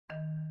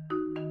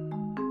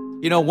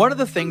You know, one of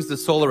the things the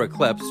solar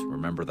eclipse,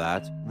 remember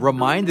that,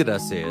 reminded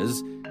us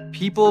is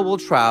people will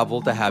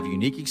travel to have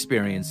unique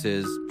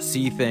experiences,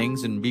 see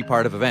things, and be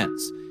part of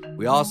events.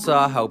 We all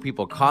saw how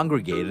people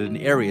congregated in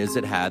areas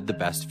that had the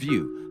best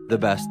view, the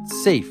best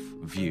safe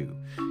view.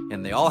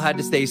 And they all had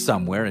to stay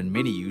somewhere, and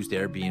many used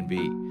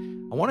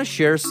Airbnb. I want to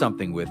share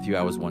something with you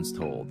I was once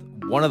told.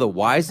 One of the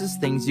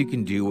wisest things you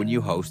can do when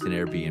you host an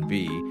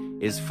Airbnb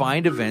is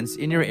find events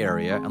in your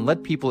area and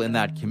let people in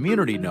that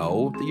community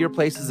know that your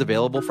place is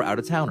available for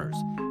out-of-towners.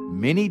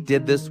 Many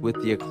did this with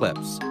the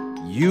eclipse.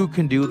 You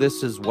can do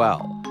this as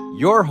well.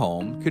 Your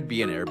home could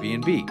be an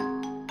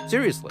Airbnb.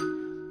 Seriously.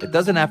 It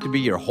doesn't have to be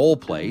your whole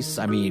place.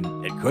 I mean,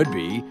 it could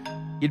be.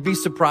 You'd be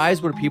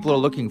surprised what people are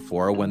looking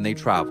for when they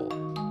travel.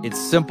 It's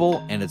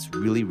simple and it's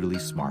really, really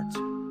smart.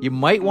 You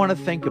might want to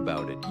think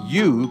about it.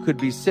 You could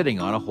be sitting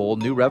on a whole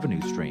new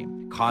revenue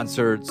stream.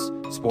 Concerts,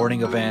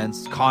 sporting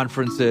events,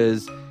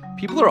 conferences.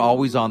 People are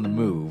always on the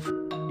move.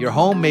 Your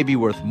home may be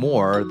worth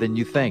more than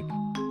you think.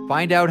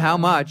 Find out how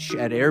much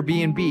at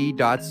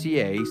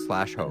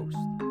airbnb.ca/host.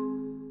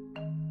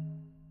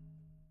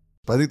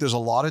 But I think there's a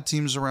lot of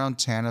teams around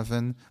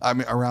Tanafin.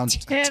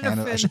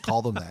 Tanafin. I should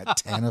call them that.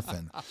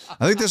 Tanafin.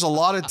 I think there's a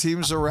lot of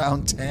teams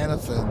around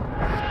Tanafin.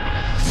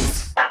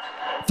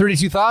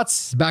 32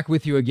 Thoughts, back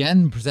with you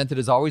again, presented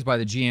as always by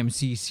the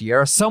GMC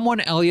Sierra. Someone,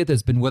 Elliot,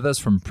 that's been with us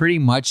from pretty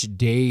much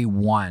day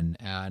one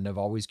and have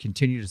always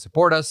continued to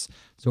support us.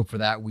 So for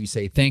that, we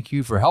say thank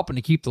you for helping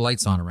to keep the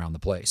lights on around the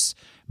place.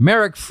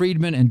 Merrick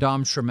Friedman and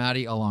Dom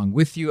Shermatti along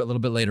with you. A little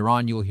bit later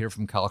on, you'll hear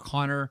from Kyle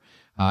Connor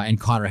and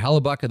Connor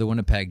Hellebuck of the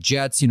Winnipeg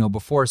Jets. You know,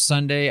 before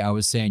Sunday, I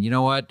was saying, you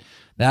know what?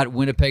 That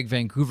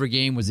Winnipeg-Vancouver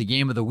game was the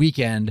game of the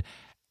weekend.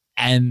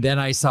 And then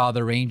I saw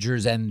the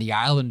Rangers and the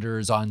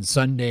Islanders on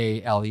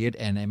Sunday, Elliot,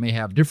 and I may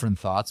have different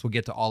thoughts. We'll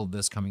get to all of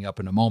this coming up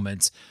in a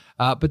moment.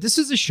 But this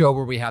is a show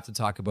where we have to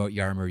talk about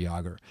Jaromir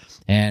Jagr.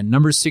 And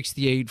number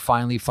 68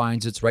 finally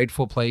finds its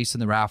rightful place in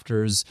the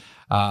rafters.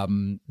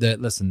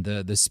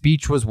 The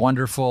speech was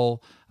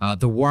wonderful.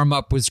 The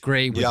warm-up was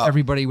great with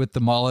everybody with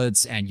the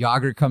mullets. And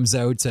Jagr comes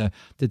out to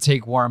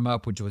take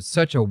warm-up, which was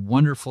such a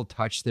wonderful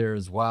touch there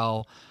as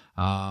well.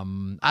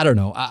 I don't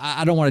know.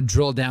 I don't want to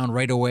drill down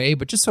right away,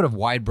 but just sort of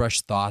wide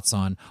brush thoughts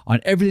on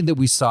everything that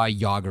we saw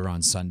Jagr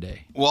on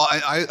Sunday. Well,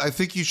 I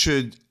think you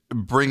should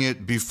bring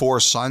it before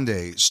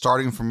Sunday,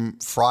 starting from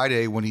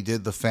Friday when he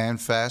did the Fan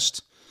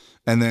Fest,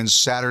 and then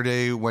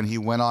Saturday when he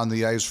went on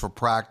the ice for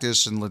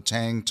practice and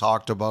Letang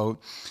talked about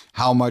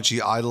how much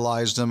he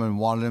idolized him and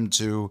wanted him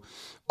to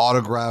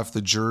autograph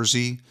the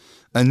jersey.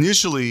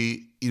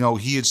 Initially, you know,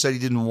 he had said he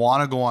didn't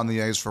want to go on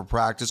the ice for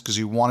practice because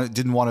he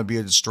didn't want to be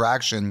a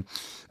distraction.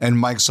 And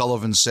Mike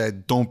Sullivan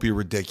said, "Don't be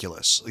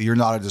ridiculous. You're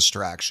not a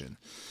distraction."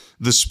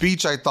 The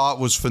speech I thought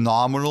was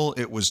phenomenal.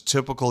 It was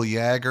typical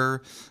Jagr.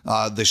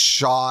 The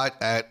shot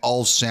at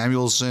Ulf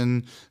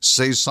Samuelsson,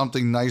 say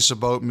something nice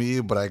about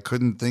me, but I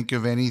couldn't think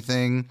of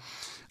anything.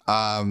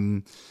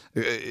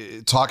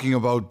 Talking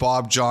about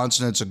Bob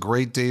Johnson, it's a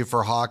great day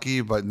for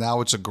hockey, but now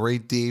it's a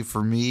great day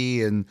for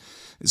me. And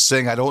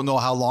saying, I don't know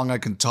how long I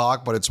can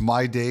talk, but it's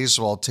my day,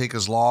 so I'll take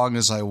as long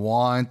as I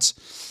want.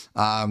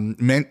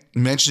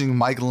 Mentioning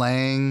Mike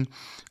Lang,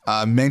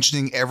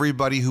 mentioning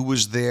everybody who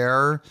was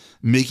there,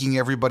 making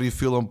everybody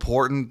feel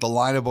important. The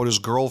line about his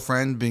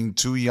girlfriend being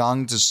too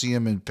young to see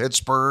him in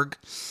Pittsburgh.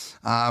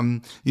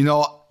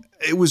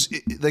 It was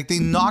like they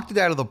knocked it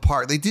out of the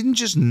park. They didn't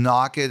just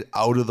knock it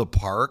out of the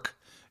park,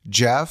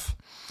 Jeff.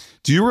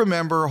 Do you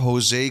remember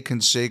Jose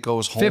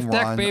Canseco's home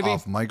run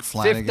off Mike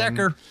Flanagan? Fifth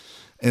decker.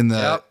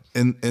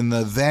 In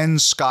the then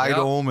Sky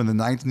Dome in the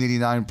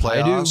 1989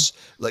 playoffs?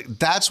 Like,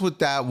 that's what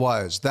that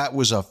was. That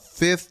was a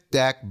fifth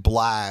deck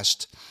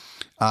blast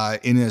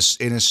in a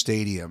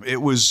stadium.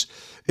 It was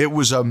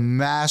a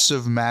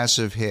massive,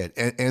 massive hit.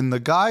 And the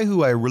guy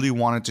who I really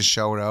wanted to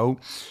shout out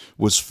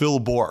was Phil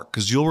Bourque,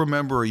 because you'll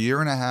remember a year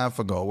and a half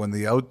ago when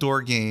the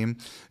outdoor game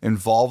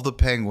involved the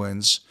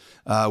Penguins,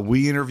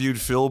 we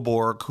interviewed Phil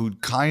Bourque,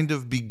 who'd kind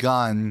of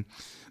begun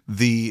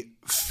the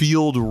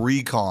field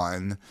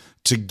recon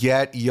to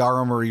get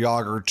Jaromir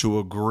Jagr to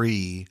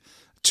agree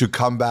to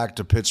come back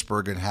to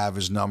Pittsburgh and have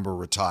his number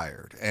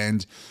retired.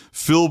 And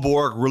Phil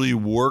Bourque really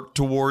worked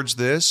towards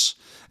this,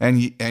 and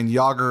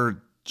Jagr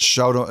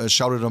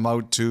shouted him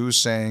out too,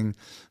 saying,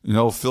 you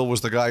know, Phil was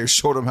the guy who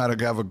showed him how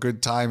to have a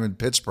good time in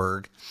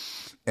Pittsburgh.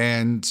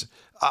 And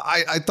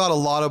I thought a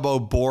lot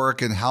about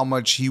Bourque and how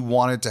much he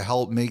wanted to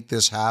help make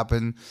this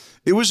happen.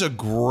 It was a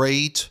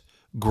great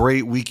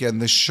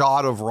weekend. The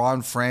shot of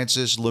Ron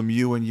Francis,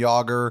 Lemieux, and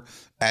Jagr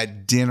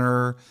at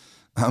dinner,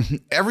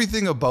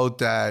 everything about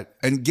that,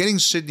 and getting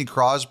Sidney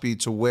Crosby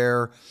to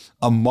wear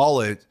a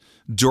mullet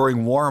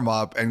during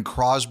warm-up and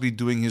Crosby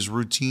doing his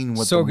routine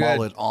with the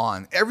mullet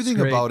on. Everything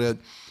about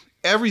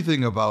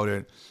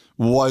it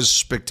was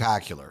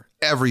spectacular.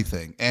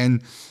 Everything.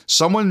 And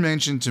someone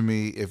mentioned to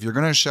me, if you're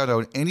going to shout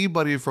out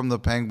anybody from the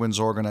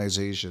Penguins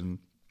organization,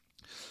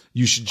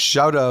 you should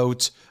shout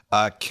out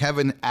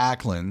Kevin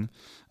Acklin,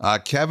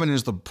 Kevin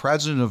is the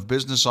president of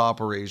business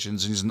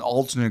operations, and he's an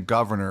alternate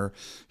governor.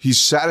 He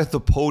sat at the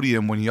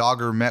podium when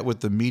Jagr met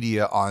with the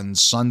media on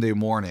Sunday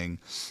morning,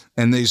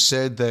 and they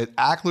said that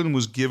Acklin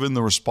was given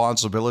the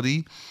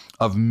responsibility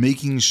of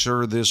making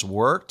sure this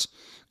worked.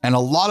 And a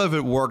lot of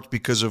it worked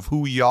because of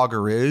who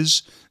Jagr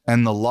is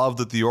and the love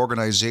that the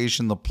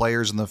organization, the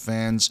players, and the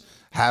fans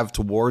have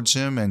towards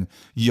him, and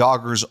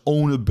Jagr's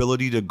own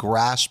ability to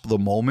grasp the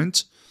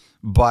moment.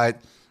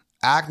 But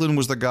Acklin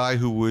was the guy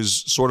who was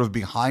sort of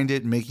behind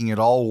it, making it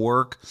all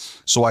work.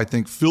 So I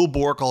think Phil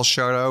Bourque I'll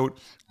shout out,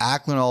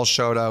 Acklin I'll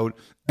shout out,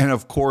 and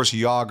of course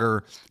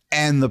Jagr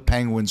and the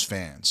Penguins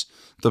fans.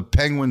 The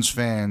Penguins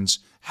fans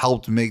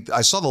helped make...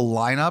 I saw the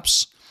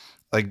lineups,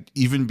 like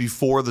even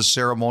before the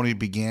ceremony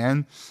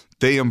began.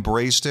 They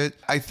embraced it.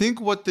 I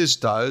think what this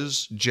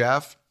does,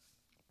 Jeff,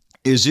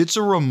 is it's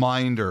a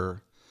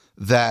reminder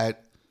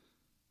that,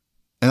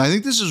 and I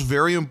think this is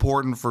very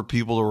important for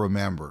people to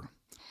remember,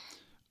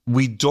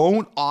 we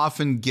don't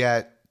often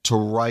get to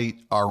write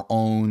our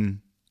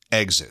own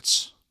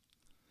exits.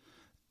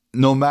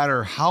 No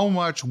matter how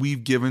much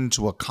we've given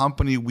to a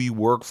company we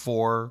work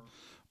for,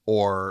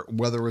 or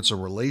whether it's a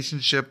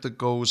relationship that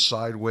goes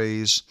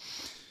sideways,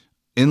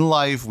 in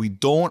life, we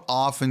don't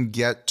often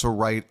get to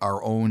write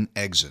our own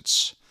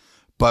exits.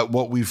 But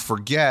what we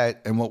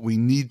forget and what we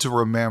need to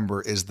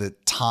remember is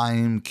that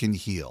time can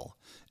heal.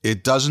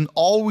 It doesn't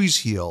always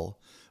heal,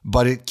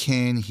 but it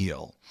can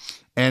heal.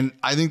 And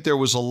I think there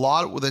was a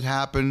lot that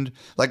happened.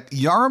 Like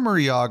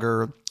Jaromir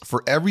Jagr,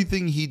 for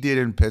everything he did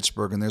in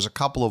Pittsburgh, and there's a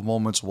couple of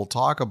moments we'll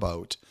talk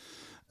about,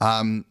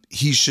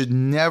 he should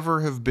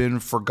never have been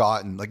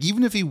forgotten. Like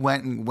even if he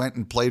went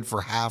and played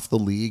for half the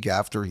league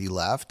after he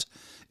left,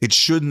 it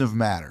shouldn't have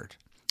mattered.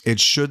 It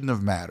shouldn't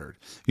have mattered.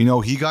 You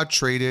know, he got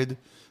traded,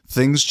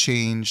 things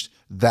changed,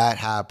 that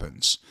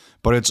happens.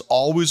 But it's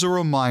always a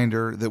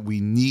reminder that we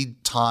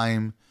need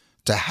time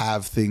to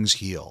have things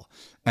heal.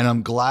 And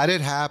I'm glad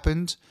it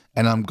happened.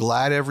 And I'm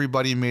glad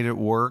everybody made it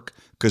work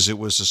because it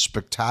was a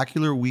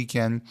spectacular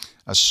weekend,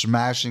 a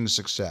smashing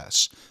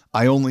success.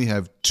 I only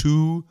have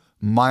two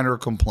minor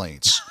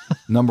complaints.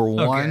 Number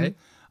one, okay.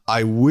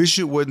 I wish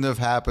it wouldn't have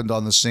happened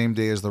on the same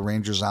day as the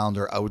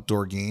Rangers-Islander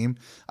outdoor game.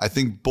 I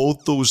think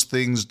both those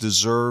things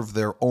deserve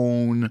their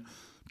own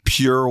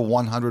pure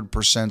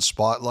 100%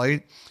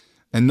 spotlight.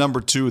 And number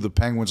two, the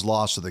Penguins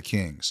lost to the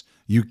Kings.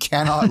 You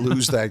cannot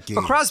lose that game.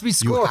 But Crosby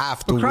scored. You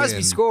have to Crosby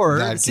win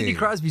scored. that Sidney game.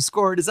 Crosby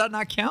scored. Does that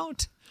not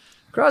count?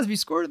 Crosby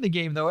scored in the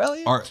game, though,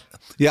 Elliot.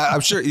 Yeah, I'm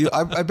sure.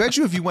 I bet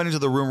you if you went into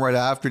the room right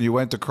after and you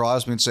went to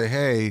Crosby and say,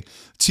 hey,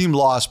 team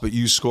lost, but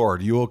you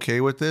scored. You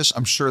okay with this?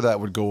 I'm sure that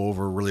would go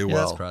over really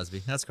well. That's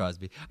Crosby. That's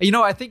Crosby. You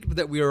know, I think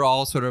that we were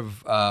all sort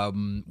of,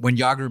 when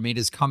Jagr made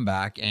his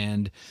comeback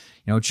and,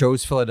 you know,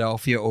 chose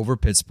Philadelphia over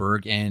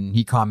Pittsburgh, and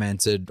he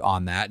commented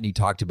on that, and he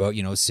talked about,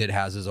 you know, Sid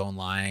has his own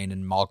line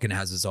and Malkin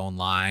has his own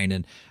line,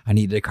 and I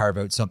needed to carve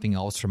out something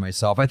else for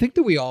myself. I think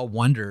that we all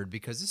wondered,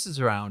 because this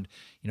is around,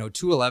 you know,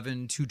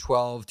 211,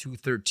 212,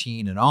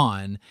 213 and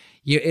on,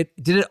 did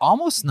it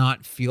almost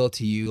not feel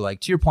to you,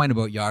 like to your point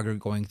about Jagr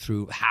going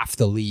through half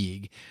the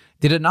league,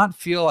 did it not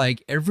feel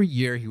like every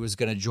year he was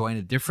going to join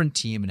a different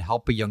team and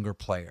help a younger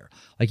player?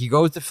 Like he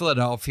goes to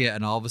Philadelphia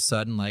and all of a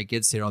sudden, like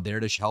it's, you know,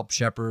 there to help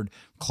shepherd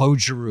Claude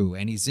Giroux,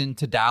 and he's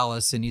into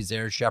Dallas and he's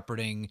there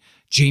shepherding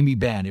Jamie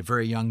Benn, a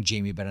very young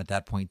Jamie Benn at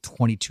that point,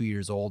 22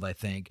 years old, I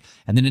think.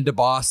 And then into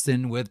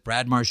Boston with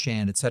Brad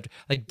Marchand, etc.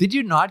 Like, did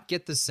you not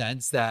get the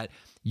sense that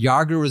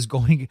Jagr was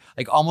going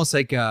like almost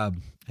like a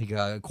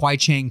Kwai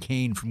Chang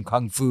Caine from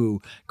Kung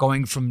Fu,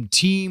 going from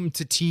team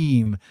to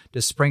team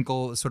to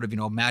sprinkle sort of, you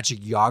know,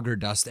 magic Jagr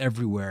dust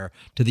everywhere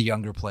to the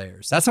younger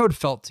players? That's how it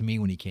felt to me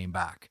when he came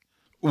back.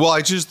 Well,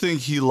 I just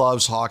think he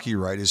loves hockey,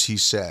 right, as he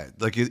said.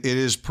 Like, it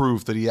is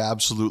proof that he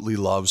absolutely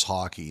loves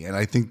hockey, and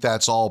I think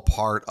that's all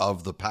part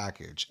of the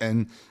package.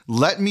 And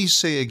let me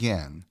say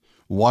again,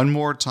 one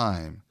more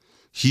time,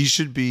 he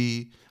should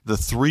be, the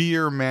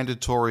 3-year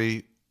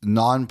mandatory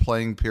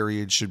non-playing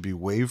period should be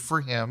waived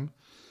for him.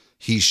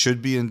 He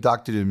should be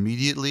inducted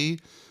immediately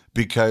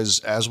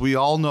because, as we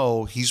all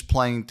know, he's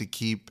playing to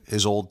keep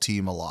his old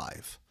team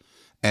alive.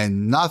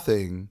 And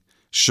nothing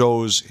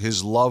shows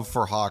his love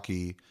for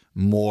hockey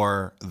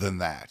more than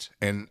that.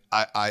 And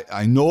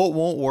I know it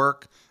won't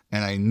work,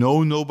 and I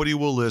know nobody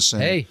will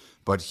listen,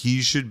 but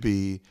he should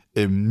be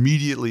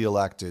immediately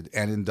elected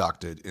and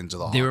inducted into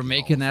the Hockey They were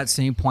making Hall of that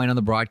same point on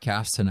the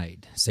broadcast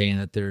tonight, saying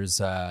that there's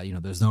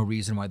there's no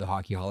reason why the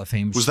Hockey Hall of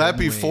Fame Was that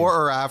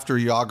before or after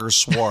Jagr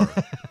swore?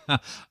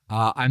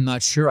 I'm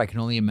not sure. I can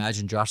only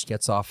imagine Josh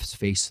Getzoff's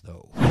face,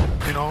 though.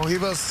 You know, he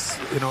was,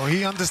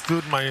 he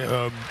understood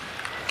my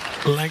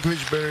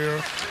language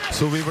barrier.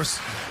 So we were,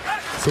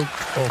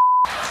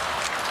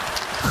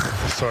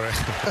 sorry.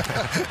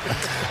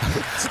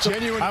 It's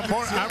genuine. I'm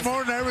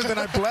more nervous than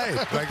I played.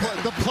 Like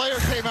the player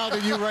came out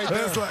at you right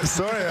there. Like,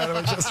 sorry, I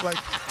was just like.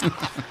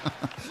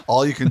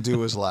 All you can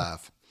do is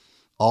laugh.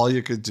 All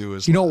you could do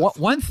is laugh.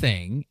 One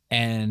thing,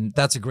 and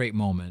that's a great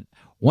moment.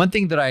 One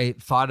thing that I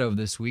thought of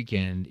this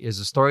weekend is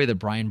a story that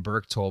Brian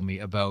Burke told me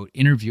about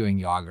interviewing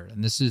Jagr.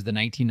 And this is the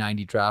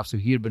 1990 draft. So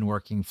he had been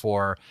working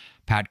for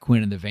Pat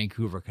Quinn and the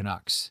Vancouver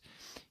Canucks.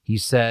 He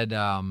said,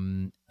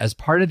 as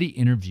part of the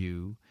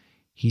interview,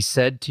 he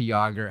said to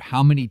Jagr,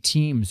 how many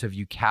teams have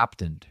you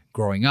captained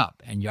growing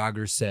up? And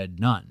Jagr said,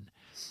 none.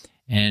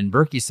 And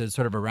Berkey said,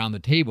 sort of around the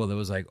table, there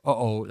was like,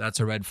 that's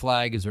a red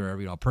flag. Is there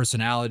a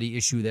personality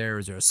issue there?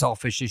 Is there a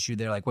selfish issue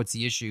there? Like, what's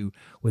the issue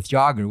with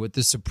Jagr, with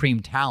this supreme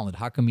talent?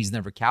 How come he's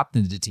never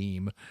captained a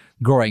team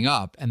growing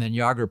up? And then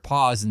Jagr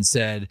paused and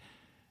said,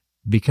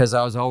 because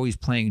I was always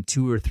playing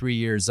 2 or 3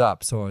 years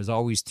up, so I was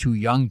always too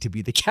young to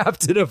be the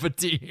captain of a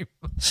team.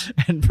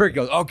 And Berkey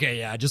goes, okay,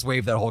 yeah, just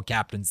waive that whole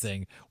captain's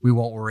thing. We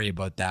won't worry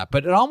about that.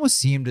 But it almost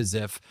seemed as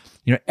if,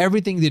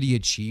 everything that he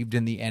achieved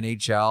in the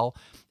NHL,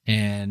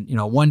 and,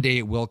 one day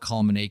it will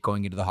culminate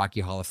going into the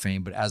Hockey Hall of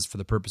Fame. But as for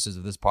the purposes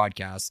of this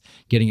podcast,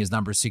 getting his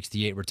number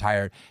 68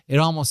 retired, it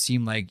almost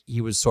seemed like he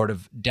was sort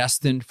of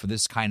destined for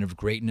this kind of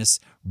greatness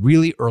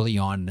really early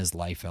on in his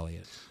life,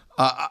 Elliot.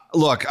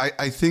 Look,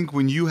 I think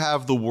when you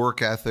have the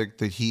work ethic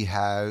that he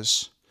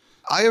has,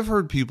 I have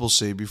heard people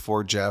say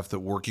before, Jeff, that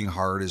working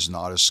hard is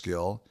not a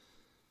skill.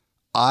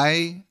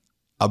 I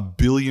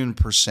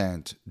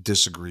 1,000,000,000%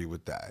 disagree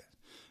with that.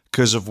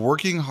 Because if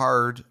working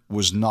hard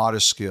was not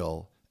a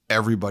skill,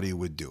 everybody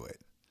would do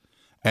it.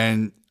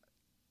 And,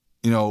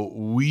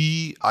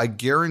 I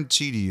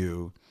guarantee to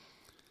you,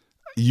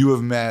 you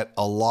have met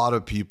a lot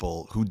of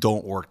people who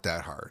don't work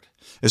that hard,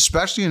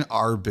 especially in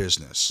our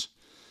business.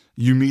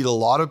 You meet a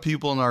lot of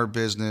people in our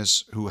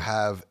business who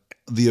have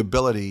the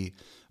ability,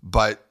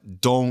 but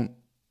don't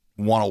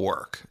want to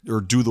work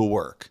or do the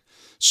work.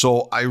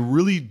 So I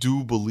really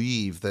do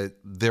believe that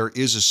there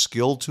is a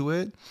skill to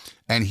it.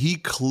 And he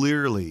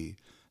clearly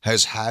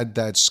has had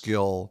that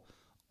skill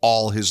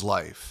all his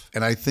life.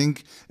 And I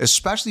think,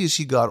 especially as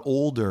he got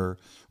older,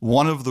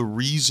 one of the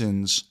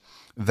reasons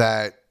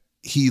that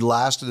he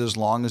lasted as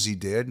long as he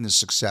did and as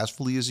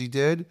successfully as he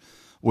did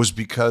was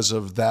because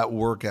of that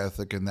work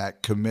ethic and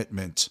that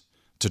commitment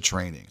to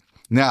training.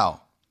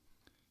 Now,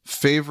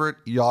 favorite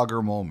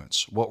Jagr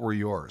moments. What were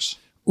yours?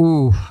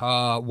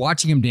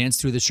 Watching him dance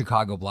through the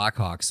Chicago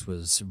Blackhawks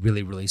was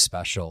really, really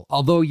special.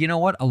 Although, you know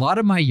what? A lot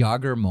of my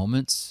Jagr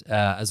moments,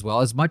 as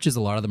well, as much as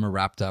a lot of them are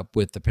wrapped up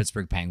with the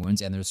Pittsburgh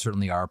Penguins, and there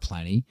certainly are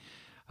plenty,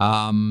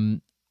 a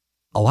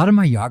lot of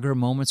my Jagr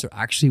moments are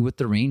actually with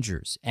the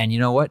Rangers. And you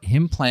know what?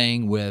 Him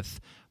playing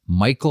with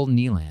Michael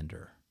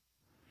Nylander.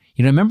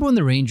 Remember when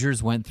the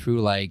Rangers went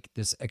through like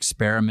this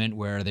experiment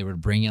where they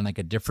would bring in like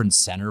a different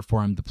center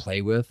for him to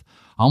play with,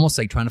 almost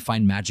like trying to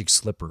find magic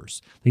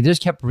slippers. They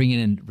just kept bringing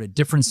in a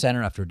different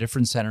center after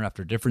different center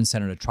after different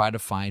center to try to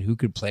find who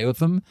could play with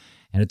them.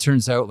 And it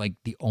turns out like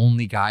the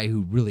only guy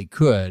who really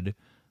could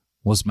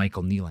was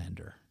Michael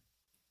Nylander.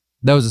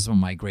 Those are some of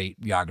my great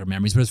Jagr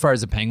memories. But as far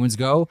as the Penguins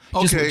go,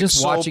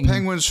 just watching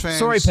Penguins fans.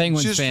 Sorry,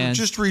 Penguins fans.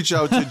 Just reach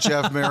out to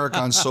Jeff Merrick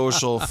on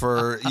social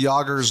for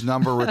Jagr's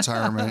number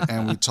retirement,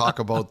 and we talk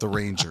about the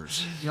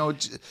Rangers.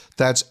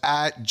 That's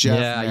at Jeff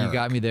Merrick. Yeah, you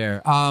got me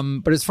there.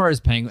 But as far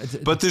as Penguins,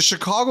 but the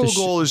Chicago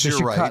goal is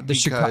right.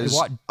 Dancing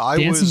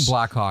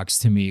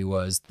Blackhawks to me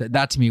was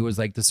that to me was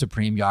like the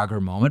supreme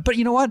Jagr moment. But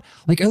you know what?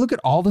 Like I look at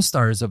all the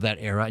stars of that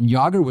era, and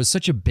Jagr was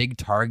such a big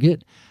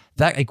target.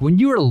 That like when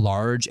you are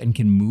large and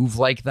can move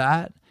like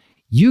that,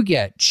 you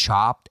get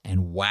chopped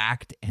and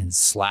whacked and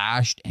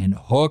slashed and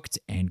hooked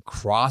and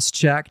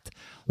cross-checked.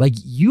 Like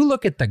you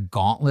look at the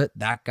gauntlet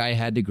that guy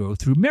had to go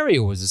through.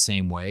 Mario was the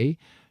same way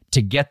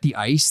to get the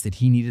ice that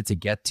he needed to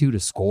get to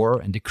score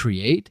and to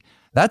create.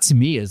 That to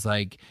me is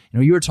like,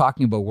 you were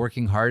talking about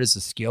working hard as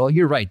a skill.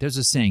 You're right. There's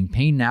a saying,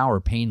 pain now or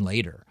pain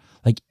later.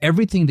 Like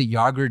everything that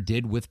Jagr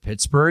did with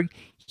Pittsburgh,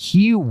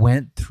 he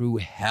went through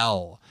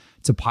hell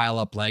to pile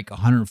up like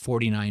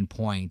 149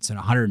 points and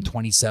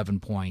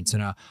 127 points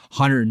and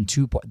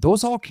 102 points.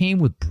 Those all came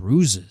with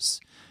bruises.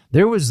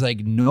 There was like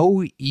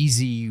no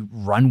easy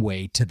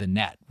runway to the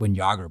net when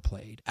Jagr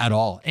played at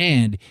all.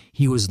 And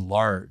he was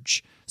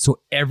large, so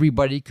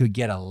everybody could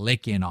get a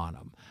lick in on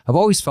him. I've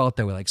always felt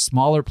that way, like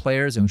smaller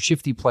players and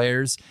shifty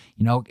players,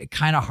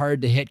 kind of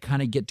hard to hit,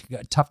 kind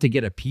of tough to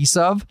get a piece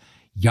of.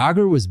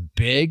 Jagr was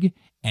big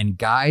and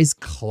guys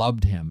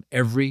clubbed him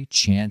every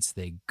chance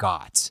they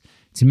got.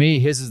 To me,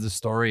 his is the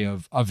story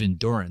of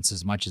endurance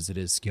as much as it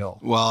is skill.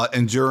 Well,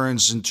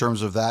 endurance in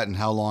terms of that and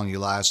how long he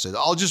lasted.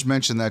 I'll just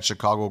mention that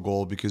Chicago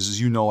goal because,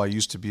 as you know, I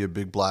used to be a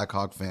big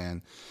Blackhawk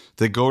fan.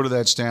 They go to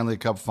that Stanley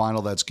Cup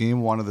final. That's game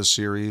one of the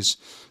series.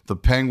 The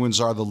Penguins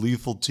are the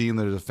lethal team.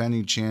 They're the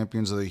defending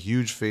champions. They're the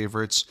huge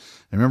favorites.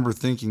 I remember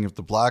thinking if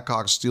the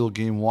Blackhawks steal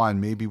game one,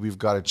 maybe we've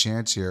got a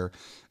chance here.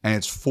 And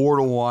it's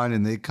 4-1,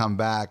 and they come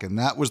back. And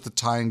that was the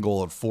tying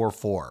goal at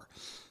 4-4.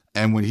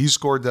 And when he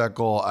scored that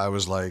goal, I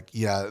was like,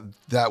 yeah,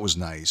 that was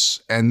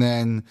nice. And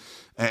then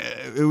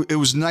it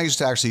was nice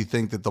to actually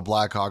think that the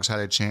Blackhawks had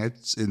a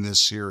chance in this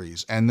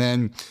series. And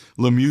then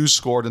Lemieux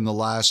scored in the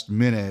last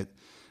minute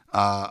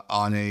off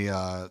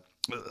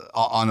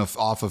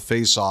a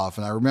face-off.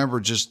 And I remember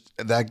just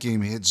that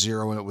game hit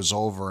 0 and it was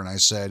over. And I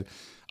said,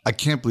 I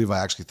can't believe I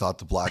actually thought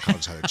the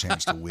Blackhawks had a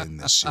chance to win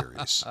this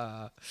series.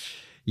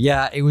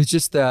 Yeah, it was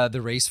just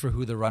the race for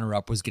who the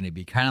runner-up was going to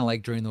be, kind of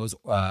like during those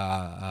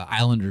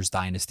Islanders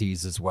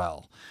dynasties as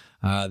well.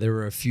 There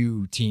were a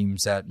few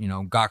teams that,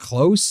 got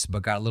close,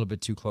 but got a little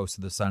bit too close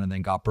to the sun and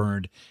then got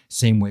burned.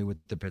 Same way with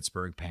the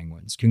Pittsburgh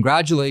Penguins.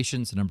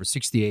 Congratulations to number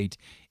 68.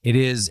 It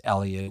is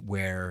Elliott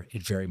where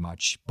it very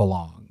much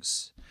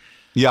belongs.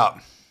 Yeah.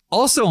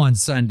 Also on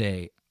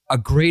Sunday, a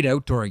great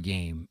outdoor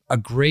game, a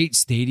great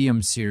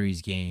stadium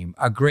series game,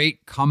 a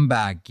great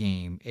comeback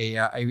game,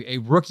 a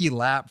rookie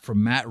lap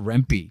from Matt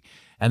Rempe,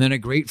 and then a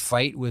great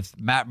fight with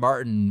Matt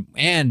Martin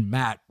and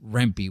Matt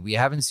Rempe. We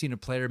haven't seen a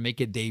player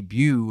make a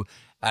debut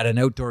at an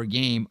outdoor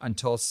game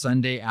until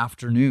Sunday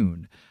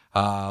afternoon.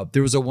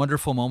 There was a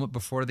wonderful moment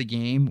before the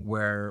game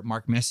where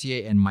Mark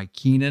Messier and Mike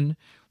Keenan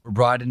were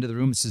brought into the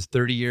room. This is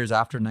 30 years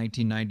after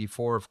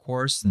 1994, of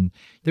course. And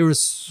there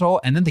was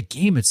and then the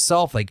game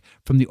itself, like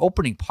from the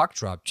opening puck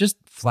drop, just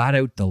flat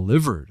out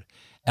delivered,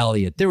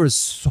 Elliot. There was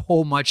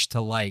so much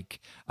to like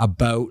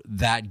about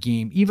that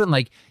game.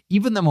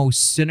 Even the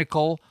most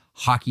cynical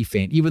hockey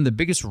fan, even the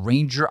biggest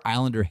Ranger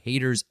Islander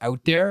haters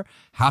out there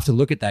have to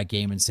look at that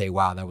game and say,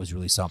 wow, that was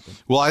really something.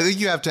 Well, I think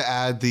you have to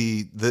add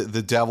the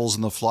Devils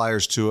and the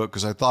Flyers to it,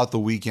 because I thought the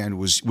weekend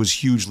was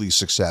hugely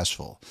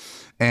successful.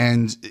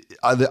 And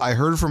I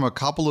heard from a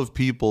couple of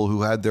people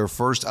who had their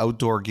first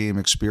outdoor game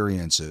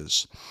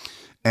experiences,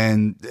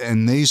 and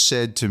they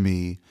said to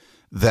me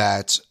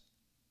that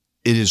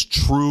it is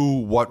true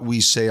what we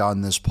say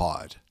on this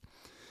pod,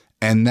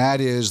 and that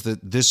is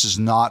that this is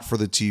not for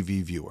the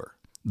TV viewer.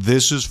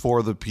 This is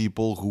for the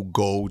people who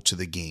go to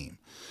the game.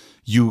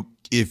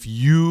 If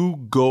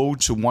you go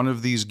to one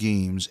of these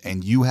games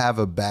and you have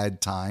a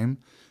bad time,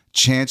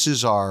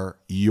 chances are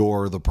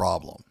you're the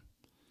problem.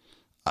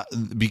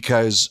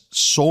 Because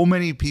so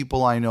many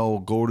people I know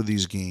go to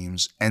these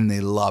games and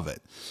they love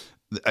it.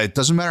 It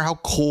doesn't matter how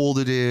cold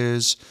it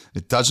is.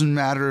 It doesn't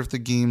matter if the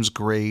game's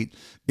great.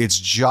 It's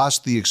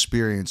just the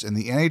experience. And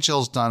the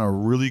NHL's done a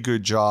really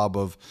good job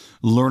of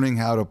learning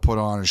how to put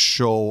on a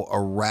show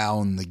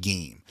around the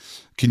game.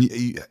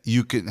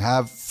 You can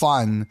have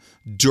fun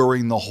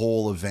during the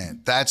whole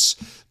event. That's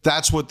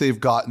what they've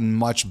gotten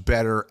much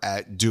better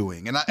at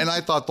doing. And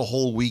I thought the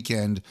whole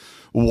weekend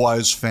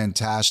was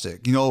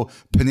fantastic.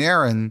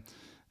 Panarin,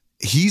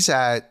 he's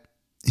at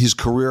his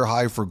career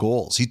high for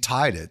goals. He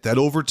tied it. That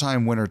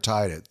overtime winner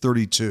tied it,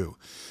 32.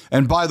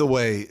 And by the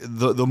way,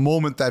 the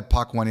moment that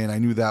puck went in, I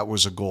knew that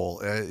was a goal.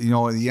 The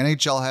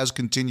NHL has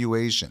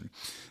continuation.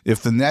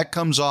 If the net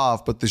comes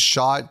off, but the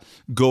shot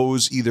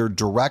goes either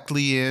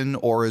directly in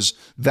or as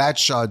that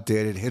shot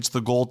did, it hits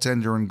the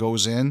goaltender and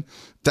goes in,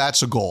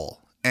 that's a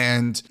goal.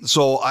 And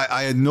so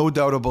I had no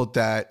doubt about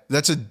that.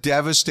 That's a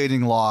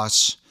devastating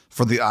loss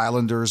for the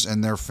Islanders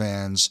and their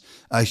fans,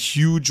 a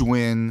huge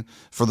win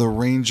for the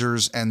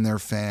Rangers and their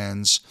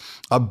fans,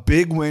 a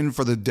big win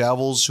for the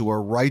Devils, who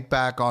are right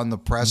back on the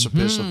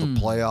precipice of the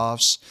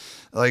playoffs.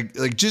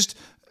 Like just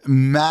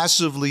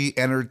massively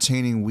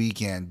entertaining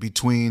weekend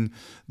between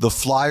the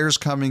Flyers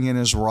coming in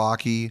as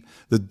Rocky,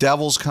 the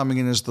Devils coming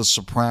in as the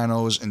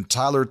Sopranos, and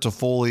Tyler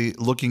Toffoli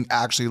looking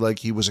actually like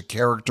he was a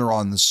character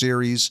on the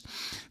series,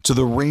 to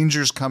the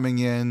Rangers coming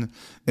in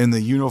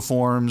the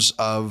uniforms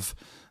of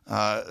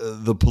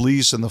the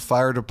police and the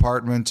fire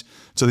department,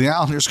 to the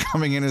Islanders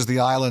coming in as the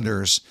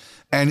Islanders.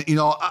 And,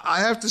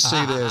 I have to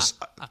say this,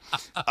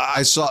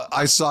 I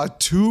saw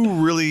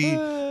two really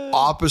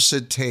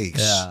opposite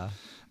takes. Yeah.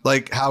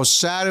 Like how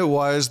sad it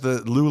was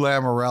that Lou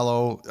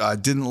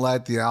Lamoriello didn't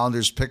let the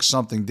Islanders pick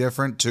something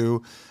different,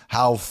 to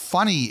how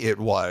funny it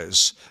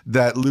was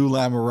that Lou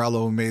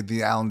Lamoriello made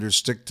the Islanders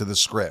stick to the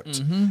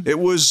script. It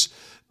was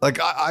like,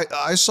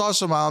 I saw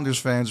some Islanders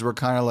fans who were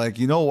kind of like,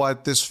 you know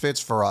what, this fits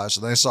for us.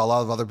 And I saw a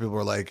lot of other people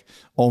were like,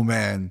 oh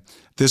man,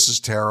 this is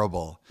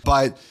terrible.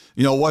 But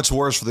what's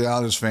worse for the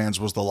Islanders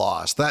fans was the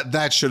loss.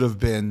 That should have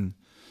been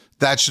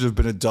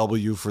a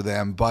W for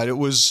them, but it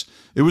was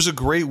a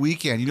great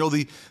weekend.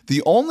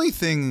 The only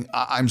thing,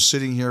 I'm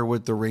sitting here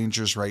with the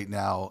Rangers right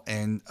now,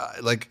 and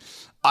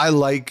I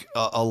like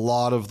a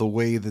lot of the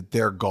way that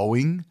they're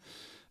going.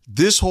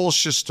 This whole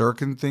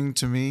Shesterkin thing,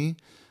 to me,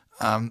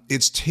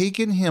 it's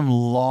taken him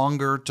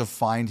longer to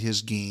find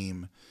his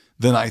game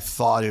than I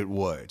thought it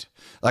would.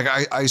 Like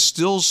I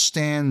still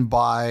stand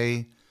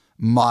by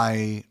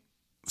my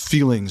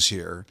feelings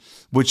here,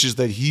 which is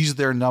that he's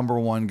their number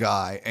one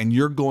guy, and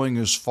you're going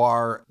as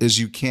far as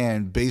you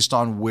can based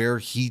on where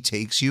he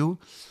takes you.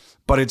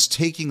 But it's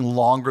taking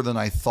longer than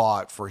I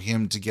thought for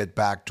him to get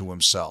back to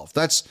himself.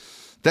 That's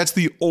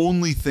the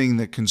only thing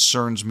that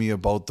concerns me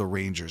about the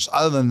Rangers.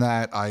 Other than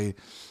that, I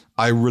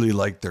really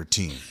like their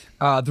team.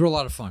 They're a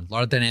lot of fun. A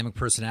lot of dynamic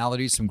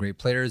personalities, some great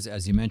players.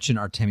 As you mentioned,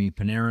 Artemi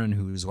Panarin,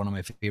 who's one of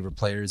my favorite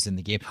players in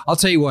the game. I'll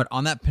tell you what,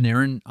 on that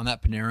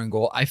Panarin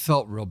goal, I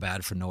felt real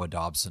bad for Noah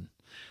Dobson.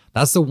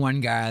 That's the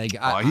one guy.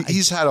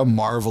 He's had a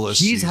marvelous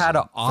season. He's had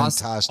an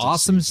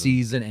awesome season.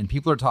 season, and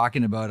people are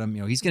talking about him.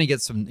 He's going to get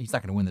some. He's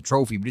not going to win the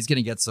trophy, but he's going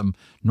to get some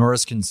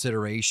Norris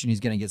consideration. He's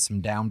going to get some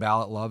down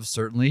ballot love.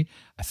 Certainly,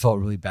 I felt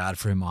really bad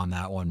for him on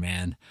that one,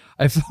 man.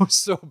 I felt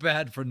so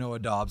bad for Noah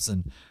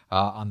Dobson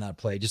on that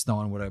play, just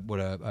knowing what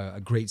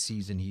a great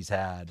season he's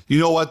had. You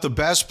know what? The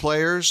best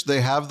players, they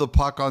have the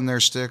puck on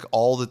their stick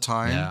all the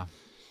time.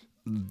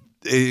 Yeah.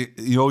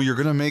 You're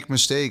going to make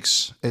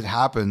mistakes. It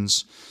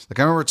happens. Like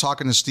I remember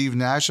talking to Steve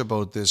Nash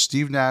about this.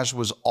 Steve Nash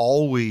was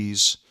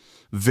always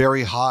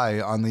very high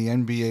on the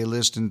NBA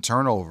list in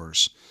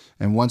turnovers.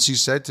 And once he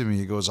said to me,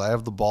 he goes, I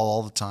have the ball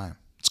all the time.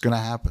 It's going to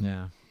happen.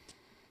 Yeah.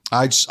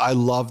 I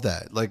love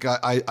that. Like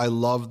I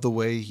love the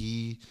way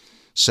he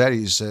said,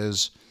 he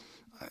says,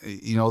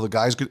 the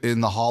guy's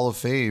in the Hall of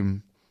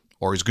Fame,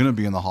 or he's going to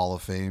be in the Hall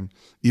of Fame.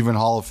 Even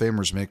Hall of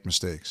Famers make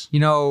mistakes.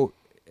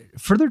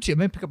 Further to, I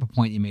might pick up a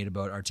point you made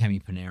about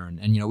Artemi Panarin,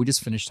 and we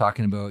just finished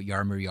talking about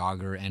Jaromir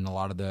Jagr and a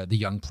lot of the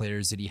young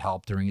players that he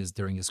helped during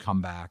his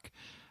comeback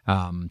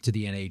to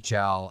the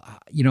NHL.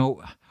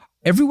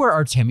 Everywhere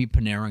Artemi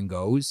Panarin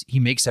goes, he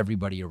makes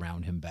everybody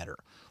around him better.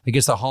 Like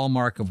it's the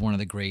hallmark of one of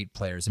the great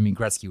players. I mean,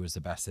 Gretzky was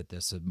the best at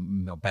this,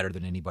 better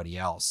than anybody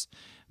else.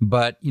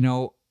 But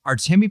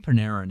Artemi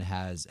Panarin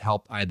has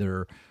helped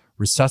either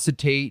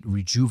resuscitate,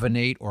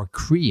 rejuvenate, or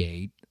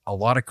create a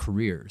lot of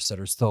careers that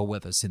are still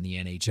with us in the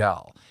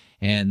NHL.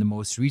 And the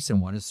most recent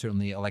one is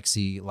certainly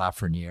Alexis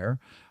Lafreniere.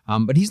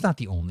 But he's not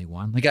the only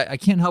one. Like I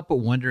can't help but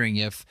wondering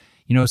if,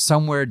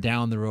 somewhere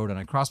down the road, and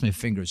I cross my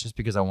fingers just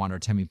because I want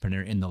Artemi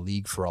Panarin in the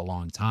league for a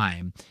long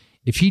time,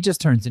 if he just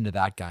turns into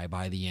that guy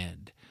by the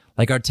end,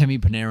 like Artemi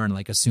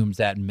Panarin assumes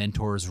that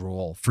mentor's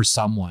role for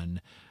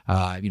someone,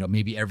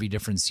 maybe every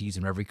different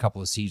season or every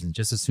couple of seasons,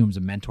 just assumes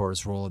a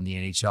mentor's role in the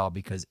NHL,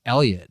 because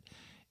Elliot,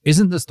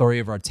 isn't the story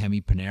of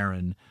Artemi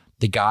Panarin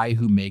the guy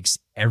who makes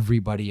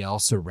everybody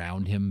else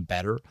around him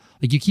better?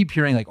 Like you keep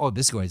hearing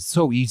this guy is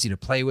so easy to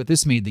play with.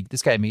 This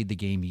guy made the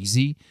game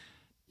easy.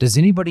 Does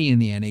anybody in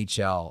the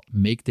NHL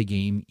make the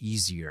game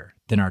easier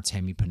than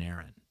Artemi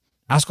Panarin?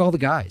 Ask all the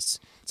guys.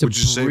 Would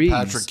you say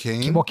Patrick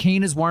Kane? Well,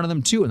 Kane is one of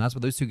them too, and that's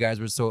what those two guys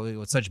were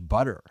with such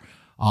butter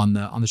on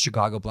the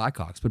Chicago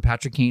Blackhawks. But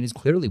Patrick Kane is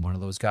clearly one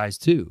of those guys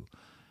too.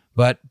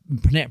 But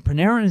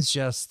Panarin is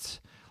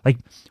just. Like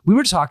we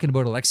were talking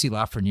about Alexis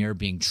Lafreniere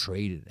being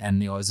traded,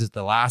 and is this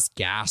the last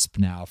gasp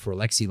now for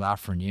Alexis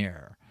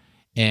Lafreniere?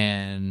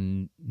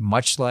 And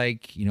much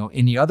like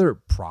any other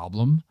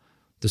problem,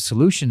 the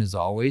solution is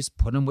always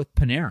put him with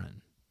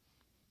Panarin.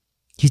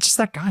 He's just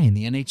that guy in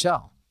the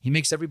NHL. He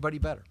makes everybody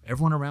better,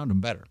 everyone around him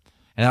better,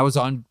 and that was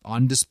on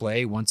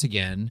display once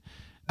again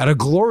at a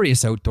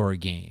glorious outdoor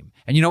game.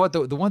 And you know what?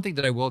 The one thing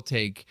that I will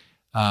take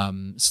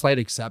slight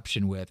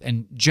exception with,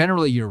 and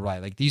generally you're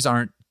right. Like these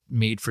aren't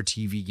made for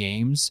TV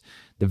games.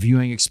 The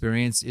viewing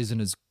experience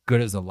isn't as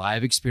good as the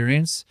live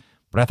experience,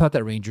 but I thought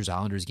that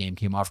Rangers-Islanders game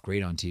came off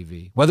great on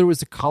TV. Whether it was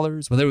the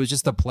colors, whether it was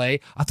just the play,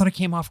 I thought it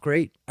came off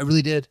great. I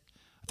really did.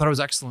 I thought it was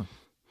excellent.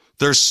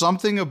 There's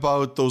something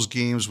about those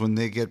games when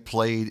they get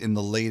played in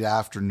the late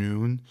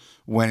afternoon,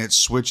 when it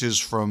switches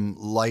from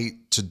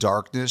light to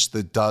darkness,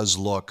 that does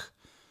look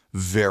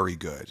very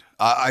good.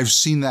 I've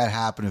seen that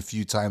happen a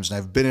few times, and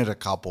I've been at a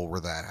couple where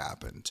that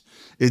happened.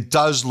 It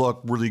does look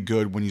really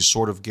good when you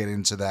sort of get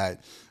into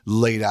that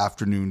late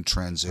afternoon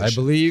transition. I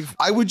believe.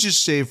 I would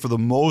just say for the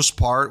most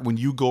part, when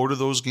you go to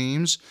those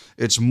games,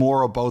 it's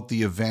more about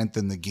the event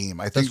than the game.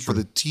 I think for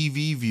the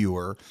TV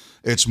viewer,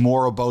 it's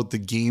more about the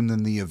game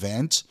than the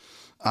event.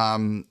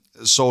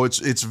 So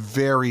it's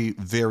very,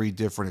 very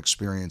different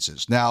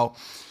experiences. Now,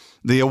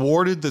 they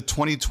awarded the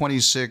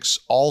 2026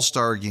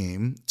 All-Star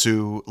Game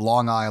to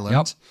Long Island.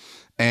 Yep.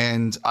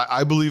 And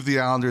I believe the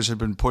Islanders have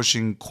been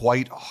pushing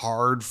quite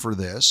hard for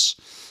this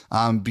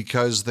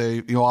because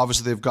they,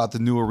 obviously they've got the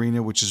new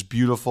arena, which is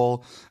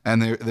beautiful,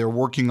 and they're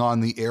working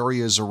on the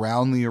areas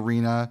around the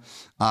arena,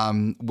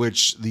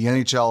 which the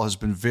NHL has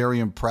been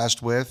very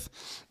impressed with.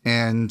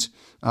 And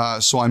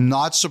so I'm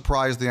not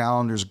surprised the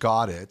Islanders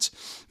got it.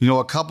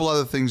 A couple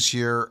other things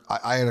here.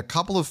 I had a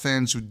couple of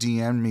fans who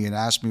DM'd me and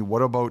asked me,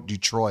 what about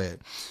Detroit?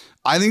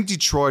 I think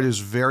Detroit is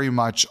very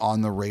much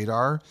on the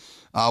radar.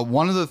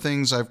 One of the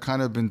things I've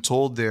kind of been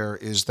told there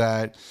is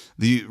that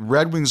the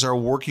Red Wings are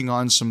working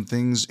on some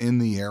things in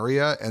the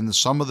area, and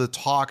some of the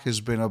talk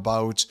has been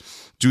about,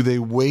 do they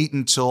wait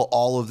until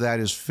all of that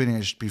is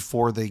finished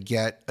before they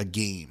get a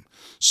game?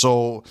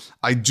 So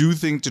I do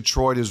think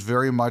Detroit is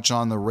very much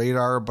on the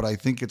radar, but I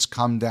think it's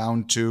come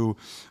down to,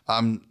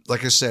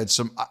 like I said,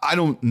 I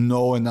don't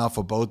know enough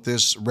about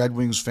this. Red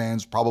Wings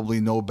fans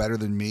probably know better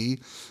than me,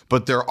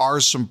 but there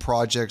are some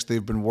projects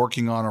they've been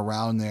working on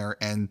around there,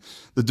 and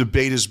the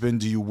debate has been,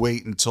 do you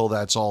wait until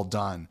that's all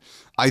done?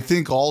 I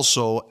think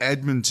also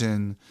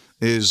Edmonton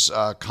is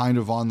kind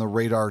of on the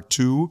radar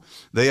too.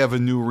 They have a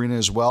new arena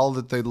as well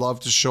that they'd love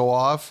to show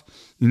off.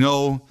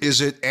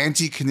 Is it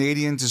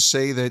anti-Canadian to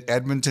say that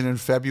Edmonton in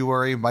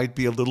February might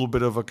be a little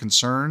bit of a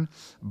concern?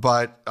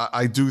 But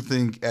I do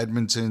think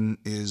Edmonton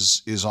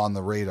is on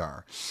the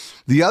radar.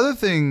 The other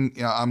thing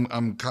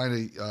I'm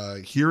kind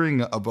of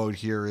hearing about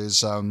here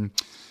is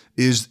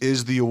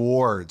the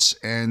awards,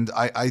 and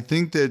I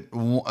think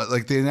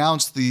that they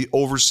announced the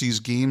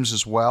overseas games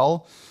as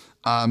well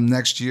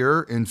next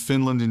year in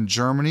Finland and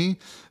Germany.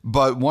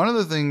 But one of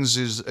the things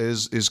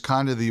is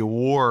kind of the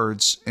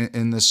awards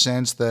in the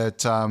sense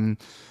that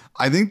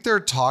I think they're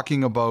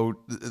talking about,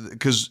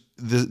 because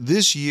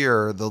this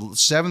year, the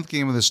 7th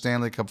game of the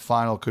Stanley Cup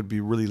final could be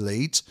really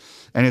late,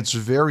 and it's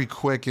very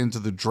quick into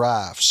the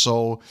draft.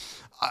 So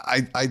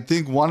I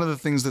think one of the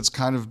things that's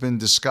kind of been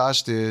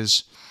discussed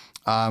is,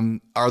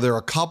 are there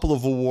a couple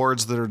of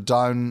awards that are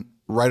done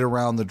right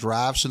around the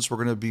draft, since we're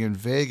going to be in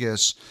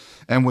Vegas?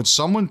 And what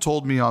someone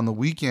told me on the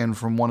weekend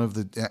from one of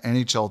the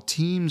NHL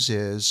teams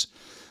is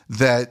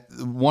that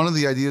one of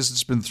the ideas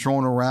that's been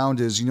thrown around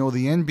is, the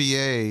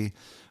NBA,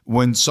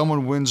 when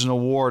someone wins an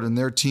award and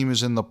their team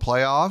is in the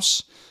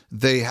playoffs,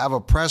 they have a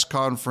press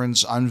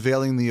conference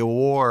unveiling the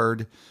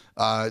award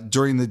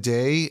during the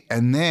day,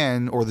 and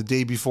then, or the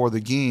day before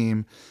the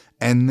game,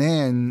 and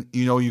then,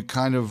 you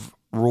kind of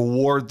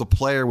reward the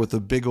player with a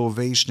big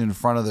ovation in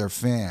front of their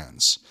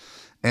fans.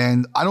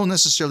 And I don't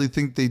necessarily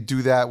think they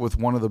do that with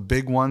one of the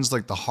big ones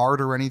like the Hart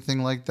or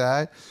anything like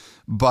that.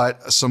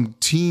 But some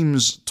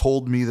teams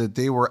told me that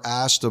they were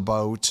asked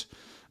about,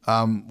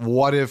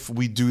 what if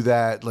we do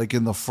that like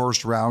in the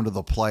first round of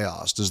the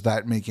playoffs? Does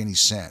that make any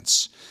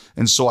sense?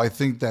 And so I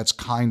think that's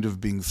kind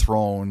of being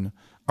thrown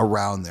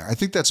around there. I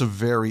think that's a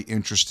very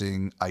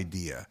interesting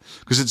idea,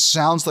 because it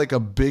sounds like a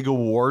big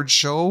award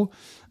show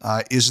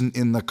isn't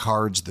in the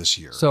cards this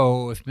year.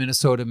 So if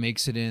Minnesota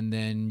makes it in,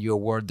 then you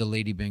award the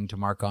Lady Byng to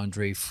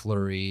Marc-Andre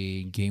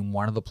Fleury game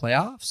 1 of the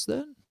playoffs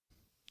then?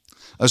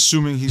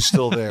 Assuming he's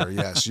still there,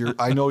 yes.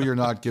 I know you're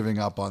not giving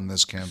up on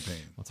this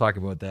campaign. We'll talk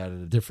about that at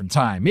a different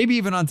time. Maybe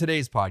even on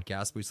today's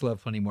podcast. We still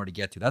have plenty more to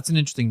get to. That's an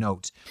interesting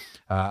note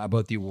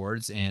about the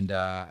awards, and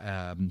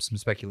some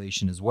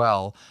speculation as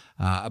well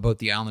about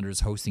the Islanders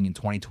hosting in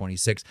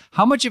 2026.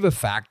 How much of a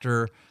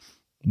factor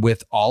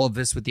with all of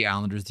this with the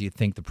Islanders do you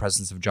think the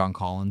presence of John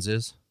Collins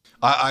is?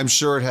 I'm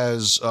sure it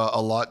has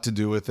a lot to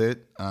do with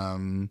it.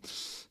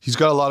 He's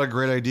got a lot of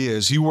great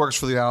ideas. He works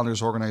for the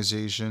Islanders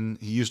organization.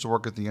 He used to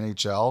work at the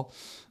NHL.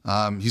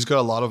 He's got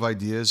a lot of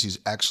ideas. He's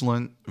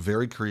excellent,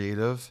 very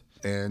creative.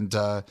 And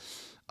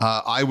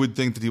I would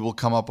think that he will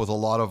come up with a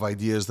lot of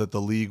ideas that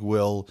the league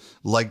will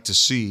like to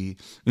see.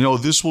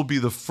 This will be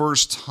the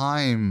first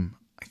time,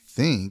 I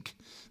think,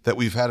 that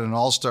we've had an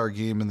all-star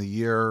game in the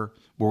year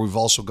where we've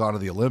also gone to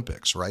the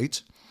Olympics,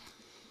 right?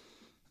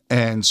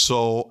 And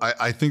so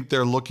I think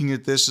they're looking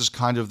at this as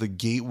kind of the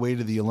gateway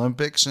to the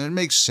Olympics. And it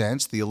makes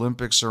sense. The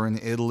Olympics are in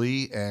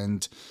Italy,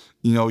 and,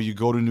 you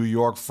go to New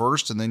York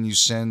first, and then you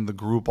send the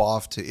group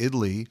off to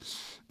Italy.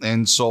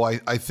 And so I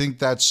think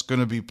that's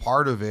going to be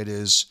part of it,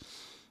 is,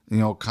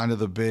 kind of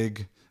the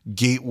big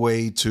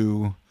gateway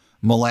to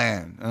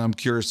Milan. And I'm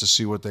curious to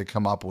see what they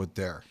come up with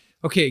there.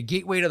 Okay,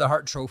 gateway to the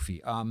Hart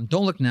Trophy.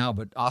 Don't look now,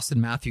 but Austin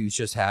Matthews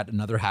just had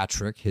another hat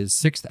trick, his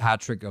 6th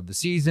hat trick of the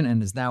season,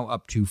 and is now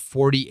up to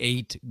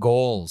 48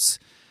 goals.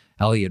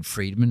 Elliot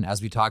Friedman,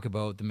 as we talk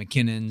about the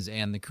McKinnons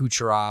and the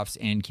Kucherovs,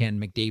 and can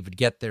McDavid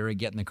get there and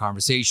get in the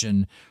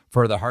conversation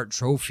for the Hart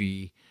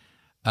Trophy?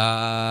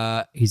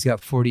 He's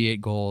got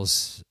 48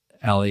 goals.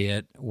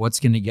 Elliot,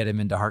 what's going to get him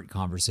into Hart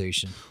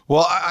conversation?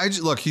 Well,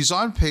 look, he's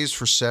on pace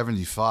for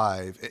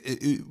 75.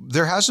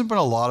 There hasn't been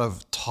a lot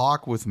of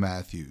talk with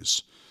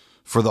Matthews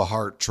for the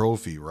Hart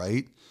Trophy,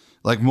 right?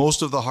 Like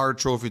most of the Hart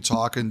Trophy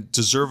talk, and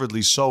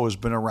deservedly so, has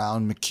been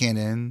around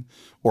McKinnon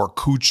or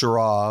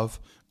Kucherov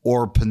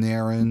or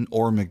Panarin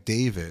or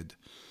McDavid.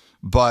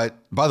 But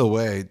by the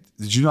way,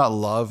 did you not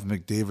love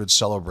McDavid's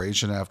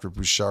celebration after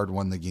Bouchard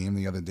won the game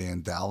the other day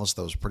in Dallas?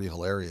 That was pretty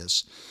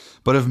hilarious.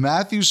 But if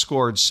Matthews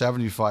scored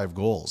 75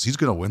 goals, he's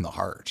going to win the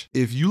Hart.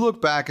 If you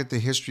look back at the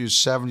history of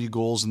 70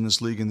 goals in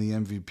this league in the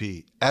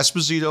MVP,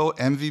 Esposito,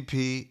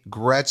 MVP,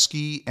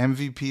 Gretzky,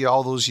 MVP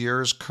all those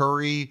years,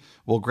 Curry,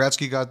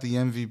 Gretzky got the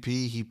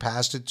MVP. He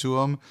passed it to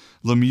him.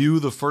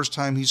 Lemieux, the first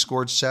time he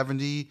scored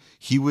 70,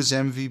 he was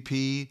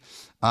MVP.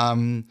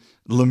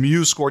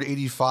 Lemieux scored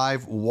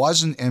 85,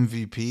 wasn't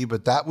MVP,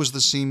 but that was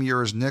the same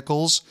year as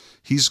Nichols.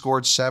 He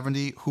scored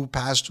 70. Who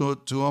passed to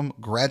him?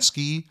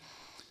 Gretzky.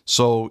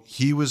 So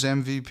he was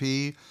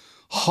MVP.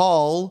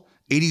 Hull,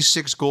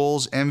 86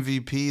 goals,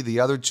 MVP. The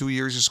other 2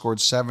 years he scored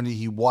 70.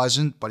 He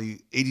wasn't, but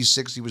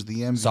 86, he was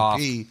the MVP.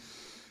 Soft.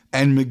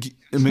 And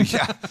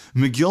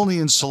McGillney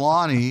and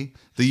Solani,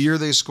 the year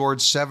they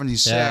scored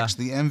 76,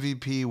 the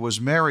MVP was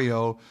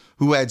Mario,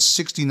 who had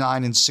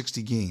 69 in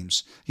 60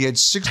 games. He had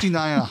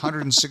 69 and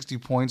 160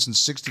 points in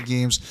 60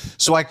 games.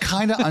 So I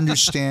kind of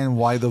understand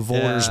why the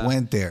voters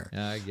went there.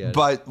 Yeah, I get it.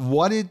 But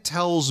what it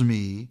tells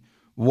me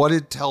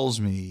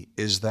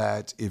is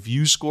that if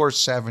you score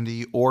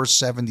 70 or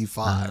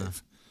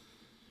 75,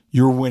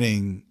 you're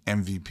winning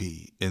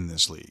MVP in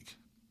this league.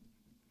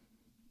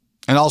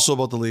 And also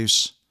about the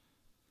Leafs,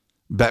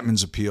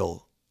 Bettman's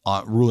appeal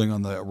ruling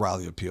on the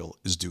O'Reilly appeal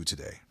is due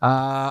today.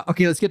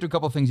 Okay, let's get to a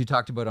couple of things you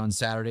talked about on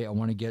Saturday. I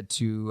want to get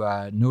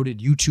to noted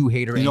U2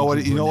 hater. You know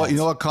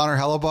what Connor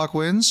Hellebuck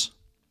wins?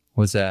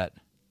 What's that?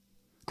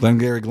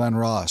 Glengarry Glen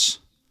Ross.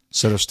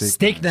 Set of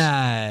steak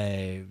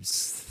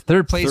knives.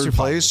 Third place.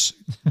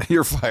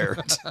 You're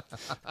fired.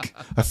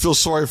 I feel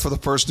sorry for the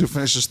person who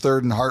finishes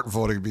third in Hart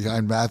voting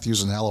behind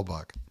Matthews and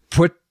Hellebuck.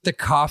 Put the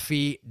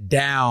coffee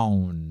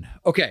down.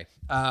 Okay.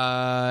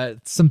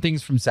 Some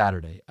things from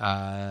Saturday.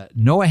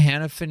 Noah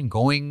Hannafin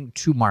going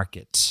to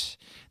market.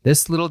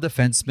 This little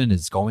defenseman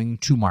is going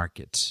to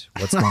market.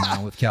 What's going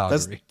on with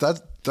Calgary?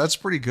 That's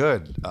pretty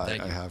good,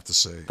 I have to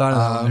say. Thought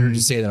I heard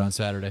you say that on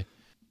Saturday.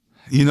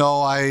 You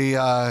know,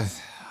 I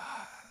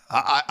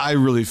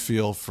really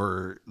feel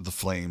for the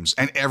Flames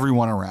and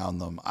everyone around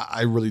them.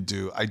 I really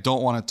do. I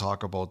don't want to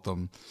talk about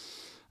them.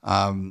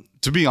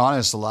 To be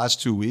honest, the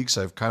last 2 weeks,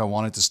 I've kind of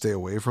wanted to stay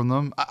away from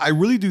them. I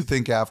really do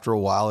think after a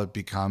while it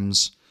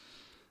becomes,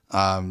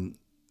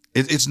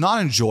 it's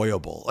not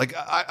enjoyable. Like,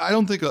 I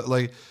don't think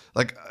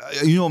like,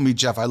 you know me,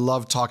 Jeff, I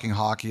love talking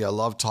hockey. I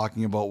love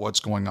talking about what's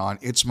going on.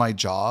 It's my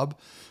job,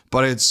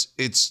 but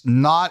it's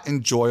not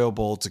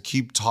enjoyable to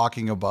keep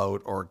talking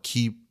about or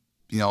keep,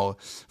 you know,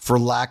 for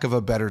lack of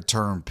a better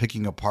term,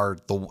 picking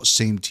apart the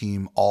same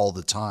team all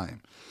the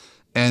time.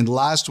 And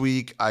last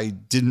week, I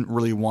didn't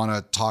really want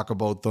to talk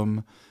about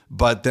them,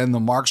 but then the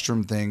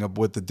Markstrom thing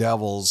with the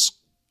Devils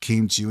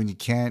came to you, and you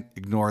can't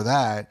ignore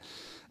that.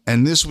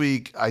 And this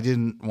week, I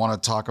didn't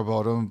want to talk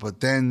about them,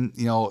 but then,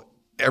 you know,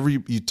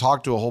 you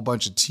talk to a whole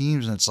bunch of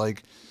teams, and it's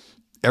like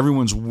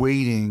everyone's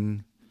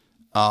waiting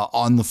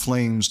on the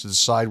Flames to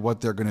decide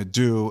what they're going to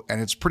do, and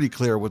it's pretty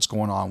clear what's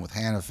going on with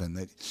Hannafin,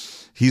 that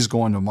he's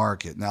going to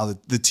market. Now,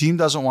 the team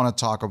doesn't want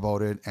to talk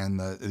about it, and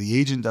the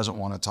agent doesn't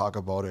want to talk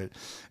about it.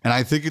 And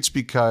I think it's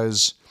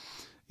because,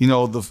 you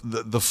know,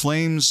 the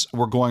Flames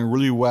were going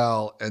really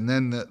well, and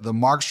then the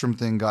Markstrom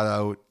thing got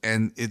out,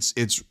 and it's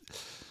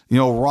you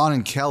know, Ron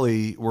and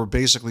Kelly were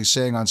basically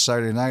saying on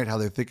Saturday night how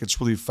they think it's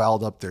really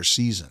fouled up their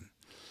season.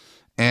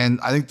 And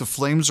I think the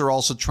Flames are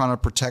also trying to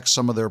protect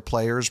some of their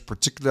players,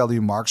 particularly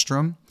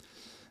Markstrom,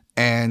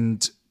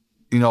 and,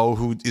 you know,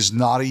 who is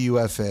not a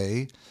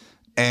UFA.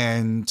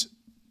 And,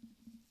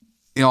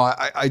 you know,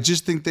 I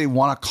just think they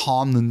want to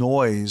calm the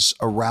noise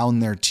around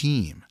their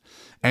team.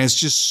 And it's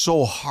just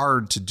so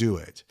hard to do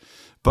it.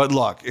 But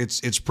look,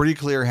 it's pretty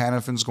clear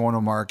Hannafin's going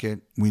to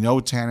market. We know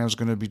Tanev's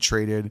going to be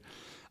traded.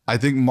 I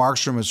think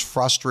Markstrom is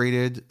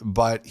frustrated,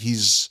 but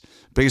he's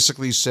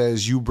basically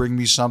says, you bring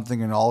me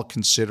something and I'll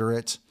consider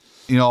it.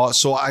 You know,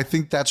 so I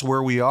think that's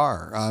where we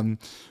are.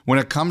 When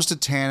it comes to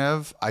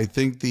Tanev, I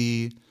think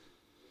the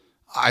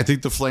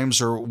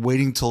Flames are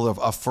waiting till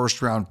a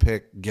first round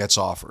pick gets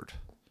offered.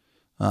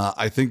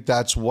 I think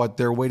that's what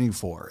they're waiting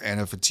for. And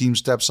if a team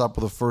steps up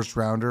with a first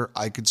rounder,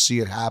 I could see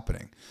it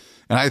happening.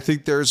 And I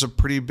think there's a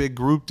pretty big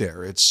group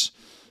there. It's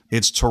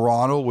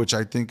Toronto, which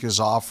I think is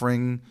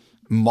offering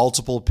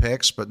multiple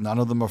picks, but none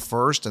of them are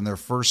first, and their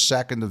first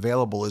second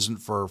available isn't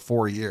for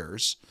 4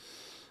 years.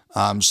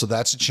 So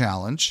that's a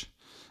challenge.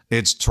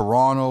 It's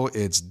Toronto,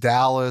 it's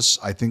Dallas.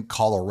 I think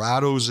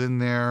Colorado's in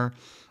there.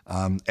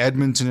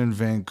 Edmonton and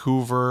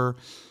Vancouver.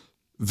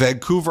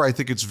 Vancouver, I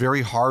think it's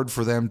very hard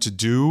for them to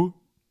do,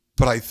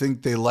 but I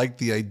think they like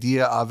the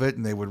idea of it,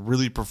 and they would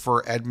really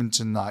prefer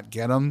Edmonton not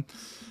get them.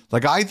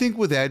 Like, I think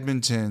with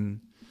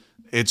Edmonton,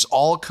 it's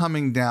all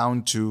coming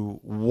down to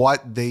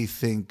what they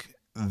think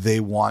they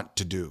want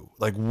to do.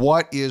 Like,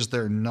 what is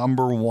their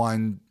number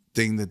one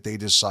thing that they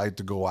decide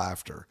to go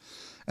after?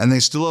 And they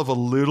still have a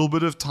little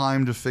bit of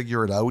time to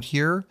figure it out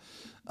here.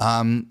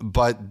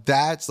 But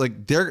that's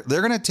like, they're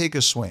going to take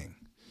a swing.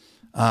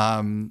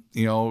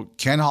 You know,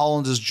 Ken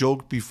Holland has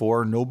joked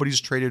before,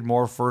 nobody's traded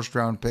more first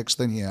round picks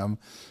than him.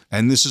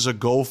 And this is a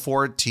go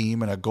for it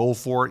team and a go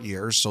for it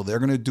year. So they're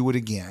going to do it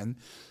again,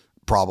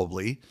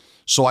 probably.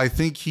 So I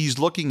think he's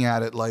looking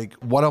at it like,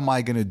 what am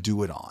I going to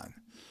do it on?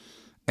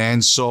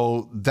 And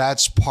so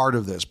that's part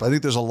of this. But I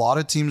think there's a lot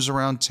of teams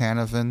around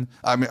Tanefin.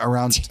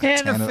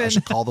 I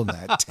should call them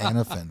that,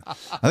 Tanefin.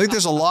 I think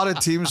there's a lot of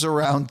teams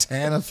around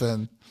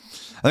Tanefin.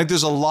 I think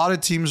there's a lot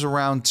of teams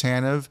around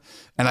Tanev,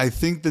 and I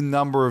think the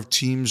number of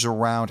teams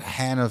around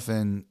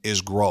Hannafin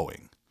is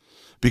growing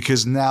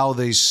because now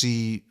they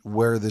see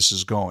where this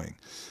is going.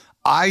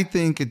 I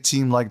think a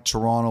team like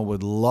Toronto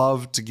would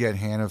love to get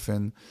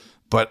Hannafin,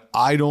 but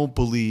I don't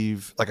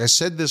believe, like I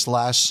said this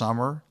last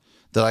summer,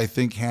 that I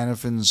think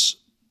Hannafin's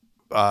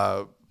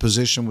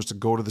position was to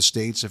go to the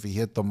States if he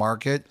hit the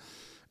market.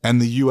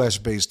 And the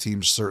U.S.-based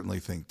teams certainly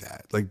think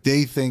that. Like,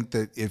 they think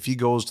that if he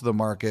goes to the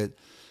market,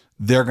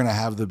 they're going to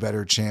have the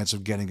better chance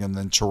of getting him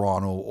than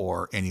Toronto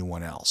or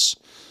anyone else.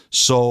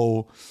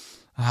 So,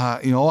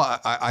 you know,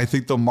 I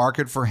think the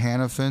market for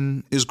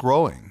Hannafin is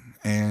growing.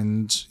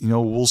 And, you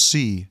know, we'll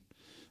see.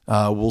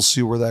 We'll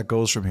see where that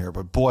goes from here.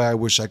 But, boy, I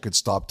wish I could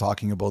stop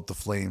talking about the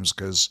Flames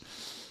because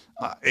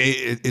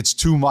It's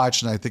too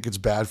much, and I think it's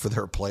bad for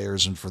their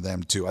players and for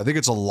them too. I think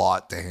it's a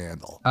lot to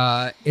handle.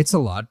 It's a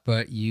lot,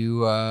 but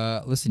you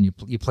listen.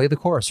 You play the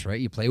course, right?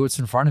 You play what's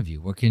in front of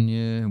you. What can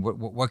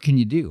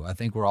you do? I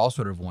think we're all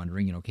sort of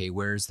wondering, okay,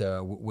 where's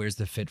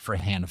the fit for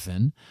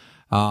Hanifin?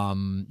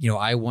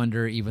 I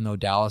wonder, even though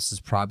Dallas is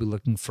probably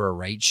looking for a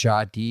right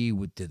shot D,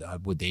 would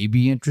they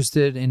be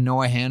interested in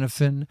Noah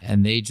Hanifin?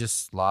 And they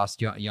just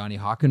lost Yanni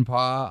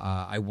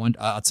Hakanpää.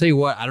 I'll tell you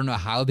what, I don't know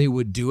how they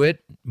would do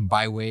it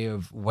by way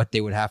of what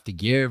they would have to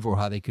give or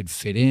how they could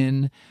fit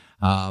in.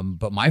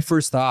 But my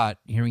first thought,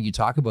 hearing you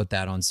talk about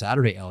that on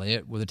Saturday,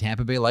 Elliot, were the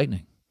Tampa Bay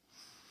Lightning.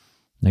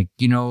 Like,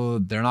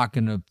 they're not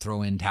going to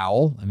throw in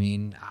towel. I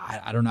mean,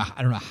 I don't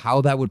know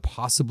how that would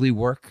possibly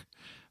work.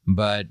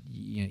 But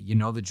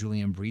that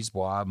Julien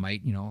Brisebois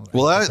might,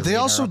 Well, they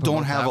also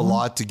don't have a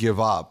lot to give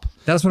up.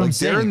 That's what I'm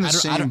saying. They're in the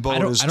same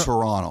boat as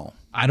Toronto.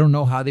 I don't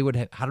know how they would.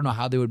 I don't know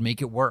how they would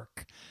make it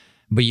work.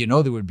 But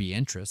there would be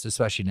interest,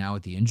 especially now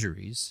with the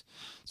injuries.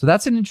 So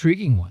that's an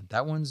intriguing one.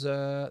 That one's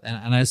and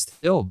I know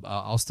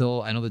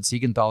that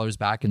Siegenthaler's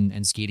back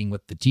and skating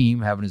with the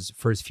team, having his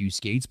first few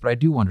skates. But I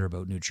do wonder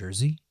about New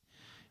Jersey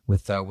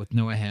with Noah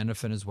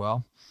Hanifin as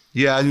well.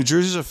 Yeah, New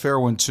Jersey's a fair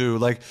one too.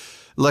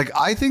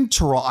 I think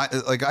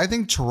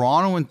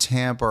Toronto and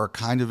Tampa are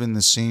kind of in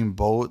the same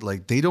boat.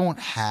 Like, they don't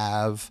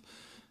have,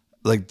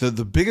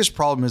 the biggest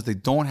problem is they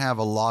don't have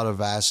a lot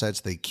of assets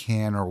they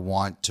can or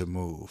want to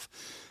move.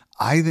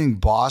 I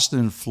think Boston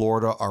and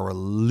Florida are a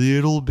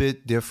little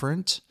bit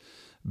different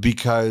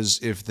because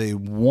if they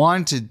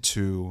wanted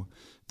to,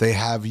 they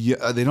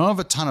don't have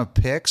a ton of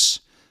picks,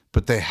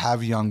 but they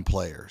have young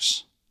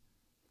players.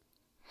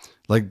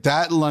 Like,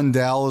 that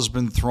Lundell has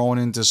been thrown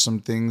into some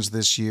things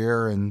this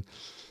year, and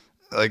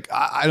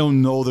I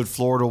don't know that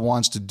Florida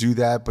wants to do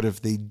that, but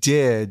if they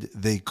did,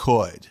 they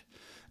could.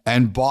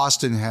 And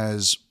Boston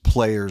has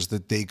players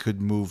that they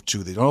could move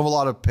to. They don't have a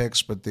lot of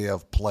picks, but they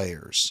have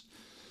players.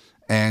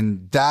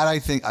 And that, I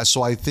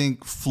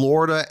think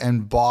Florida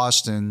and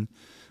Boston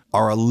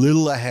are a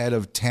little ahead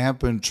of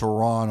Tampa and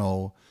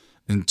Toronto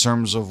in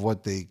terms of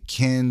what they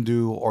can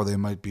do or they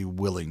might be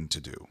willing to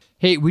do.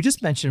 Hey, we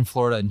just mentioned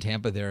Florida and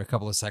Tampa there a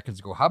couple of seconds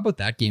ago. How about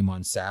that game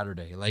on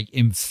Saturday?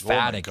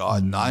 Emphatic. Oh my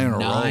God, 9 in a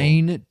row.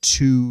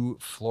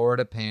 9-2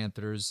 Florida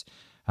Panthers.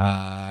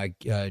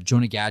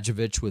 Jonah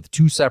Gadjevich with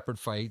 2 separate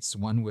fights,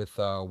 one with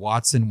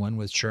Watson, one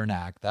with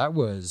Chernak. That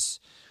was...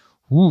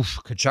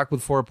 Kachuk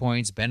with 4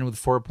 points, Ben with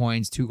 4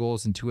 points, 2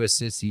 goals and 2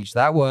 assists each.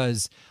 That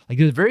was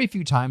there's very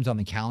few times on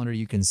the calendar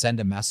you can send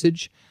a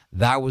message.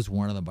 That was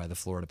one of them by the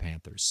Florida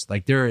Panthers.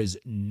 There is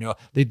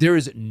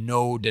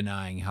no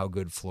denying how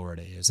good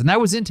Florida is. And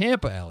that was in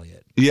Tampa,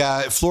 Elliot.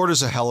 Yeah,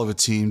 Florida's a hell of a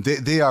team.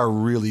 They are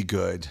really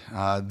good.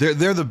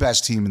 They're the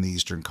best team in the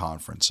Eastern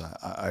Conference,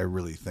 I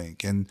really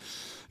think. And,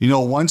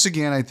 once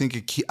again, I think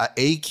a key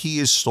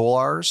is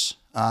Stolarz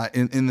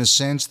in the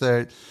sense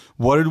that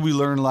what did we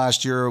learn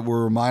last year?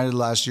 We're reminded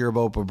last year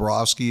about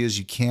Bobrovsky is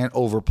you can't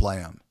overplay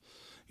him.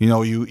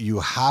 You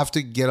have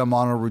to get him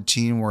on a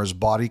routine where his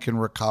body can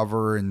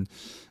recover and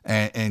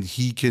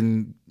he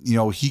can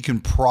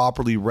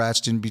properly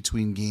rest in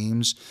between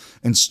games.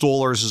 And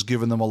Stolarz has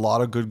given them a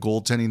lot of good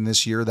goaltending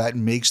this year. That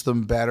makes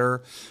them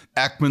better.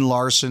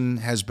 Ekman-Larsson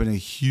has been a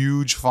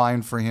huge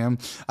find for him.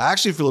 I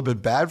actually feel a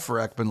bit bad for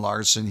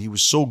Ekman-Larsson. He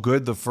was so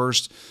good the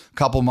first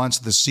couple months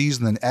of the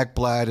season. Then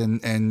Ekblad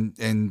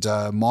and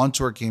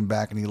Montour came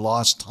back and he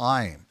lost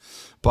time.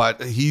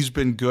 But he's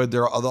been good.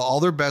 All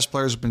their best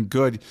players have been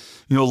good.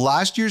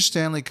 Last year's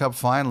Stanley Cup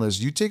finalists,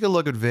 you take a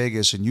look at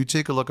Vegas and you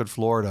take a look at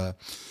Florida,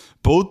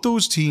 both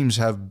those teams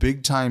have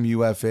big-time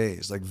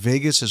UFAs. Like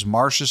Vegas is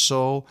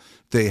Marchessault.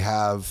 They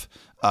have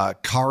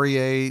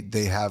Carrier.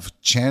 They have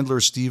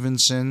Chandler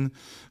Stevenson.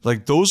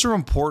 Those are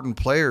important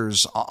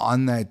players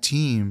on that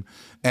team.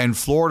 And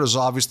Florida's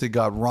obviously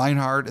got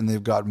Reinhart, and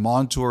they've got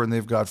Montour, and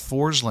they've got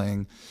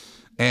Forsling.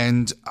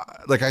 And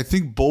I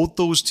think both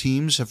those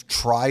teams have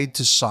tried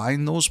to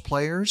sign those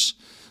players.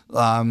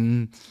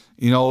 Vegas,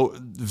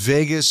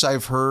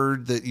 I've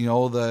heard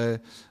that,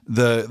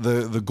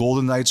 the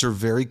Golden Knights are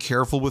very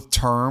careful with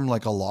term,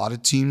 like a lot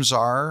of teams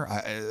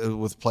are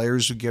with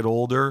players who get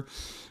older.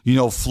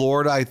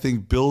 Florida, I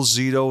think Bill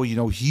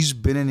Zito, he's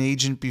been an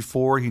agent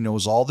before. He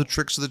knows all the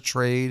tricks of the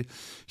trade.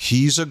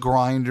 He's a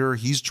grinder.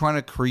 He's trying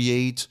to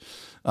create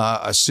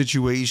a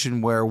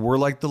situation where we're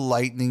like the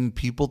Lightning.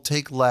 People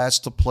take less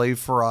to play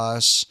for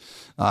us,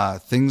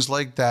 things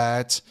like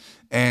that.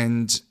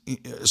 And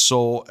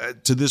so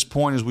to this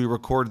point, as we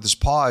recorded this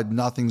pod,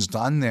 nothing's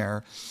done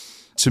there.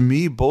 To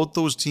me, both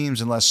those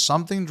teams, unless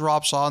something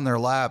drops on their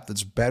lap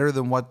that's better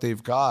than what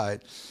they've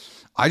got,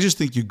 I just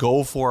think you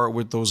go for it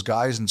with those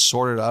guys and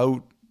sort it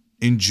out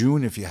in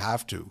June if you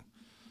have to.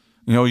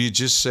 You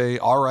just say,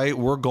 all right,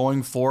 we're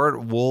going for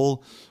it.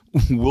 We'll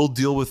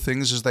deal with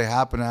things as they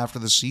happen after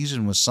the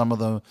season with some of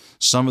these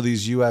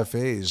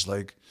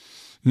UFAs.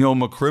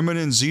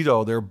 McCrimmon and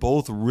Zito, they're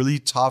both really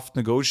tough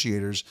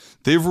negotiators.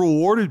 They've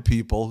rewarded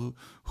people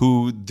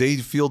who they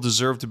feel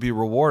deserve to be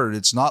rewarded.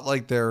 It's not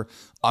like they're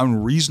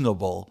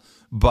unreasonable,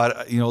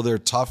 but they're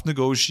tough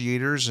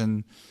negotiators,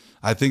 and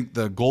I think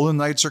the Golden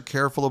Knights are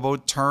careful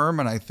about term,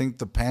 and I think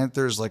the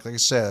Panthers, like I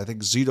said, I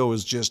think Zito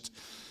is just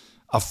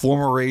a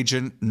former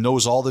agent,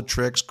 knows all the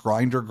tricks,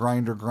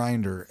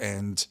 grinder.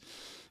 And,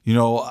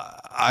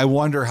 I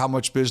wonder how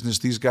much business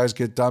these guys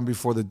get done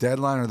before the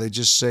deadline, or they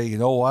just say, you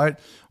know what,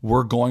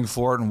 we're going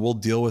for it and we'll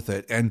deal with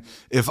it. And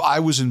if I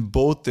was in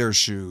both their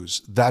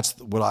shoes, that's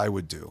what I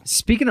would do.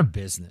 Speaking of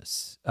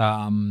business,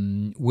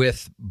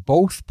 with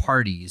both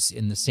parties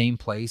in the same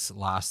place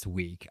last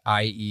week,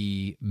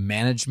 i.e.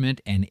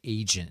 management and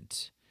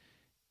agent,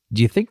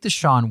 do you think the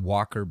Sean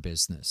Walker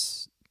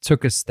business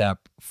took a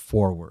step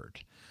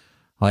forward?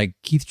 Like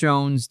Keith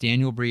Jones,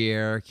 Daniel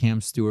Briere,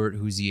 Cam Stewart,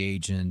 who's the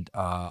agent,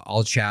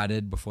 all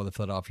chatted before the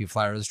Philadelphia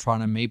Flyers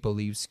Toronto Maple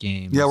Leafs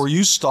game. Yeah, were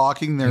you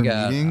stalking their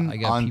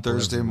meeting on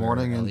Thursday everywhere.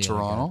 morning in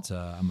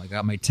Toronto? I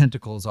got my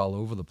tentacles all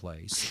over the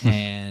place.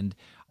 And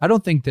I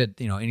don't think that,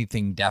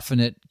 anything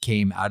definite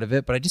came out of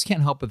it, but I just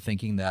can't help but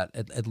thinking that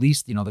at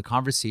least, the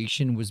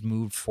conversation was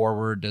moved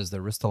forward. Does the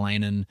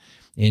Ristolainen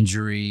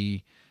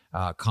injury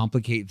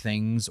complicate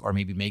things or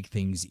maybe make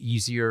things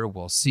easier?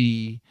 We'll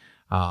see.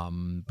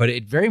 But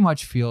it very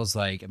much feels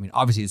like,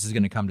 obviously this is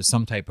going to come to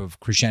some type of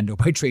crescendo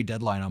by trade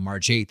deadline on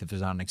March 8th if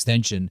there's not an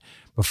extension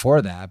before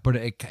that. But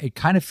it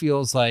kind of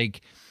feels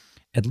like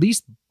at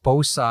least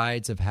both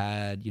sides have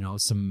had,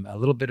 a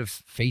little bit of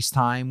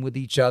FaceTime with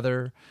each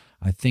other.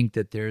 I think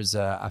that there's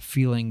a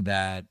feeling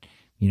that,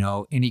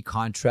 any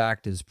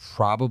contract is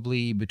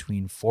probably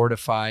between $4 to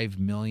 $5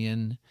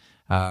 million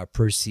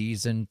per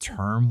season.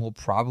 Term will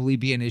probably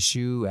be an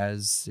issue,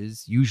 as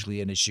is usually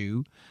an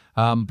issue.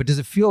 But does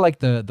it feel like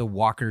the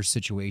Walker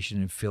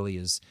situation in Philly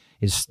is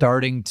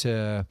starting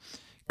to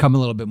come a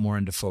little bit more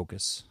into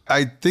focus?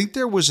 I think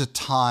there was a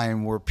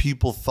time where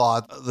people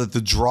thought that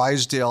the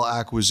Drysdale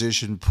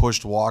acquisition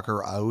pushed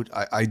Walker out.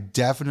 I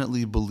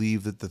definitely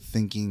believe that the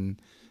thinking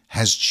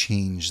has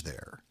changed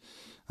there.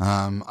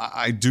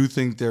 I do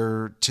think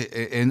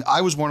and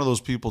I was one of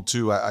those people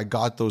too. I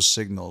got those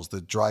signals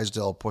that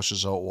Drysdale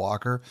pushes out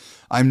Walker.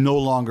 I'm no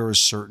longer as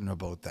certain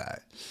about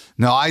that.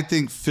 Now, I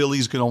think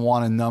Philly's going to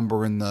want a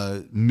number in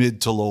the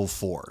mid to low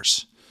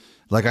fours.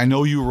 Like I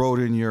know you wrote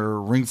in your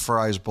Rink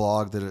Fries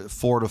blog that at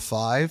 4 to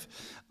 5.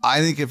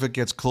 I think if it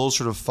gets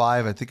closer to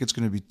 5, I think it's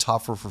going to be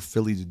tougher for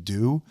Philly to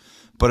do.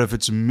 But if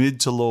it's mid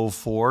to low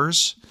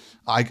fours,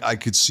 I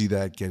could see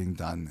that getting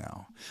done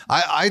now.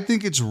 I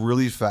think it's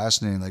really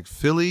fascinating. Like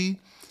Philly,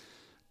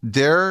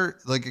 they're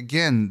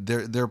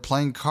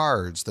playing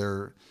cards.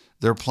 They're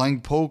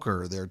playing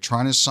poker. They're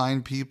trying to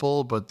sign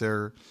people, but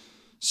they're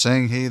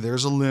saying, hey,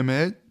 there's a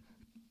limit.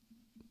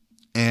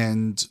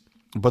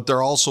 But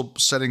they're also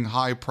setting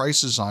high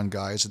prices on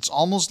guys. It's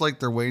almost like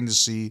they're waiting to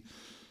see.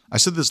 I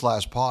said this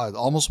last pod,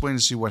 almost waiting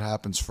to see what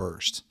happens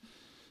first.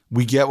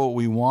 We get what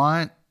we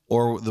want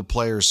or the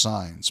player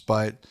signs.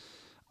 But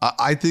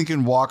I think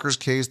in Walker's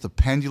case, the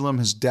pendulum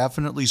has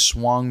definitely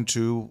swung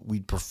to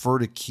we'd prefer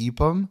to keep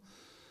him.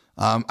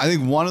 I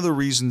think one of the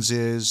reasons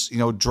is,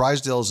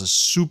 Drysdale is a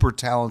super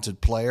talented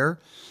player,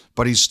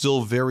 but he's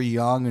still very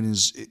young and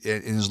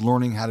is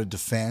learning how to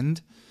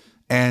defend.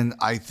 And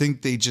I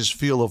think they just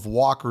feel if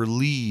Walker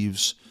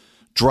leaves,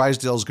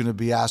 Drysdale's going to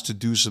be asked to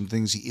do some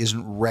things he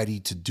isn't ready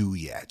to do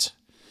yet.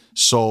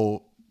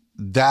 So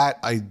that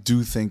I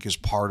do think is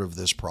part of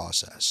this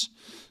process.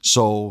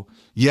 So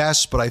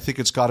yes, but I think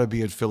it's got to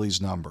be at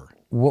Philly's number.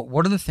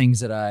 One of the things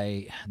that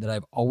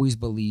I've always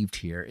believed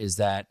here is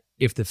that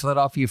if the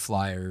Philadelphia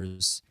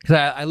Flyers, because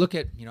I look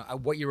at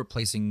what you're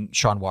replacing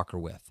Sean Walker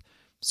with.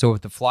 So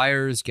if the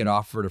Flyers get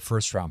offered a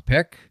first round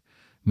pick,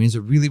 I mean, there's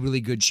a really,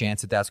 really good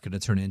chance that that's going to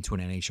turn into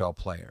an NHL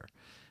player.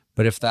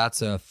 But if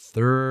that's a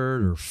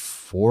third or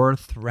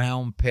fourth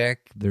round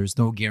pick, there's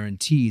no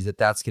guarantees that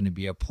that's going to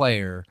be a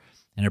player.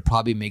 And it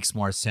probably makes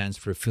more sense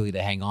for Philly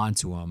to hang on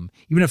to him,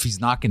 even if he's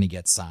not going to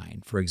get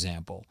signed, for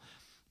example,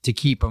 to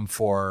keep him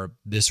for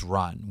this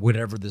run,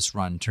 whatever this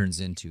run turns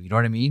into. You know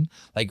what I mean?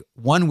 Like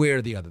one way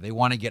or the other. They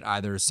want to get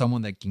either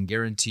someone that can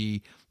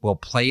guarantee will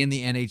play in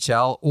the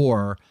NHL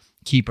or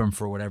keep him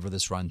for whatever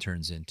this run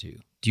turns into.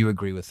 Do you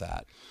agree with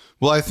that?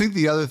 Well, I think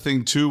the other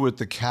thing, too, with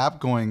the cap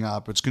going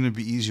up, it's going to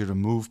be easier to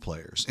move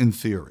players, in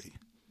theory.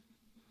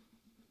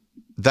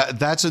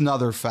 That's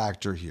another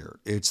factor here.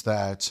 It's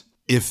that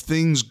if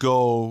things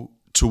go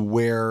to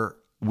where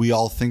we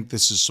all think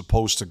this is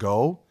supposed to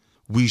go,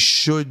 we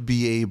should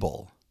be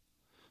able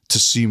to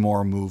see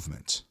more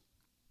movement.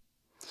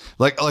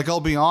 Like I'll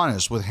be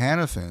honest, with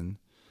Hanifin,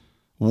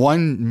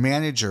 one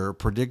manager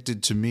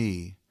predicted to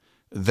me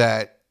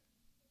that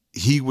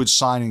he would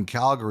sign in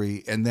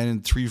Calgary, and then in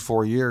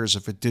 3-4 years,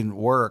 if it didn't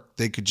work,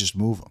 they could just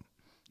move him.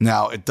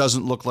 Now, it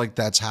doesn't look like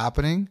that's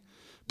happening,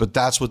 but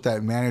that's what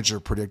that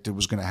manager predicted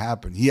was going to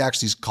happen. He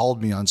actually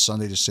called me on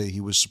Sunday to say he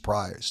was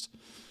surprised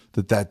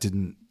that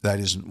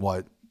isn't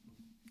what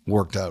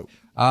worked out.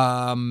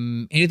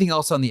 Anything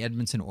else on the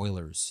Edmonton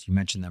Oilers? You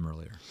mentioned them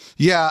earlier.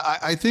 Yeah,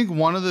 I think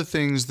one of the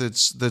things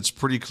that's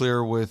pretty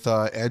clear with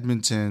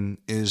Edmonton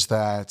is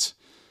that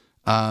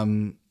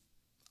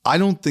I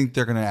don't think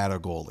they're going to add a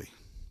goalie.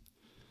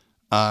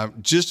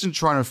 Just in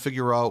trying to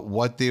figure out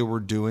what they were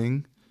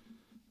doing,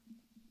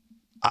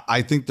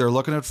 I think they're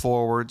looking at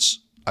forwards.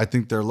 I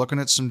think they're looking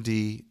at some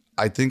D.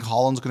 I think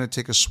Holland's going to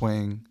take a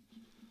swing.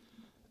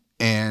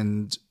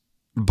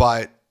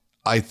 But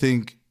I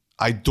think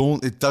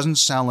it doesn't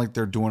sound like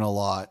they're doing a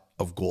lot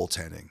of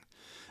goaltending.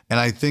 And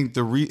I think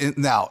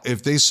now,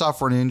 if they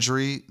suffer an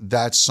injury,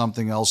 that's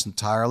something else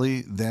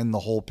entirely. Then the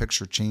whole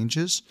picture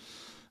changes.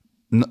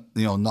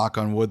 Knock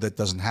on wood, that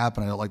doesn't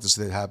happen. I don't like to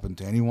say that happened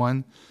to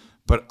anyone.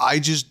 But I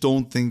just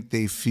don't think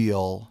they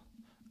feel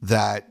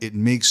that it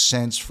makes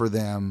sense for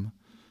them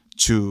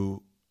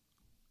to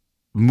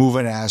move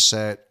an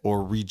asset or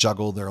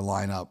rejuggle their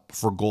lineup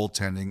for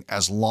goaltending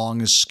as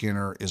long as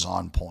Skinner is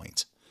on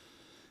point.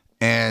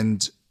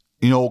 And,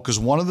 because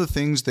one of the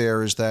things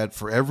there is that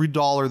for every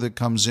dollar that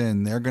comes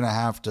in, they're going to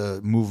have to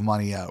move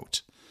money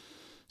out.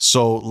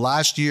 So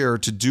last year,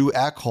 to do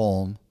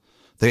Ekholm,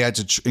 they had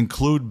to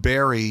include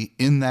Barry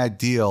in that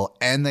deal,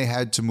 and they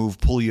had to move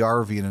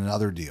Puljujarvi in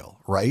another deal,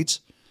 right?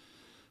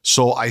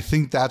 So I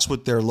think that's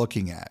what they're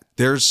looking at.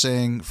 They're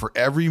saying for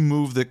every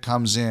move that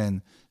comes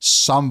in,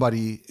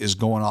 somebody is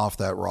going off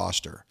that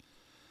roster.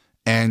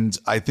 And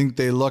I think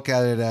they look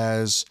at it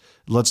as,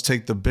 let's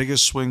take the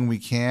biggest swing we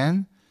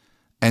can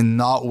and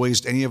not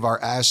waste any of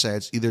our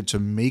assets either to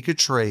make a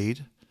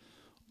trade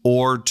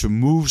or to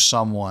move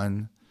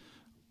someone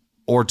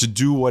or to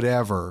do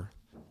whatever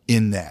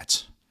in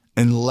net,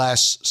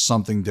 unless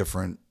something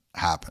different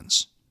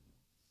happens.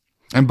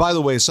 And by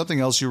the way,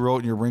 something else you wrote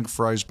in your Rink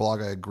Fries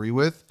blog I agree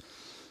with.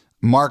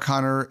 Mark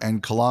Hunter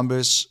and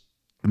Columbus,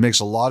 it makes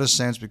a lot of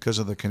sense because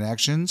of the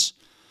connections,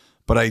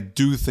 but I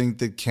do think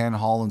that Ken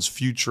Holland's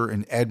future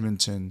in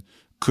Edmonton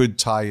could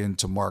tie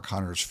into Mark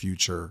Hunter's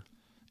future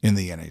in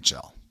the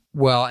NHL.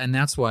 Well, and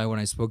that's why when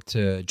I spoke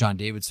to John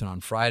Davidson on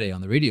Friday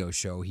on the radio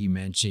show, he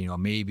mentioned,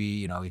 maybe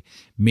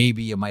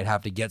you might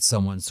have to get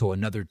someone so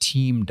another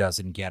team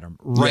doesn't get him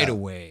right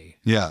away.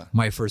 Yeah.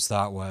 My first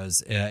thought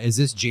was, is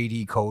this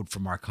JD code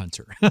for Mark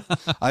Hunter?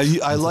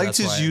 I liked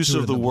his use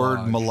of the word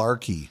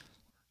malarkey.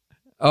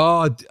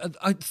 Oh,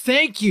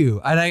 thank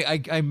you. And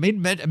I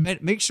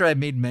make sure I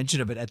made mention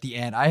of it at the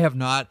end. I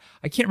can't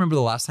remember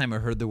the last time I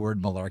heard the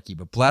word malarkey,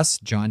 but bless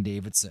John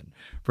Davidson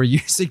for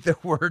using the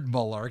word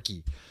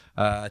malarkey.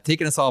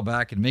 Taking us all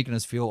back and making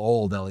us feel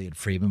old, Elliot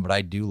Friedman, but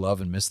I do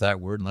love and miss that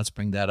word, and let's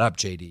bring that up,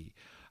 JD.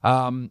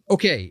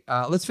 Okay,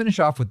 let's finish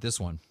off with this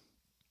one.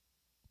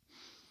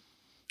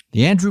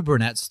 The Andrew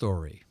Burnett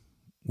story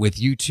with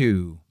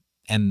U2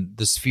 and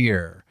the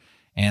Sphere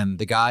and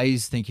the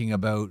guys thinking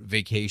about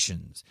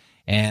vacations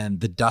and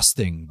the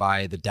dusting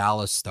by the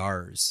Dallas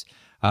Stars.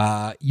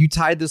 You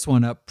tied this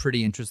one up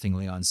pretty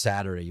interestingly on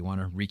Saturday. You want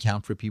to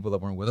recount for people that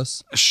weren't with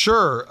us?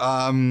 Sure.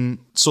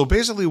 So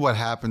basically what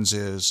happens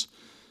is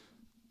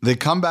they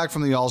come back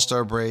from the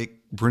All-Star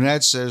break.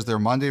 Burnett says their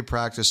Monday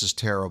practice is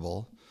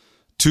terrible.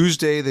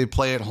 Tuesday, they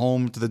play at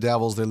home to the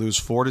Devils. They lose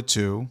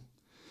 4-2.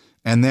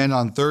 And then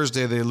on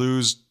Thursday, they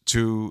lose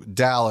to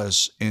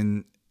Dallas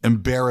in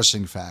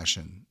embarrassing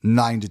fashion,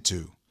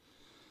 9-2.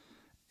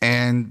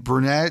 And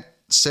Burnett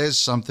says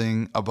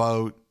something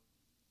about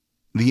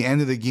the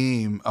end of the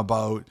game,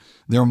 about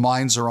their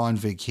minds are on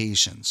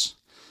vacations.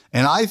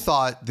 And I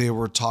thought they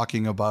were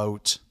talking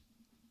about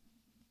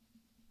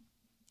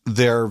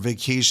their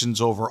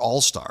vacations over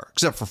All-Star,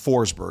 except for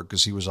Forsberg,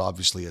 because he was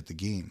obviously at the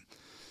game.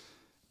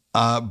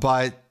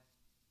 But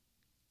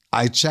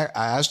I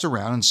asked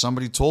around, and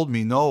somebody told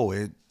me, no,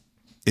 it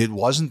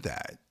wasn't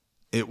that.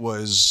 It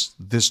was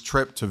this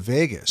trip to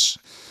Vegas.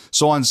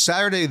 So on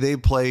Saturday, they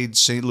played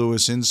St.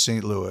 Louis in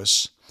St.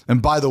 Louis.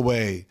 And by the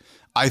way,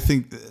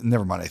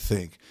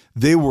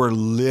 they were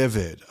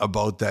livid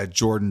about that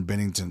Jordan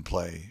Binnington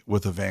play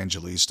with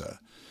Evangelista.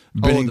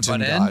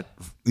 Binnington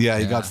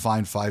got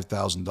fined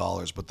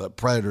 $5,000, but the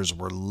Predators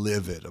were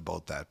livid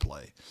about that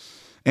play.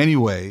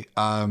 Anyway,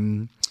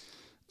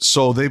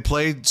 so they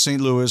played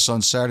St. Louis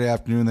on Saturday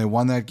afternoon. They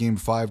won that game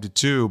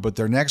 5-2, but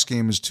their next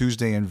game is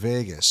Tuesday in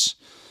Vegas.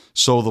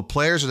 So the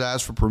players had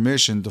asked for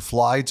permission to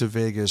fly to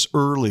Vegas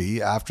early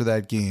after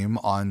that game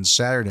on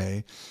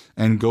Saturday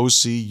and go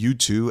see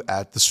U2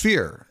 at the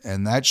Sphere.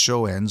 And that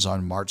show ends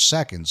on March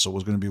 2nd. So it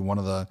was going to be one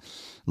of the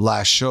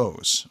last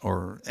shows.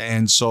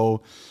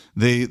 So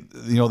they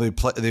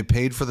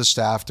paid for the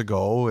staff to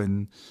go,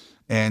 and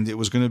it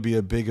was going to be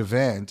a big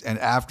event. And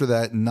after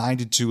that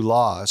 9-2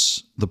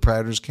 loss, the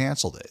Predators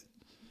canceled it.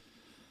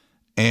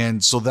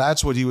 And so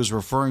that's what he was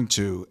referring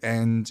to.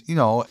 And,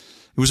 it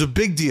was a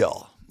big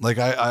deal. Like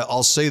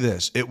I'll say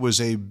this, it was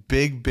a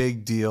big,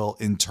 big deal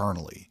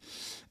internally.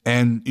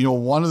 And,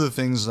 one of the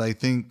things that I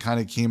think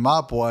kind of came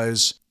up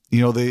was,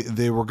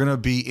 they were going to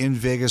be in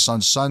Vegas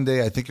on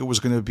Sunday. I think it was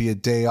going to be a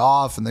day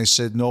off. And they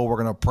said, no, we're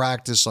going to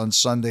practice on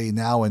Sunday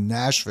now in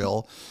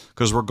Nashville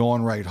because we're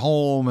going right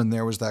home. And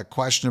there was that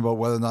question about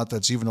whether or not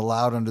that's even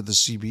allowed under the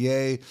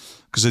CBA,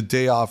 because a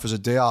day off is a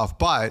day off.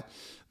 But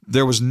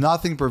there was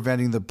nothing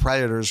preventing the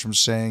Predators from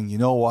saying, you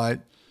know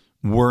what,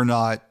 we're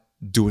not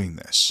doing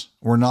this.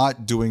 We're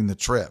not doing the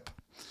trip.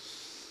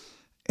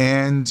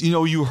 And,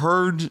 you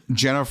heard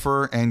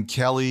Jennifer and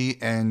Kelly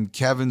and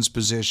Kevin's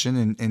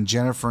position, and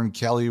Jennifer and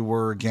Kelly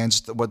were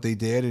against what they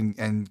did,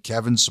 and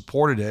Kevin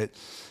supported it.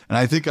 And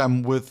I think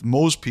I'm with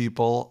most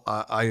people.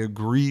 I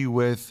agree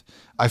with,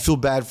 I feel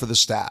bad for the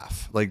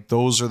staff. Like,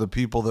 those are the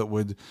people that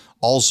would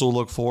also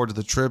look forward to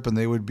the trip and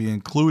they would be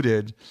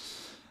included.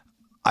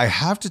 I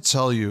have to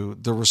tell you,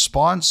 the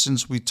response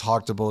since we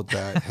talked about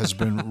that has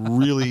been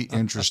really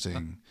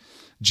interesting,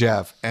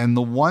 Jeff. And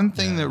the one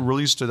thing that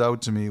really stood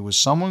out to me was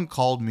someone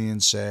called me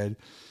and said,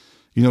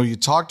 you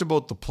talked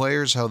about the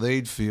players, how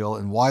they'd feel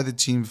and why the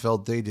team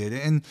felt they did.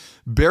 And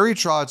Barry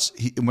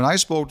Trotz, when I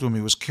spoke to him,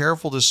 he was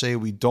careful to say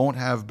we don't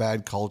have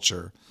bad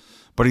culture.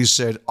 But he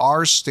said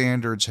our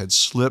standards had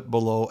slipped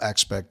below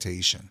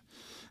expectation.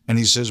 And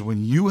he says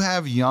when you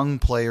have young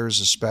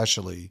players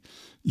especially,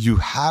 you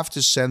have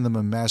to send them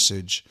a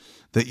message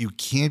that you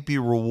can't be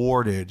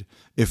rewarded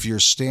if your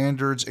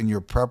standards and your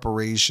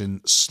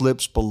preparation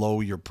slips below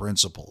your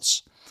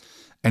principles.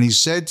 And he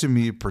said to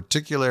me,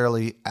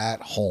 particularly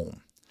at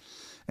home,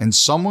 and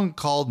someone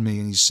called me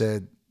and he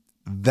said,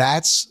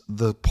 that's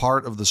the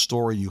part of the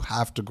story you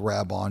have to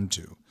grab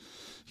onto.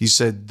 He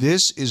said,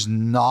 this is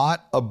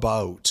not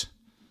about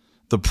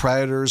the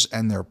Predators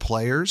and their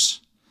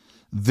players.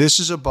 This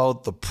is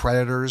about the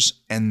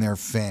Predators and their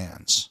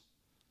fans.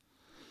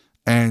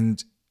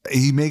 And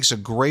he makes a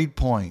great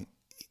point.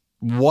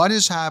 What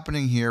is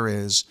happening here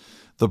is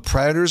the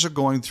Predators are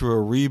going through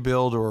a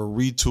rebuild or a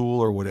retool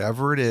or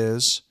whatever it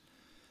is,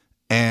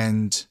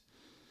 and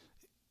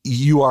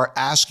you are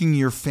asking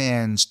your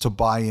fans to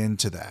buy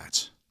into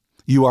that.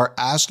 You are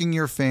asking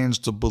your fans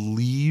to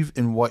believe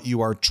in what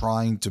you are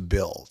trying to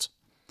build.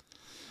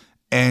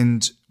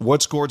 And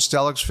what's Gord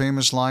Stellick's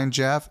famous line,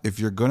 Jeff? If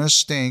you're going to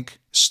stink,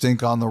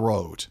 stink on the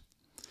road.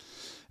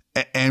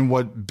 And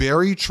what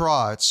Barry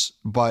Trotz,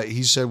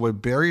 he said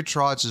what Barry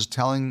Trotz is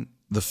telling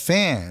the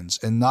fans,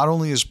 and not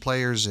only his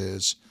players,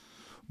 is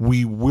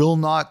we will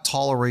not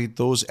tolerate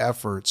those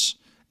efforts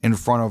in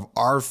front of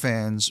our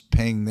fans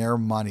paying their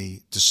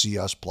money to see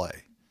us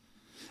play.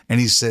 And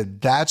he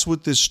said that's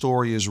what this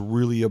story is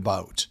really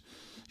about.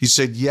 He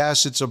said,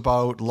 yes, it's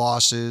about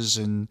losses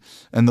and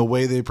the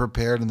way they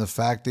prepared and the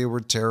fact they were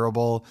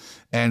terrible,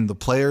 and the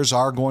players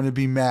are going to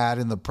be mad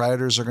and the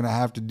Predators are going to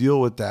have to deal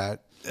with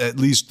that, at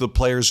least the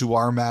players who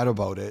are mad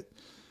about it.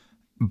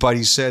 But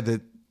he said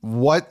that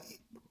what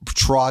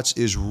Trotz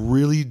is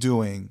really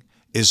doing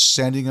is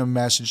sending a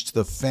message to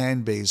the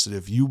fan base that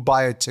if you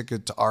buy a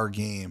ticket to our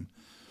game,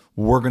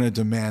 we're going to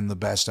demand the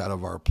best out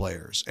of our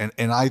players.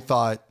 And I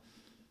thought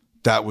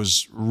that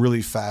was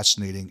really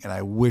fascinating, and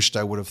I wished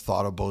I would have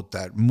thought about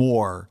that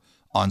more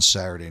on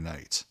Saturday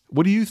night.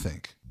 What do you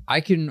think?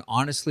 I can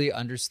honestly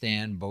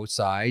understand both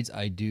sides.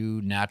 I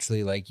do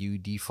naturally, like you,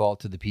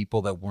 default to the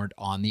people that weren't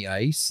on the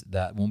ice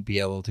that won't be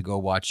able to go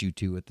watch you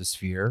two at the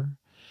Sphere.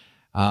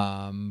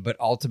 But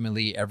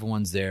ultimately,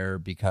 everyone's there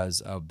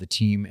because of the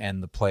team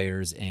and the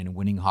players and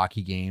winning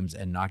hockey games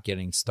and not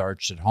getting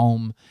starched at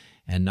home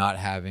and not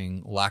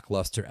having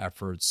lackluster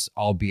efforts,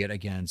 albeit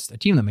against a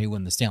team that may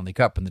win the Stanley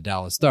Cup and the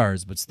Dallas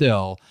Stars. But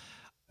still,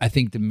 I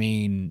think the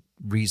main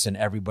reason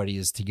everybody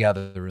is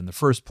together in the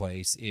first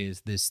place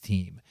is this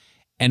team.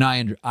 And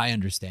I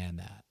understand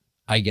that.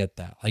 I get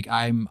that. Like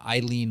I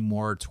lean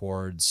more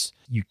towards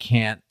you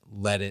can't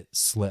let it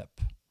slip.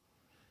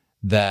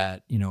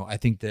 That, I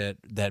think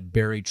that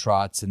Barry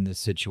Trotz in this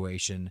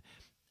situation,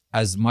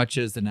 as much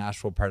as the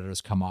Nashville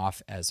Predators come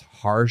off as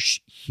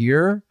harsh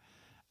here,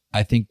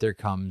 I think there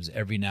comes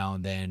every now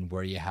and then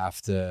where you have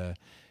to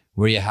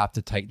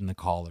tighten the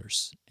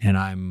collars. And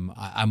I'm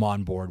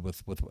on board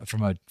with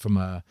from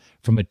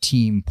a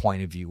team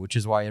point of view, which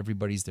is why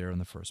everybody's there in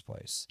the first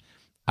place.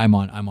 I'm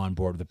on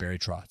board with Barry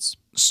Trotz.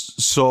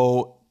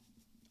 So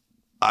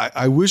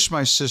I wish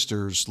my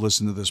sisters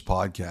listen to this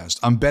podcast.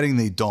 I'm betting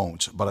they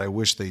don't, but I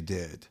wish they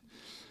did.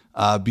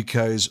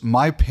 Because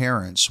my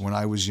parents, when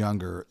I was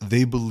younger,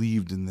 they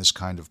believed in this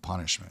kind of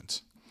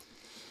punishment.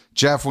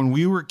 Jeff, when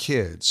we were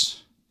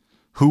kids,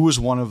 who was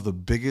one of the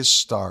biggest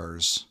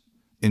stars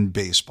in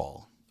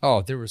baseball?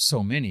 Oh, there were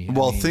so many.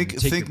 Well, think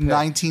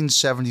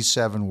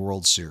 1977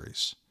 World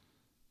Series.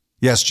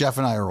 Yes, Jeff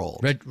and I are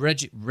old.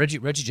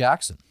 Reggie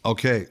Jackson.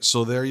 Okay,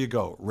 so there you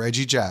go,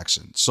 Reggie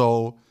Jackson.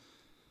 So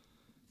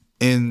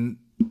in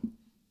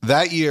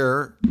that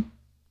year,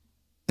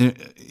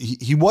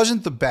 he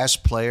wasn't the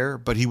best player,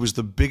 but he was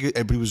the biggest.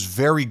 But he was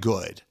very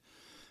good,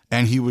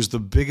 and he was the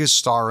biggest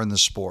star in the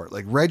sport.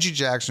 Like Reggie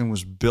Jackson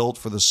was built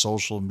for the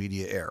social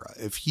media era.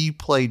 If he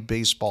played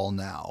baseball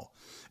now,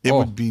 it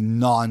would be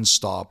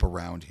nonstop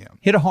around him.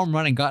 Hit a home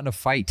run and got in a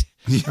fight.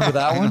 Remember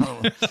that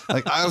one?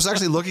 Like I was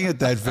actually looking at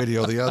that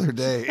video the other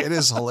day. It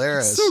is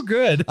hilarious. So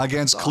good.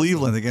 Against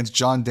Cleveland, against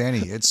John Denny.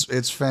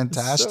 It's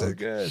fantastic. So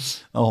good.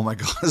 Oh my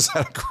God, is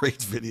that a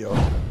great video?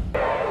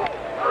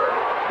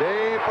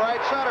 Deep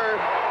right center.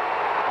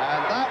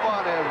 And that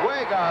one is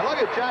way gone. Look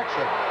at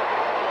Jackson.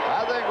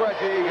 I think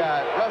Reggie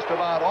got just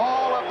about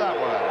all of that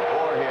one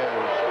for his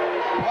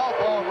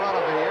 12th home run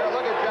of the year.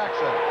 Look at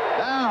Jackson.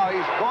 Now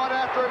he's going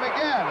after him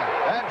again.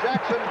 And Jackson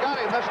Jackson's got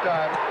him this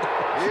time.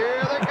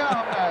 Here they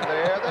come, and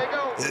there they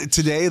go.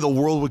 Today, the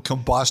world would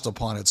combust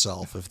upon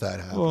itself if that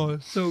happened. Oh,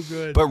 so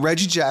good. But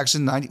Reggie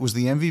Jackson was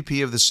the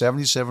MVP of the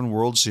 77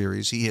 World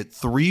Series. He hit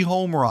 3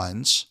 home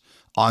runs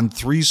on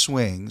 3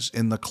 swings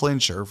in the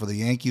clincher for the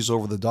Yankees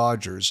over the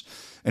Dodgers.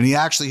 And he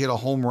actually hit a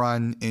home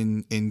run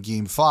in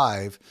Game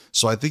 5.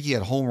 So I think he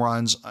had home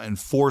runs in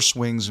 4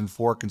 swings and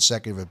 4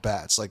 consecutive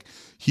at-bats. Like,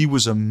 he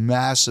was a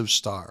massive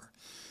star.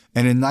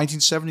 And in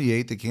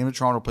 1978, they came to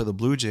Toronto to play the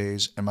Blue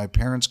Jays, and my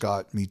parents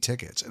got me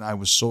tickets, and I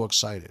was so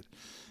excited.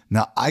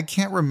 Now, I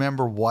can't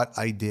remember what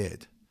I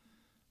did,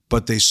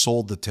 but they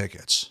sold the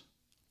tickets.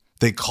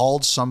 They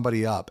called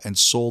somebody up and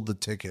sold the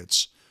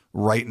tickets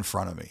right in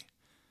front of me.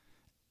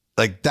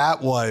 Like,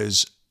 that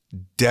was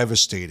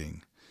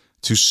devastating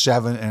to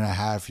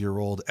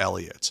 7.5-year-old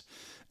Elliot.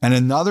 And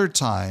another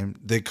time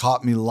they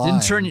caught me lying.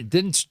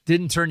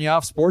 Didn't turn you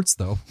off sports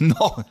though.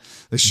 No,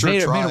 they sure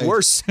tried. Made it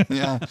worse.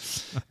 Yeah.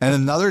 And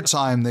another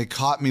time they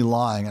caught me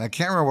lying, and I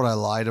can't remember what I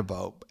lied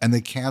about, and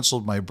they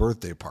canceled my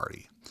birthday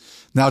party.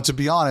 Now, to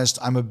be honest,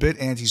 I'm a bit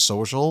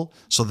antisocial,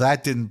 so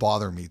that didn't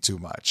bother me too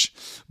much.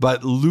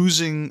 But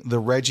losing the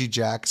Reggie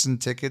Jackson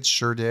tickets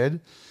sure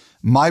did.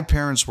 My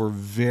parents were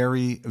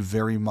very,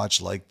 very much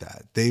like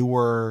that. They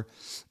were,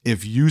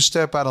 if you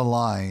step out of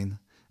line,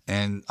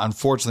 and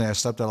unfortunately I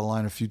stepped out of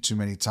line a few too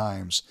many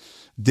times,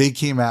 they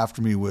came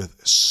after me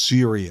with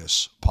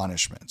serious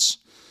punishments.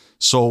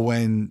 So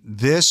when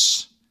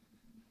this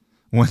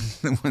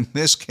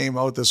came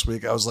out this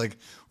week, I was like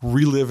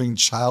reliving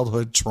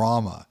childhood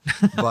trauma.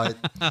 But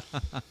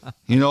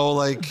you know,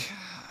 like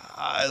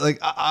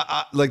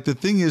the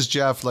thing is,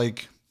 Jeff,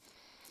 like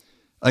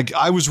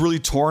I was really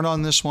torn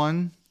on this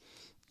one.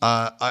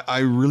 I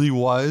really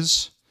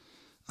was.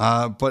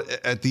 But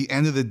at the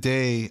end of the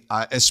day,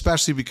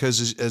 especially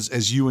because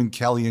as you and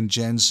Kelly and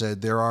Jen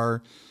said, there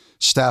are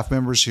staff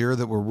members here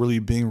that were really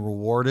being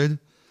rewarded.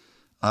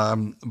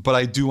 But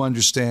I do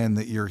understand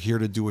that you're here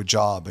to do a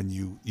job, and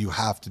you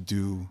have to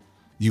do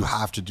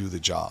the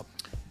job.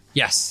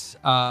 Yes.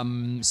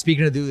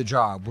 Speaking of do the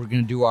job, we're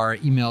going to do our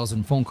emails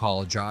and phone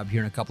call job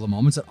here in a couple of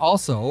moments. And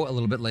also, a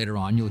little bit later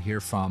on, you'll hear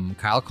from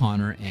Kyle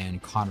Connor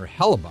and Connor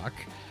Hellebuck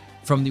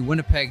from the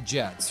Winnipeg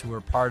Jets, who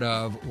are part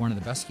of one of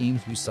the best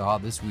games we saw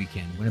this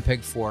weekend.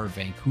 Winnipeg 4,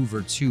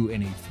 Vancouver 2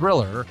 in a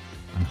thriller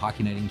on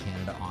Hockey Night in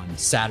Canada on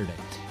Saturday.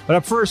 But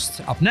up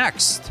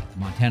next,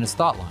 Montana's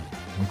Thought Line.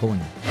 Don't go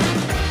anywhere.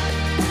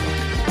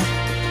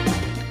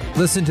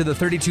 Listen to the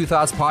 32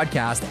 Thoughts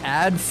podcast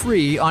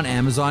ad-free on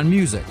Amazon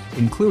Music,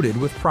 included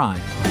with Prime.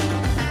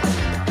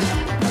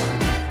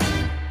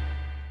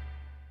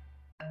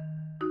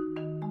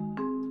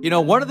 You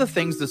know, one of the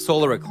things the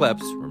solar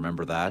eclipse,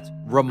 remember that,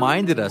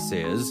 reminded us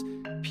is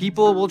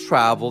people will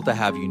travel to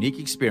have unique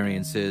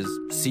experiences,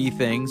 see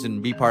things,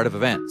 and be part of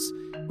events.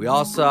 We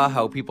all saw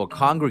how people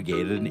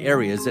congregated in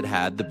areas that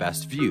had the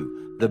best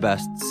view, the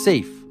best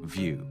safe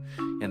view.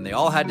 And they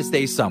all had to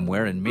stay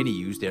somewhere, and many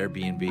used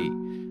Airbnb.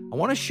 I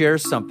want to share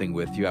something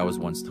with you I was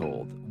once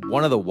told.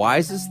 One of the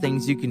wisest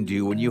things you can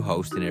do when you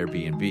host an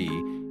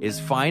Airbnb is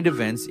find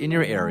events in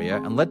your area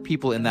and let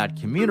people in that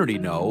community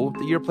know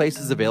that your place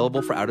is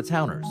available for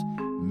out-of-towners.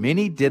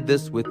 Many did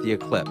this with the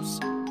eclipse.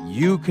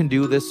 You can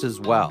do this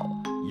as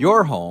well.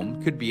 Your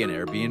home could be an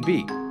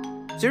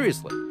Airbnb.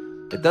 Seriously,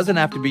 it doesn't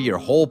have to be your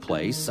whole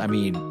place. I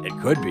mean, it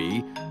could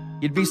be.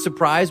 You'd be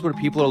surprised what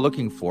people are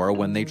looking for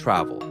when they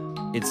travel.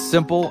 It's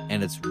simple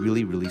and it's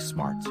really, really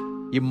smart.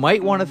 You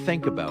might want to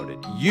think about it.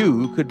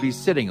 You could be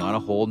sitting on a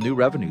whole new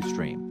revenue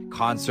stream.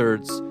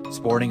 Concerts,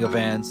 sporting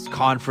events,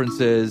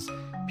 conferences.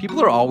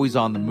 People are always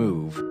on the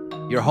move.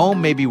 Your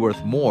home may be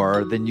worth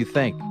more than you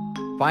think.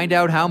 Find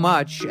out how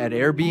much at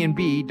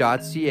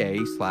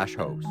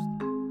airbnb.ca/host.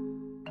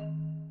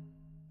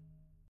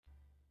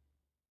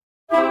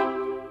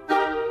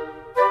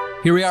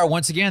 Here we are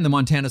once again, the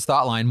Montana's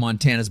Thought Line,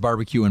 Montana's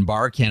Barbecue and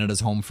Bar, Canada's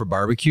home for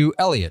barbecue.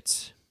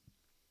 Elliot.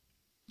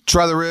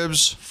 Try the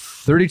ribs.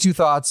 32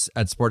 Thoughts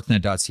at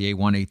sportsnet.ca,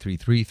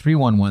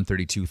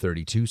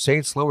 1-833-311-3232. Say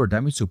it slower,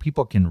 dummy, so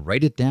people can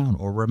write it down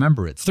or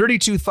remember it.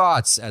 32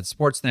 Thoughts at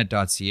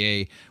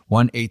sportsnet.ca,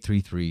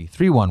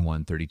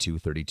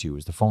 1-833-311-3232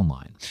 is the phone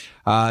line.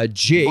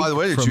 Jake, by the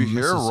way, did you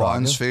hear Mississauga,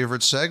 Ron's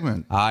favorite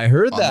segment? I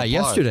heard that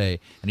yesterday,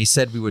 and he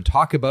said we would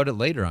talk about it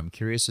later. I'm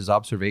curious his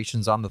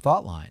observations on the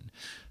Thought Line.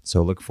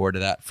 So look forward to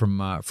that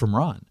from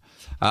Ron.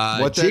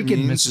 What Jake that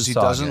means is he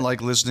doesn't like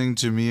listening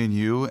to me and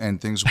you and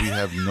thinks we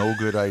have no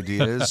good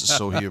ideas,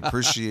 so he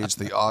appreciates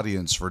the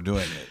audience for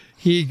doing it.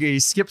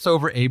 He skips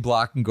over A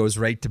block and goes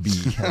right to B,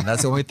 and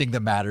that's the only thing that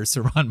matters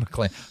to Ron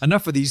McLean.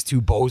 Enough of these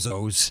two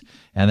bozos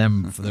and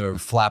them for their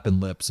flapping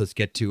lips. Let's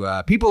get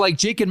to people like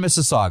Jake in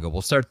Mississauga.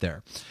 We'll start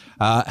there.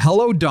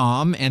 Hello,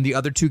 Dom, and the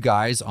other two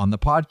guys on the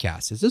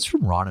podcast. Is this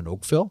from Ron in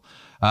Oakville?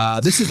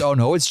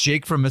 It's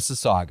Jake from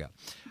Mississauga.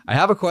 I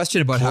have a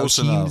question about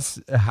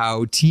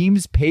how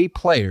teams pay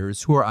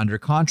players who are under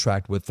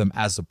contract with them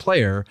as a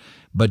player,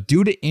 but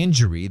due to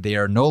injury, they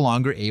are no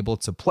longer able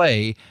to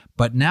play,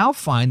 but now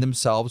find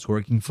themselves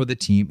working for the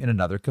team in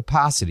another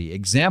capacity.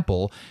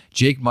 Example,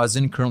 Jake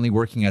Muzzin currently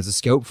working as a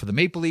scout for the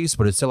Maple Leafs,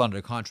 but is still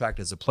under contract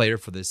as a player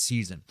for this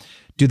season.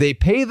 Do they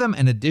pay them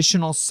an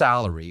additional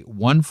salary,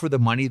 one for the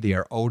money they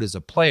are owed as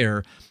a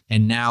player,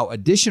 and now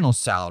additional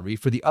salary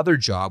for the other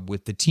job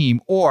with the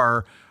team,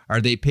 or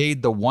are they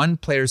paid the one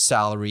player's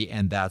salary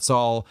and that's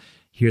all?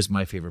 Here's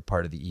my favorite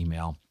part of the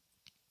email.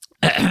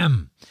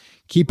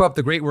 Keep up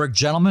the great work,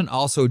 gentlemen.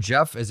 Also,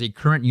 Jeff, as a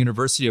current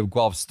University of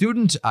Guelph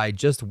student, I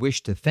just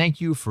wish to thank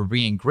you for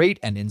bringing great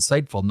and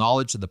insightful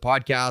knowledge to the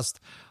podcast,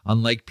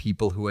 unlike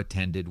people who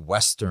attended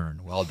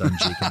Western. Well done,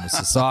 Jake and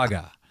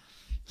Mississauga.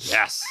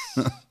 Yes.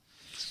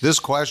 This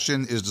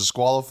question is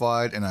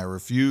disqualified, and I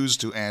refuse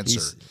to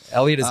answer.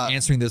 Elliot is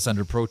answering this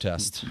under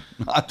protest.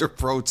 Under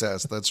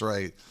protest, that's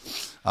right.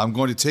 I'm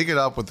going to take it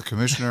up with the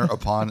commissioner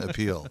upon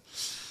appeal.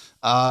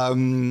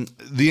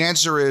 The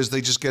answer is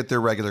they just get their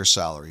regular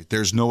salary.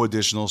 There's no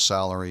additional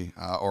salary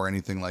or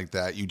anything like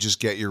that. You just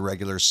get your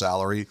regular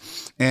salary.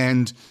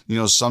 And,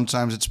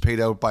 sometimes it's paid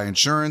out by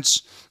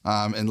insurance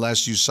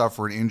unless you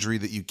suffer an injury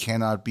that you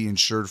cannot be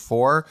insured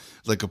for,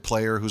 like a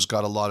player who's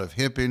got a lot of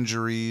hip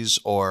injuries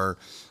or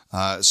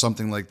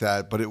something like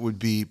that. But it would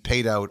be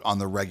paid out on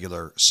the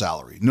regular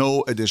salary.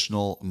 No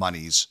additional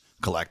monies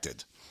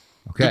collected.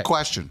 Okay. Good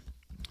question.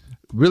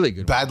 Really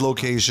good. Bad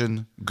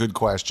location. Good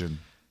question.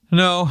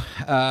 No,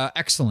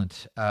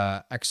 excellent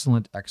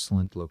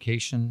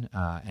location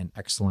and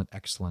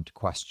excellent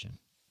question.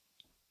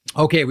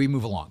 Okay, we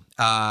move along.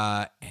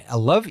 I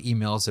love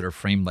emails that are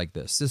framed like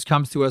this. This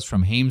comes to us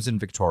from Hames in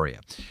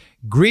Victoria.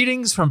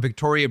 Greetings from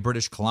Victoria,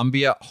 British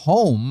Columbia,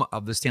 home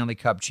of the Stanley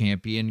Cup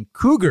champion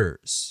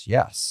Cougars.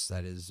 Yes,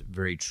 that is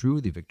very true.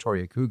 The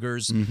Victoria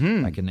Cougars back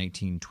in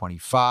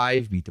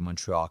 1925 beat the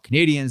Montreal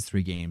Canadiens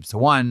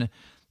 3-1.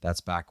 That's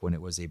back when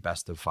it was a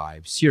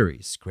best-of-5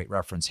 series. Great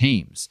reference,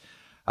 Hames.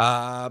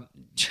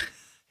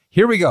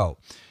 Here we go.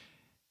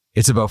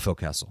 It's about Phil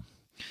Kessel.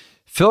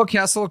 Phil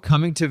Kessel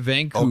coming to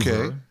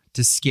Vancouver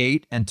to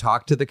skate and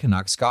talk to the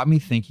Canucks got me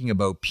thinking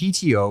about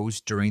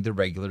PTOs during the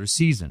regular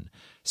season.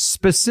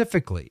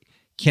 Specifically,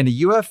 can a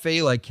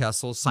UFA like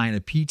Kessel sign a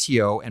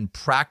PTO and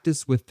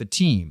practice with the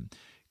team?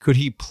 Could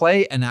he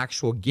play an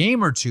actual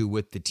game or two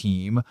with the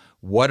team?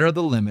 What are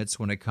the limits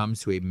when it comes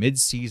to a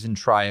mid-season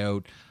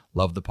tryout?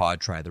 Love the pod,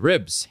 try the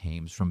ribs.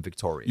 Hames from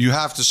Victoria. You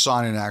have to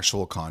sign an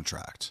actual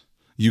contract.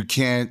 You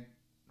can't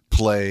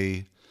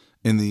play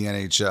in the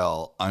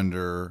NHL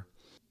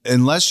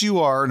unless you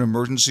are an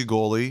emergency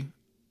goalie,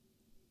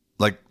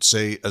 like,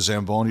 say, a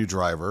Zamboni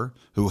driver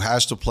who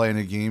has to play in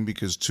a game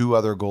because two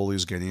other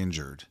goalies get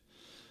injured.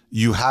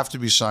 You have to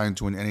be signed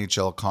to an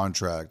NHL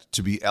contract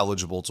to be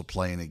eligible to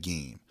play in a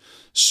game.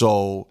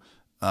 So,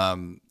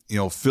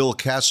 Phil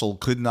Kessel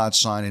could not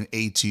sign an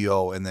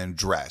ATO and then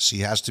dress.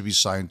 He has to be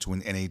signed to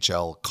an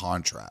NHL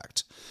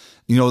contract.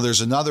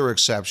 There's another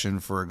exception,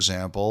 for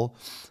example.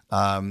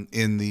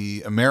 In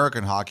the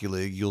American Hockey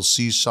League, you'll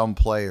see some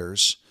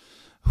players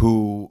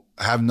who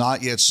have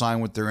not yet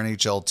signed with their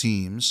NHL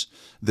teams.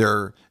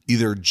 Their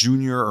either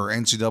junior or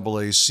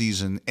NCAA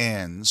season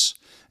ends,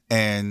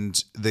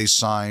 and they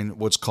sign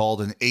what's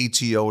called an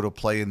ATO to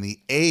play in the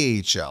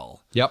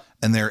AHL. Yep.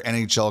 And their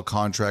NHL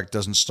contract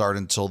doesn't start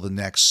until the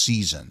next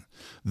season.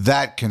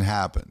 That can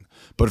happen.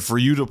 But for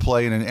you to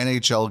play in an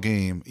NHL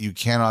game, you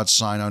cannot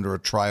sign under a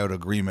tryout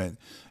agreement.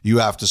 You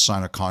have to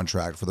sign a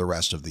contract for the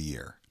rest of the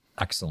year.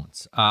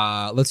 Excellent.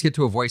 Let's get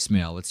to a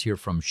voicemail. Let's hear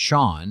from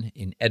Sean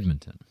in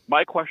Edmonton.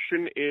 My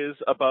question is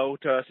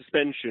about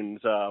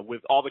suspensions.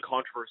 With all the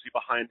controversy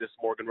behind this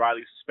Morgan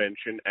Riley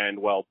suspension and,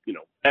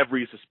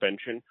 every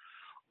suspension,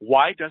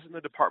 why doesn't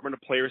the Department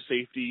of Player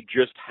Safety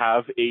just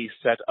have a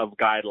set of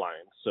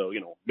guidelines? So,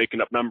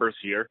 making up numbers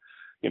here,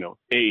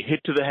 a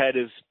hit to the head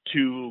is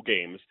 2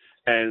 games,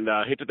 and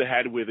hit to the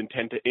head with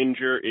intent to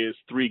injure is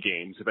 3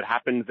 games. If it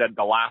happens at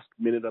the last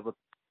minute of a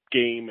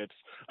game, it's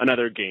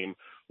another game.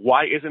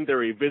 Why isn't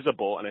there a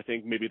visible, and I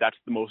think maybe that's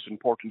the most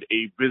important,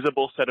 a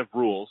visible set of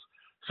rules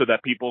so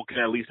that people can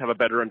at least have a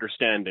better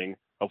understanding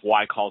of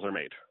why calls are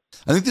made?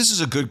 I think this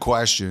is a good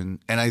question,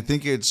 and I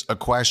think it's a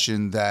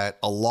question that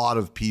a lot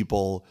of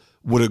people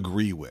would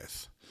agree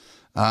with.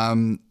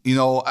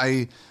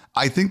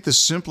 I think the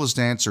simplest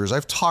answer is,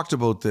 I've talked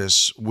about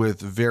this with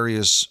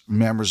various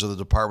members of the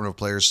Department of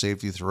Player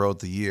Safety throughout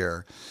the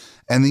year,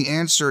 and the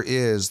answer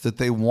is that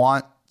they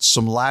want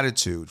some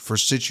latitude for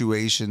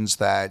situations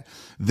that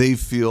they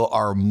feel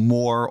are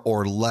more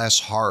or less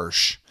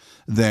harsh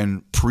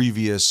than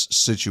previous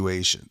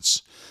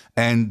situations.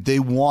 And they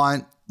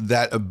want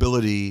that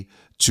ability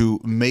to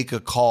make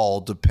a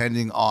call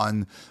depending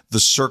on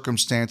the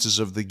circumstances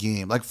of the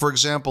game. Like, for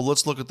example,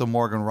 let's look at the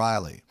Morgan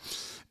Riley.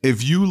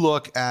 If you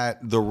look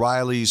at the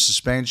Riley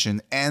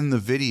suspension and the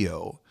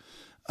video,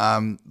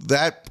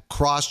 that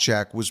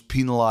cross-check was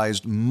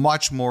penalized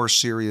much more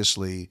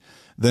seriously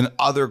than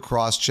other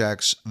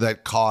cross-checks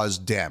that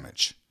caused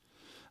damage.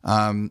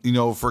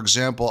 For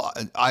example,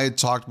 I had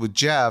talked with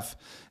Jeff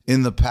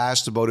in the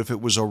past about if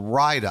it was a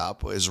ride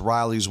up, as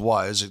Riley's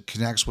was, it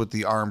connects with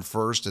the arm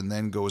first and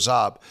then goes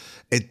up,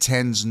 it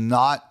tends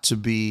not to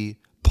be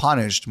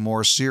punished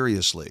more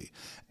seriously.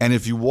 And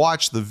if you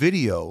watch the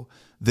video,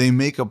 they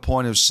make a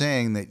point of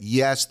saying that,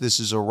 yes, this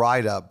is a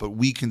ride up, but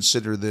we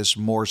consider this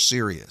more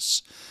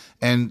serious.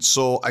 And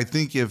so I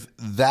think if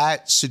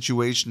that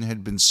situation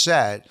had been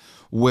set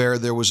where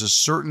there was a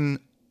certain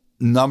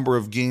number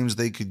of games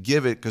they could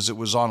give it because it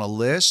was on a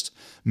list,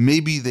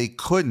 maybe they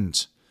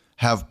couldn't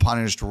have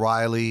punished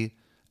Riley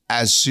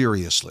as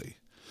seriously.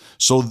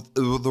 So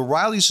the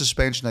Riley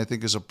suspension, I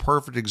think, is a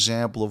perfect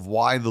example of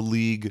why the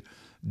league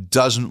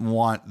doesn't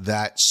want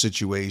that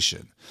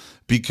situation,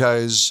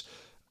 because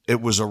it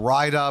was a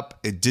ride-up.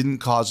 It didn't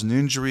cause an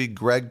injury.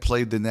 Greg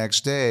played the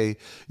next day.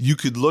 You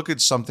could look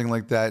at something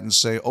like that and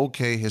say,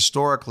 okay,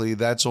 historically,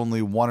 that's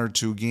only 1 or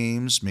 2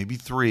 games, maybe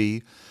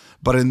 3.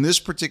 But in this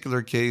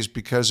particular case,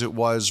 because it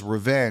was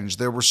revenge,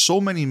 there were so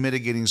many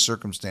mitigating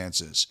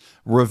circumstances.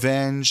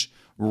 Revenge,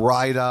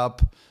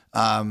 ride-up,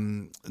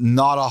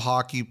 not a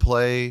hockey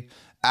play,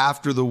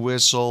 after the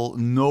whistle,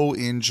 no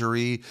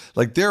injury.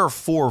 Like, there are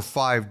 4 or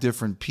 5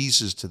 different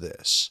pieces to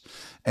this.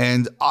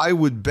 And I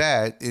would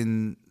bet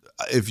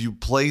if you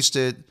placed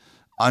it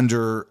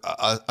under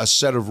a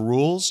set of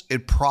rules,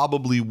 it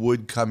probably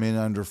would come in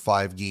under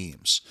 5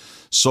 games.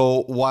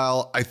 So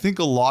while I think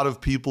a lot of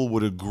people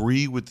would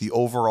agree with the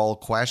overall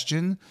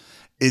question,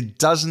 it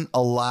doesn't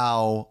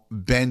allow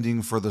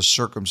bending for the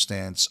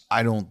circumstance,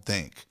 I don't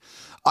think.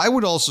 I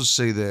would also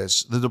say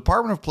this: the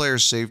Department of Player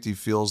Safety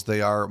feels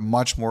they are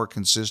much more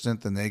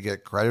consistent than they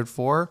get credit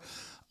for.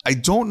 I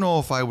don't know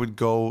if I would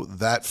go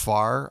that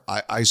far.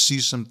 I see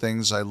some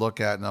things I look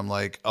at and I'm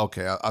like,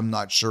 okay, I'm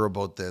not sure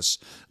about this,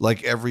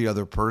 like every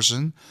other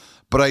person.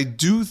 But I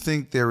do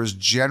think there is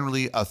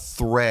generally a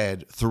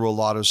thread through a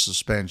lot of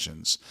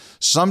suspensions.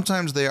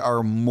 Sometimes they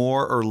are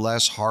more or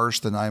less harsh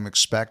than I'm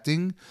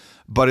expecting.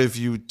 But if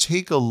you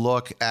take a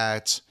look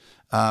at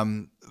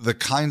the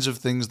kinds of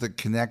things that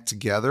connect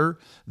together,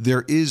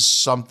 there is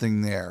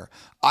something there.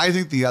 I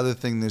think the other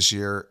thing this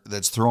year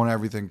that's thrown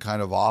everything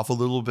kind of off a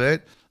little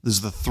bit,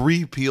 there's the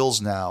 3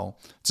 appeals now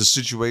to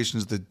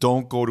situations that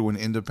don't go to an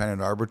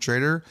independent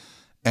arbitrator.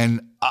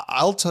 And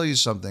I'll tell you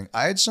something.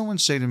 I had someone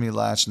say to me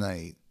last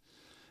night,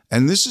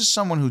 and this is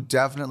someone who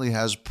definitely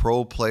has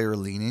pro player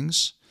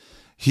leanings.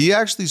 He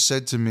actually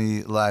said to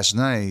me last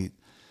night,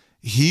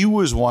 he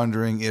was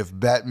wondering if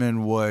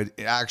Bettman would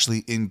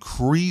actually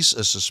increase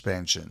a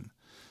suspension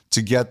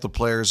to get the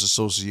Players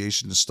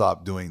Association to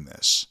stop doing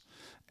this.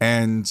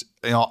 And,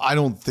 I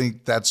don't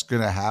think that's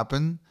going to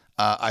happen.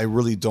 I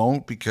really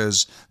don't,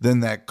 because then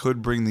that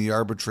could bring the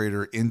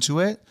arbitrator into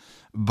it.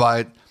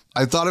 But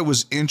I thought it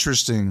was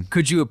interesting.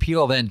 Could you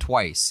appeal then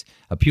twice?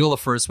 Appeal the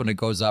first when it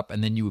goes up,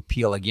 and then you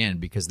appeal again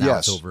because now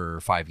it's over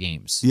 5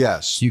 games.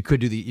 Yes. So you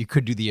could do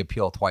the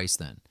appeal twice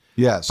then.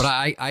 Yes. But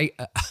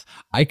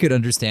I could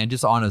understand,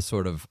 just on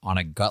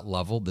a gut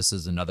level, this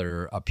is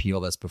another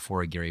appeal that's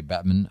before Gary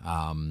Bettman,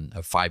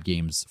 of 5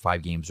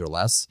 games or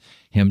less.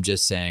 Him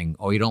just saying,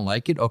 "Oh, you don't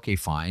like it? Okay,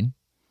 fine.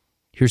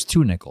 Here's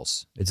 2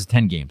 nickels. It's a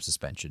 10-game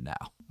suspension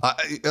now."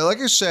 Like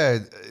I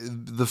said,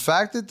 the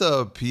fact that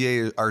the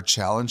PA are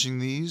challenging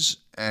these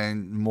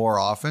and more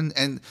often,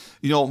 and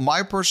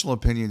my personal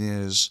opinion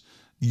is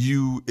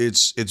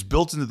it's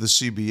built into the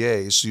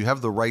CBA, so you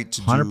have the right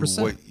to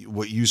 100%. Do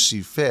what you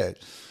see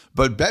fit.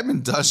 But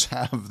Bettman does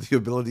have the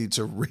ability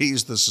to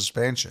raise the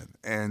suspension.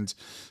 And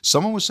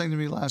someone was saying to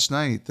me last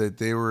night that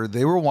they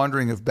were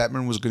wondering if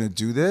Bettman was going to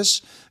do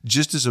this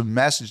just as a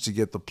message to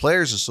get the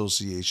Players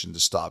Association to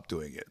stop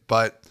doing it.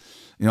 But,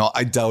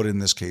 I doubt in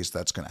this case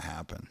that's going to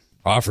happen.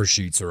 Offer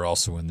sheets are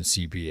also in the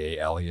CBA,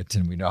 Elliot,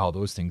 and we know how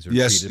those things are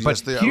treated.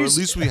 Yes, they are. Or at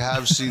least we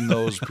have seen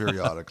those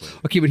periodically.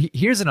 Okay, but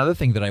here's another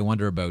thing that I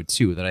wonder about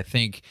too, that I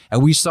think,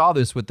 and we saw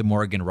this with the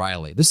Morgan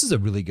Riley. This is a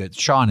really good,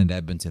 Sean in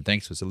Edmonton,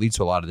 thanks to us. It leads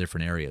to a lot of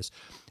different areas.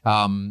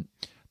 The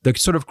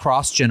sort of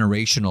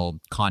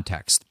cross-generational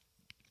context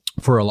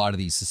for a lot of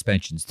these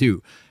suspensions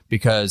too,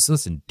 because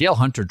listen, Dale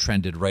Hunter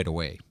trended right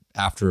away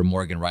after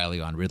Morgan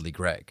Riley on Ridley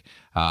Gregg.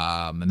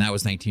 And that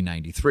was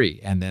 1993.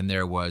 And then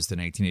there was the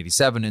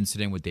 1987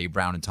 incident with Dave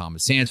Brown and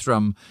Thomas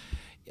Sandstrom.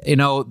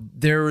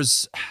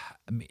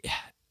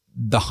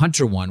 The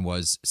Hunter one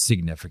was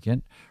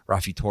significant.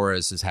 Rafi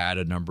Torres has had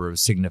a number of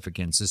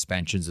significant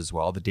suspensions as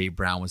well. The Dave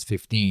Brown was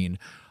 15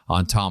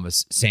 on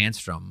Thomas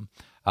Sandstrom.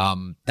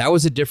 That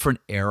was a different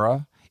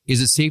era. Is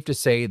it safe to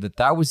say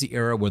that was the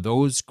era where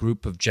those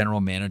group of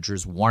general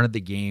managers wanted the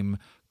game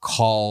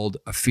called,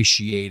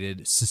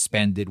 officiated,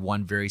 suspended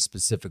one very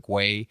specific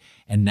way,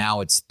 and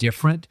now it's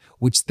different,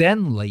 which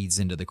then leads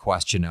into the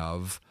question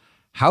of,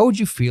 how would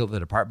you feel the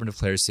Department of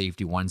Player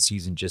Safety one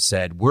season just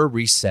said, we're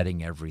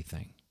resetting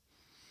everything,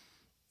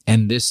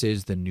 and this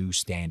is the new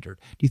standard?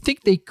 Do you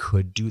think they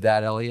could do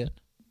that, Elliot?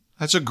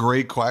 That's a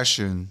great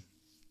question.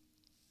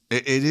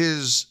 It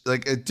is,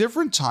 like, at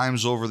different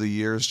times over the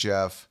years,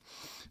 Jeff,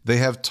 they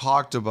have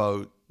talked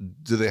about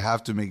do they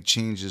have to make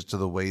changes to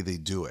the way they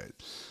do it?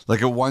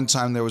 Like at one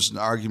time there was an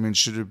argument,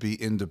 should it be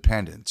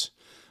independent?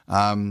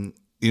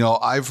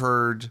 I've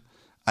heard,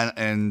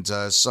 and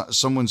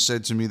someone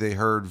said to me they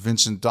heard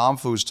Vincent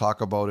D'Onofrio's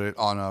talk about it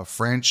on a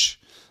French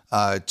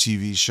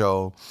TV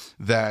show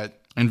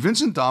and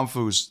Vincent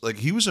D'Onofrio's, like,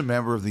 he was a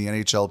member of the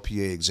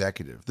NHLPA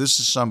executive. This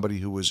is somebody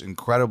who was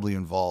incredibly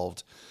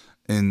involved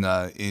in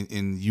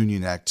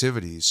union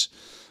activities.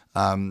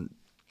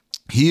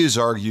 He has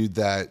argued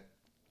that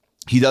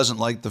he doesn't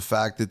like the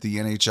fact that the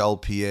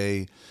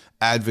NHLPA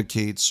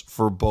advocates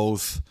for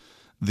both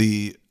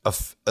the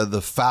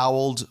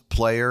fouled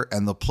player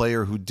and the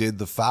player who did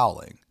the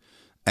fouling.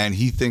 And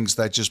he thinks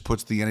that just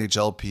puts the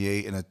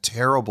NHLPA in a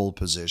terrible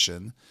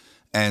position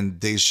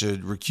and they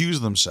should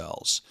recuse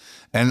themselves.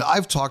 And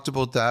I've talked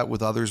about that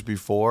with others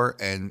before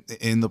and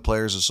in the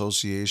Players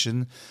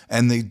Association,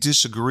 and they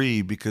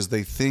disagree because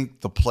they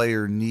think the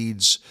player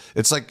needs,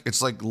 it's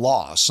like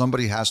law.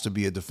 Somebody has to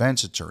be a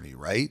defense attorney,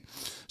 right?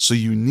 So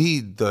you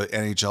need the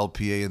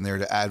NHLPA in there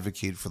to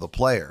advocate for the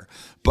player.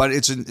 But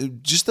it's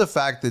just the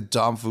fact that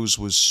D'Onofrio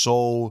was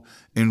so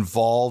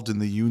involved in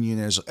the union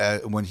as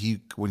when he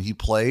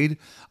played.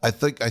 I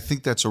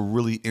think that's a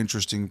really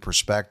interesting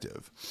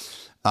perspective.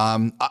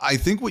 I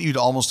think what you'd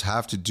almost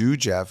have to do,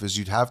 Jeff, is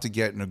you'd have to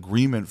get an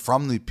agreement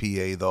from the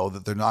PA, though,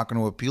 that they're not going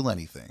to appeal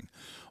anything.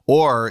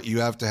 Or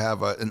you have to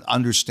have an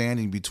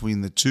understanding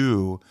between the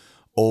two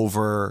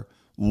over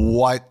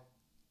what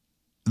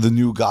the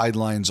new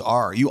guidelines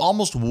are. You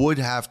almost would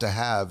have to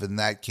have, in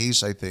that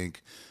case, I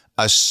think,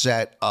 a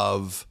set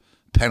of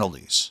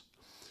penalties.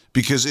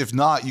 Because if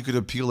not, you could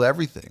appeal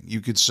everything. You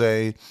could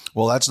say,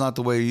 well, that's not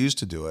the way you used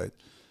to do it.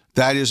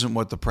 That isn't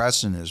what the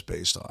precedent is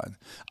based on.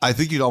 I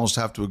think you'd almost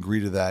have to agree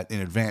to that in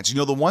advance. You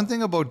know, the one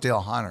thing about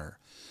Dale Hunter,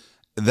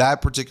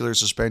 that particular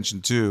suspension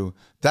too,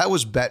 that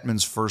was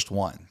Bettman's first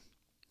one.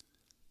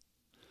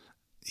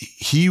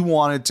 He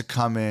wanted to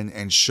come in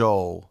and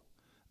show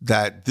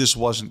that this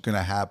wasn't going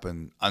to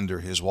happen under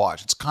his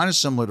watch. It's kind of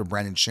similar to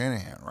Brendan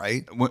Shanahan,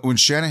 right? When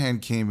Shanahan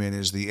came in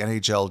as the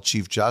NHL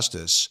Chief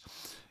Justice,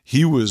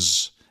 he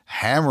was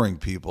hammering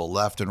people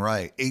left and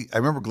right. I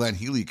remember Glenn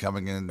Healy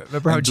coming in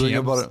and doing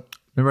about it.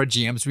 Remember how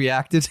GMs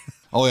reacted?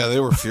 Oh, yeah,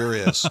 they were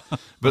furious.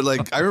 But,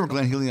 like, I remember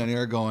Glenn Healy on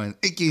air going,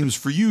 8 games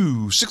for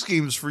you, 6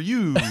 games for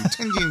you,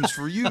 10 games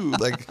for you.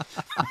 Like,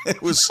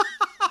 it was...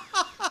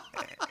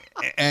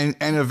 And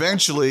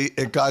eventually,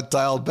 it got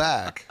dialed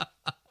back.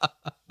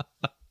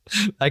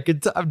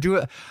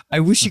 I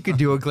wish you could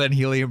do a Glenn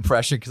Healy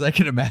impression, because I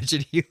can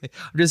imagine Healy.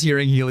 I'm just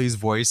hearing Healy's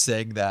voice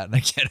saying that, and I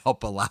can't help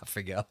but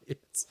laughing,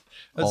 Elliot.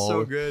 That's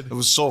so good. It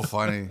was so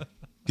funny.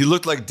 He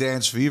looked like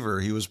Dance Fever.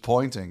 He was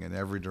pointing in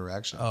every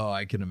direction. Oh,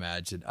 I can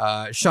imagine.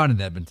 Sean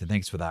in Edmonton,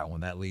 thanks for that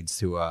one. That leads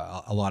to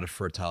a lot of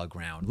fertile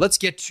ground. Let's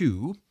get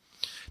to,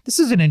 this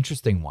is an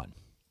interesting one.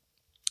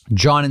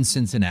 John in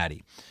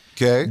Cincinnati.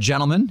 Okay.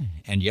 Gentlemen,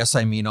 and yes,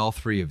 I mean all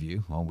three of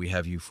you. Well, we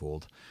have you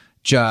fooled.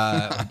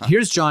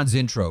 Here's John's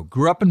intro.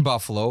 Grew up in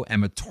Buffalo.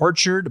 Am a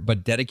tortured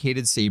but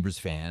dedicated Sabres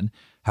fan.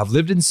 Have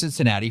lived in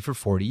Cincinnati for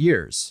 40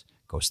 years.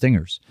 Go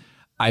Stingers.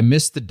 I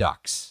miss the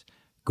Ducks.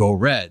 Go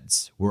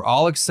Reds. We're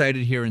all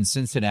excited here in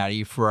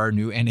Cincinnati for our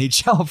new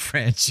NHL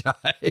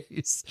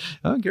franchise.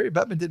 Oh, Gary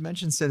Bettman did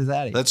mention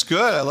Cincinnati. That's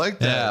good. I like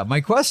that. Yeah.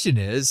 My question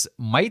is,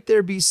 might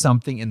there be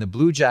something in the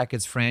Blue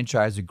Jackets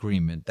franchise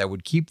agreement that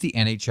would keep the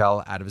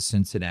NHL out of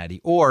Cincinnati,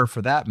 or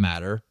for that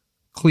matter,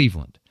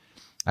 Cleveland?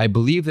 I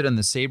believe that in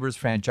the Sabres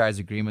franchise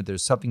agreement,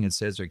 there's something that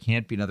says there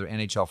can't be another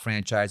NHL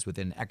franchise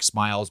within X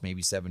miles,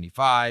 maybe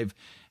 75,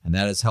 and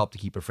that has helped to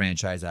keep a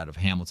franchise out of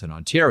Hamilton,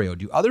 Ontario.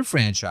 Do other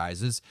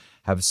franchises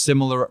have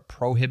similar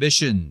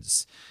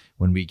prohibitions?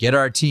 When we get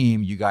our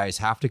team, you guys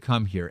have to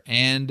come here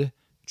and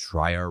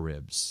try our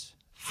ribs.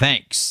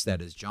 Thanks.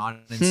 That is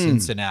John in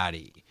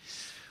Cincinnati.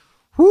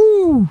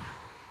 Whew.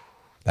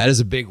 That is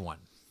a big one.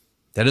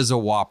 That is a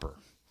whopper.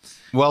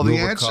 Well, the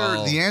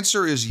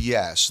answer is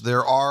yes.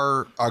 There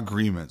are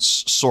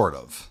agreements, sort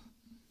of.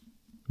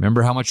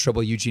 Remember how much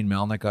trouble Eugene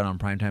Melnyk got on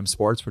Primetime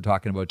Sports for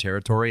talking about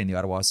territory and the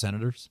Ottawa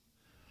Senators?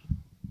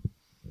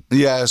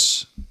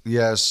 Yes.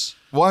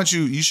 Why don't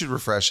you should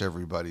refresh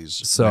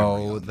everybody's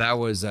So that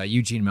was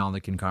Eugene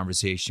Melnyk in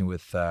conversation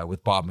with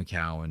Bob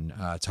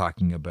McCown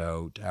talking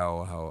about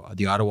how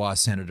the Ottawa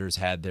Senators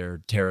had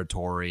their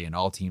territory and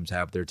all teams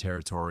have their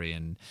territory,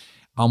 and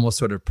almost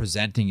sort of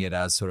presenting it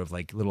as sort of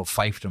like little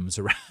fiefdoms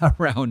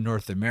around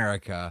North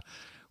America,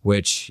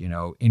 which, you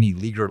know, any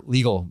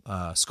legal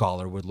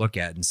scholar would look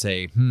at and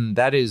say,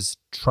 that is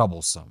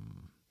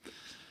troublesome.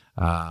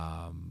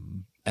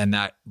 And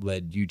that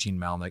led Eugene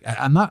Melnyk.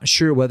 I'm not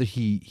sure whether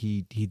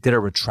he did a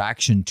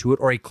retraction to it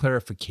or a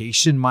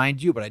clarification,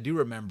 mind you, but I do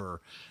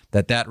remember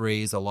that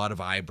raised a lot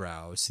of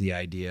eyebrows. The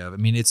idea of, I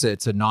mean, it's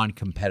a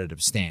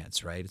non-competitive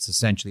stance, right? It's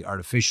essentially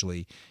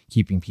artificially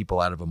keeping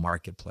people out of a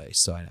marketplace.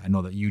 So I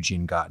know that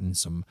Eugene got in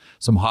some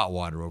hot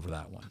water over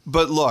that one.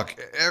 But look,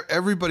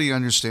 everybody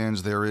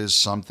understands there is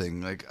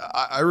something. Like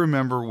I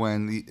remember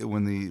when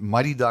the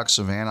Mighty Ducks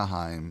of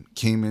Anaheim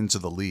came into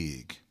the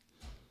league,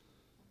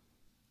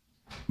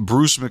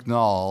 Bruce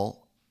McNall,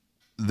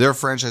 their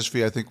franchise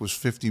fee, I think, was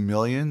 $50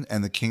 million,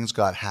 and the Kings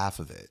got half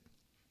of it.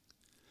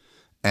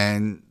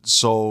 And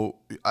so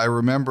I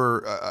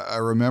remember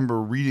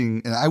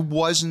reading, and I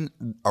wasn't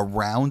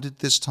around at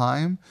this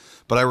time,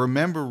 but I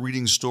remember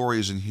reading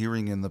stories and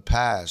hearing in the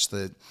past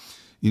that,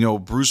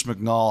 Bruce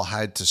McNall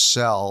had to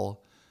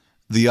sell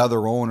the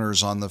other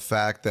owners on the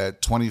fact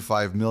that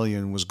 $25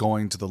 million was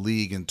going to the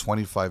league and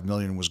 $25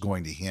 million was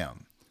going to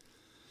him.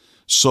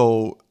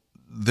 So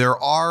there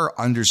are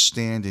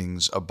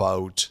understandings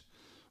about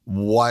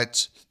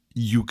what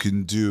you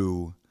can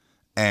do,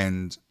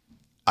 and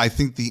I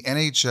think the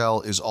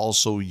NHL is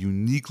also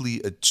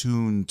uniquely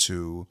attuned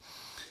to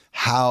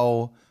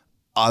how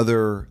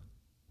other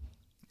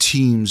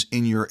teams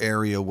in your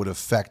area would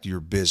affect your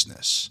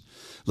business.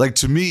 Like,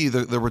 to me,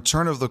 the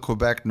return of the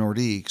Quebec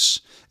Nordiques,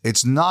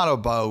 it's not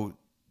about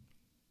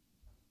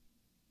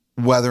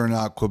whether or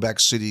not Quebec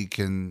City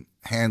can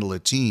handle a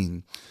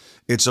team.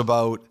 It's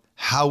about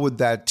how would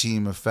that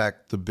team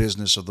affect the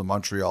business of the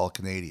Montreal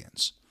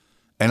Canadiens.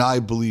 And I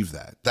believe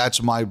that.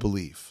 That's my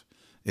belief.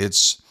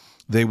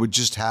 They would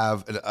just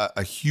have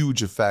a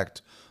huge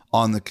effect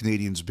on the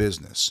Canadiens'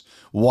 business.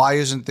 Why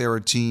isn't there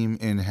a team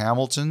in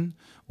Hamilton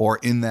or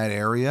in that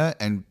area?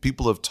 And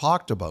people have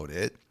talked about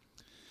it.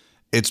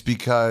 It's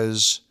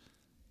because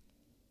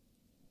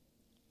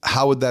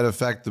how would that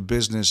affect the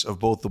business of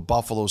both the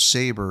Buffalo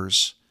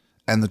Sabres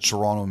and the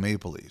Toronto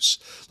Maple Leafs?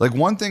 Like,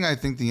 one thing I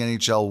think the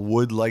NHL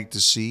would like to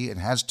see, and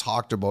has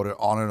talked about it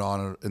on and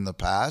on in the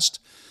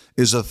past,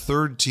 is a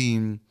third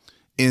team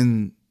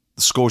in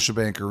the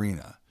Scotiabank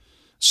Arena.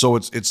 So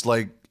it's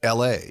like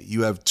LA.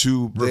 You have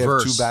they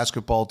have two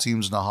basketball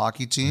teams and a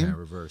hockey team. Yeah,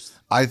 reverse.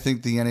 I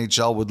think the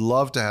NHL would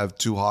love to have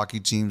two hockey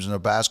teams and a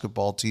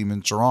basketball team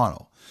in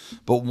Toronto.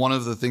 But one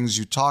of the things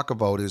you talk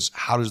about is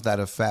how does that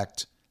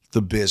affect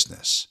the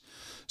business?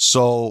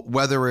 So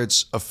whether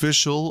it's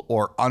official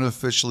or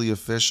unofficially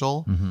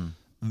official,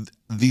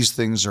 these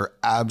things are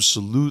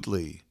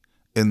absolutely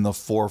in the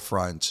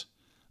forefront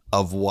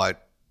of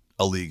what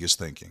a league is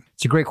thinking.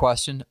 It's a great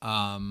question.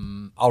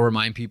 I'll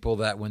remind people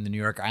that when the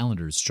New York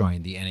Islanders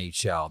joined the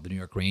NHL, the New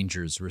York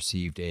Rangers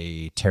received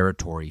a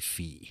territory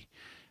fee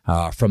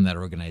from that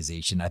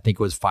organization. I think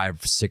it was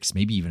 5, 6,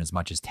 maybe even as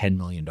much as $10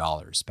 million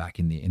back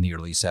in the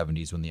early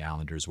 70s when the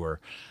Islanders were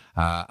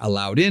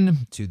allowed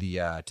in to the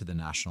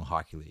National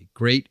Hockey League.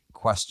 Great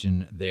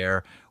question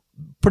there.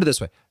 Put it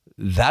this way.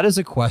 That is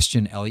a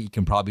question, Elliot, you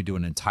can probably do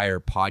an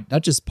entire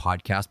not just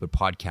podcast, but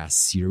podcast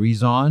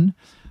series on.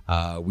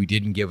 We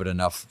didn't give it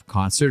enough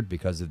concert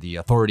because of the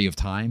authority of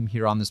time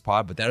here on this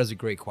pod, but that is a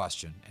great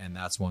question, and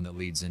that's one that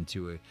leads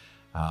into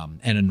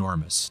an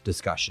enormous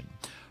discussion.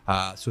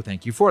 So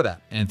thank you for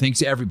that. And thanks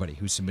to everybody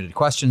who submitted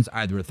questions,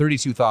 either at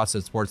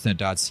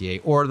 32thoughts@sportsnet.ca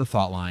or the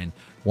Thought Line,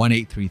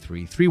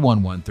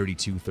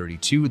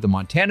 1-833-311-3232. The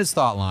Montana's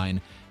Thought Line,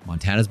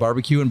 Montana's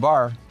Barbecue and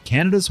Bar,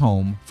 Canada's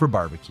home for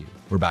barbecue.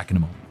 We're back in a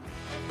moment.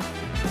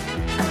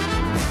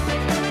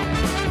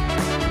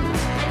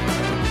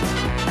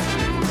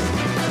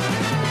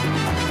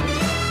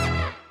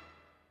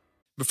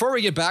 Before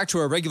we get back to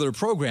our regular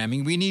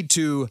programming, we need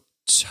to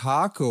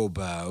talk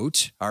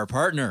about our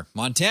partner,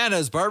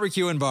 Montana's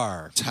Barbecue and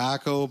Bar.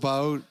 Taco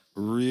bout?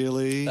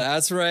 Really?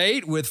 That's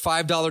right. With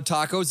 $5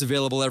 tacos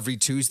available every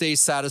Tuesday,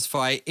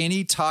 satisfy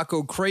any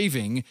taco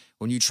craving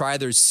when you try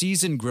their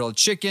seasoned grilled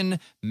chicken,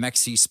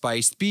 Mexi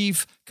spiced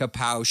beef,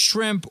 kapow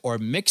shrimp, or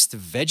mixed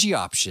veggie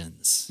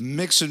options.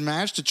 Mix and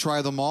match to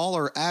try them all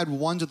or add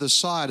one to the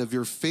side of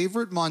your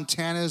favorite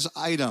Montana's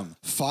item.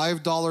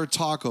 $5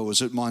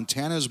 tacos at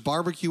Montana's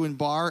Barbecue and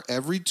Bar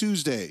every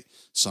Tuesday.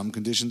 Some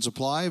conditions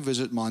apply.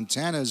 Visit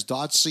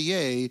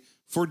montanas.ca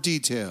for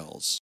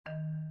details.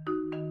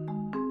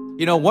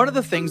 One of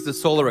the things the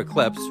solar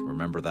eclipse,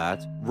 remember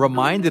that,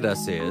 reminded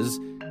us is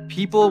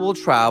people will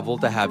travel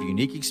to have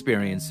unique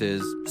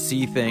experiences,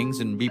 see things,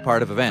 and be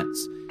part of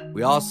events.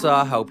 We all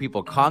saw how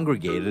people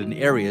congregated in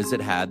areas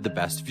that had the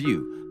best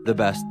view, the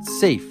best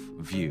safe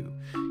view.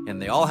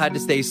 And they all had to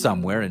stay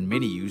somewhere, and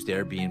many used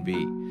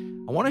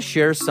Airbnb. I want to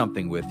share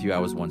something with you I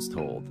was once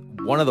told.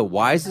 One of the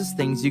wisest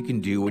things you can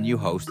do when you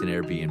host an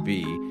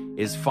Airbnb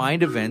is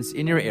find events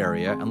in your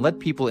area and let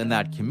people in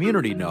that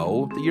community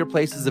know that your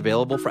place is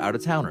available for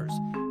out-of-towners.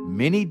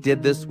 Many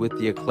did this with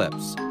the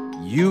eclipse.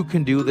 You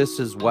can do this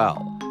as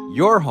well.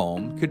 Your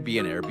home could be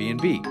an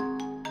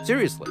Airbnb.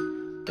 Seriously,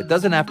 it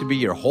doesn't have to be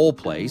your whole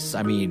place.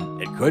 I mean,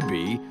 it could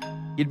be.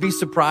 You'd be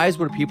surprised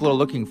what people are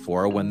looking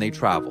for when they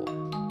travel.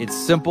 It's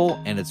simple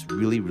and it's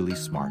really, really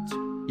smart.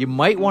 You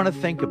might want to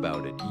think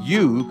about it.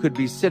 You could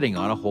be sitting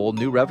on a whole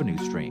new revenue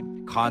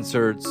stream.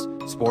 Concerts,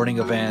 sporting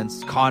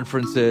events,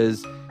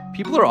 conferences.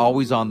 People are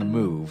always on the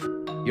move.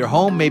 Your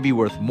home may be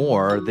worth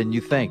more than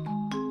you think.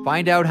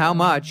 Find out how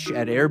much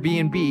at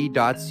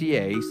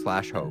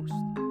airbnb.ca/host.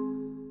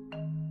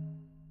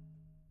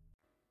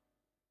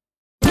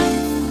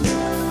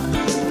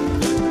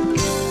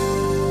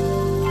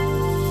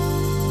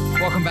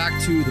 Welcome back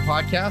back to the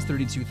podcast,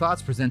 32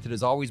 Thoughts, presented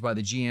as always by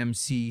the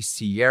GMC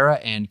Sierra.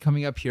 And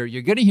coming up here,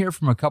 you're going to hear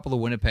from a couple of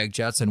Winnipeg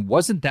Jets. And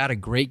wasn't that a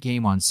great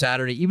game on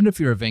Saturday? Even if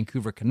you're a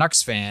Vancouver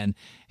Canucks fan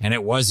and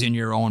it was in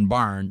your own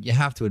barn, you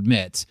have to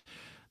admit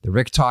the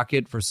Rick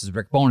Tocchet versus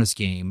Rick Bowness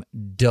game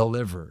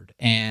delivered.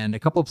 And a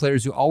couple of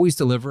players who always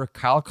deliver,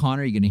 Kyle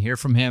Connor, you're going to hear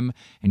from him,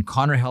 and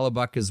Connor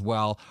Hellebuck as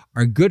well.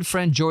 Our good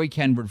friend Joey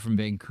Kenward from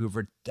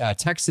Vancouver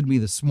texted me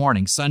this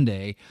morning,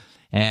 Sunday,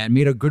 and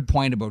made a good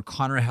point about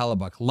Connor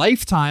Hellebuck.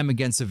 Lifetime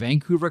against the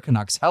Vancouver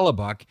Canucks,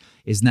 Hellebuck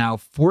is now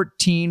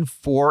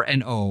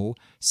 14-4-0,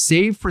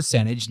 save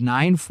percentage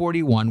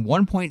 941,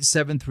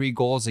 1.73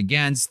 goals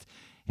against,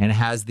 and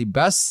has the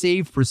best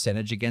save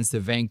percentage against the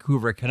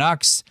Vancouver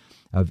Canucks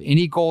of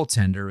any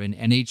goaltender in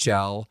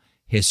NHL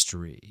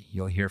history.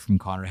 You'll hear from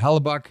Connor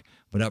Hellebuck,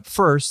 but up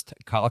first,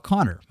 Kyle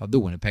Connor of the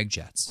Winnipeg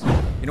Jets.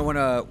 You know,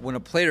 when a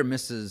player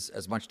misses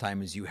as much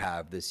time as you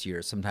have this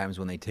year, sometimes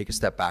when they take a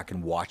step back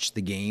and watch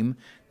the game,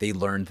 they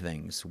learn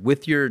things.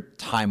 With your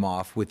time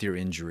off, with your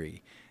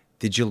injury,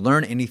 did you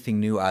learn anything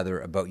new either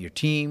about your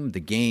team, the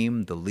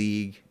game, the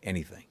league,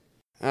 anything?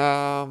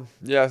 Yeah,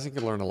 I think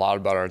I learned a lot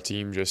about our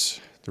team,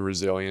 just the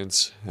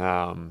resilience,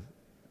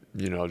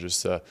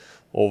 just the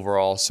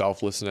overall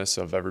selflessness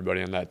of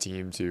everybody on that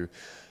team to,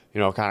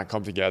 kind of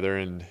come together.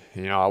 And,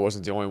 I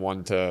wasn't the only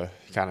one to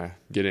kind of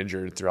get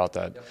injured throughout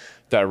that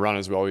run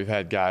as well. We've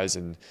had guys,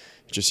 and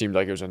it just seemed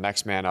like it was a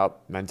next man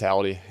up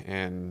mentality,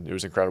 and it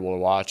was incredible to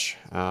watch.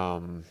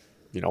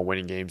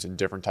 Winning games in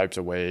different types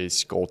of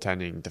ways,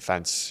 goaltending,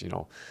 defense,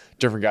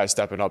 different guys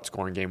stepping up,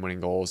 scoring game-winning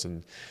goals.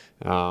 And,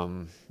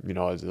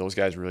 those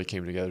guys really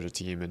came together as a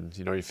team. And,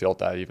 you felt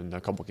that even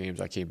a couple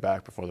games I came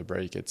back before the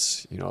break, it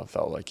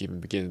felt like even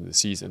beginning of the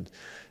season,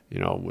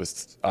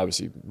 with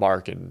obviously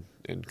Mark and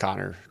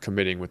Connor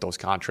committing with those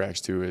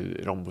contracts too,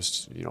 it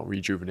almost,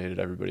 rejuvenated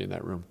everybody in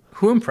that room.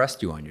 Who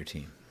impressed you on your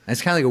team? And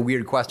it's kind of like a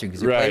weird question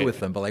because you play with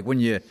them, but like when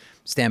you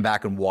stand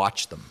back and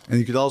watch them. And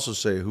you could also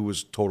say who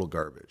was total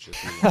garbage.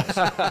 If you want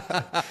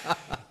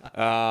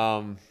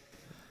to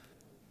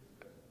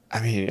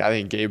I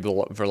think Gabe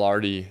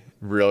Velarde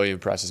really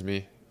impresses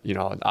me.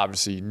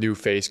 Obviously new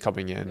face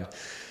coming in. Yeah.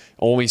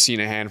 Only seen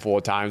a handful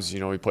of times.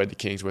 We played the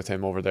Kings with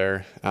him over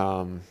there.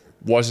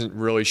 Wasn't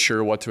really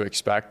sure what to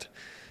expect.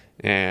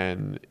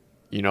 And,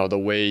 the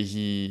way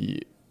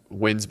he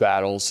wins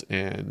battles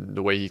and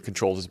the way he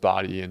controls his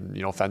body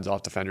and, fends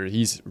off defenders,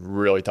 he's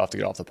really tough to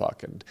get off the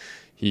puck. And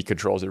he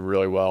controls it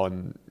really well.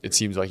 And it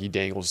seems like he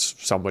dangles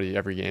somebody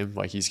every game.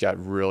 Like he's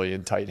got really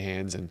in tight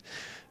hands and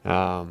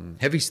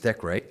heavy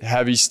stick, right?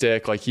 Heavy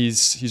stick. Like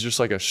he's just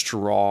like a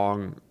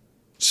strong,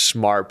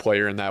 smart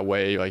player in that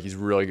way. Like he's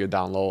really good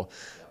down low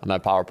on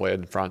that power play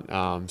in front.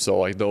 So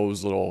like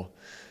those little,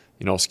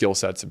 skill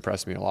sets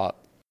impress me a lot.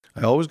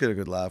 I always get a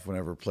good laugh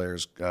whenever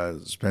players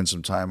spend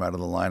some time out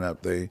of the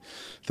lineup.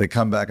 They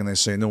come back and they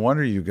say, "No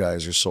wonder you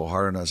guys are so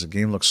hard on us. The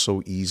game looks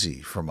so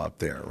easy from up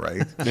there,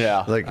 right?"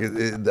 Yeah.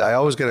 I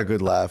always get a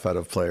good laugh out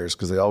of players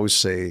because they always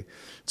say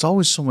it's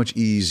always so much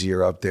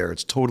easier up there.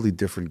 It's a totally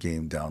different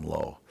game down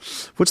low.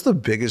 What's the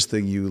biggest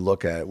thing you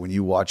look at when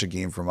you watch a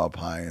game from up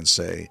high and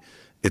say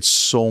it's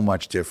so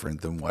much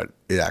different than what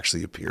it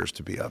actually appears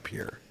to be up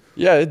here?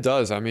 Yeah, it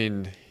does.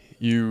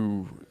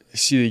 You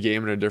see the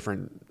game in a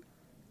different,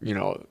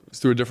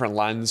 through a different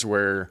lens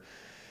where,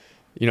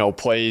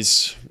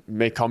 plays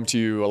may come to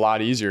you a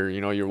lot easier.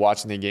 You're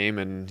watching the game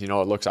and, it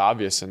looks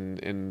obvious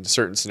in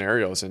certain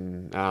scenarios.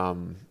 And,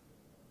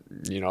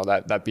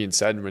 that being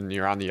said, when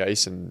you're on the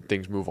ice and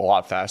things move a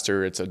lot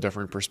faster, it's a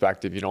different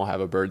perspective. You don't have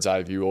a bird's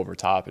eye view over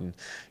top and,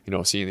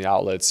 seeing the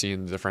outlets,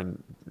 seeing the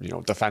different,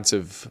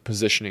 defensive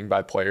positioning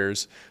by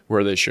players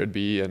where they should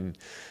be. And,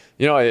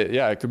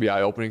 it could be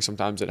eye-opening.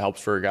 Sometimes it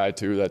helps for a guy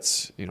too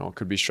that's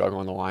could be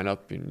struggling in the lineup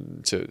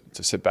and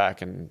to sit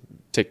back and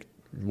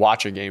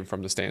watch a game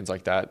from the stands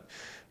like that.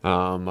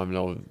 I've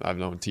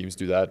known teams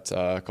do that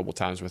a couple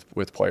times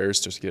with players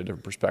just to get a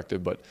different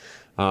perspective. But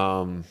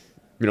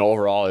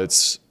overall,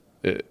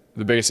 the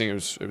biggest thing it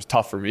was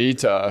tough for me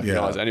to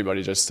as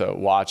anybody just to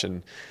watch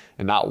and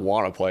not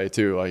want to play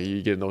too. Like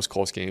you get in those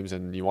close games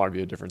and you want to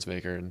be a difference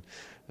maker and.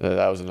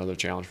 That was another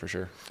challenge for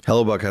sure.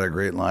 Hellebuck had a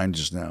great line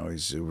just now.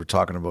 We're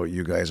talking about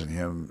you guys and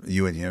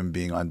him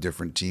being on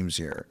different teams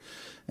here.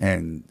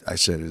 And I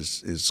said,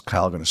 is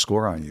Kyle going to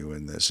score on you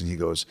in this? And he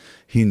goes,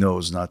 he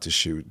knows not to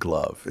shoot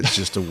glove. It's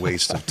just a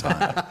waste of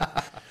time.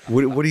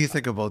 What do you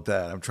think about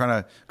that? I'm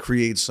trying to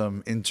create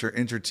some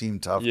inter-team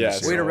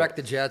toughness. Yeah, way to wreck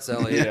the Jets,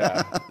 Elliot.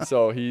 Yeah.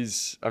 So I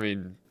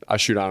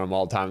shoot on him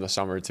all the time in the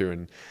summer too.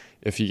 And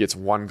if he gets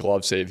one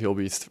glove save, he'll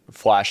be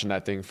flashing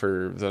that thing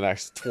for the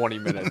next 20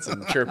 minutes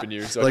and chirping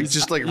you. So raising it?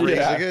 Just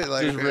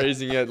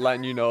raising it,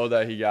 letting you know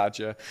that he got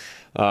you.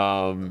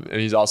 And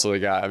he's also the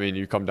guy,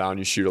 you come down,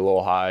 you shoot a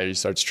little high, he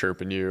starts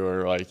chirping you,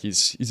 or like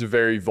he's a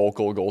very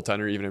vocal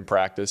goaltender, even in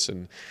practice.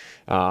 And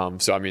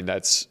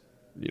that's,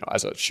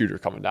 as a shooter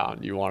coming down,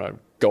 you want to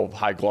go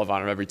high glove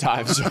on him every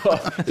time. So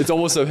it's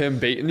almost of him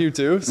baiting you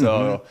too.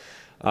 So,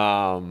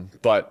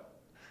 but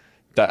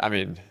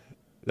that,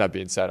 that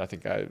being said, I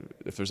think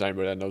if there's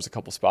anybody that knows a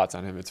couple spots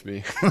on him, it's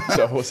me.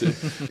 So we'll see.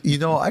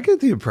 I get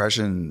the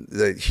impression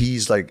that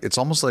he's like, it's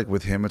almost like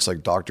with him, it's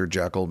like Dr.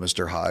 Jekyll,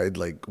 Mr. Hyde.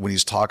 Like when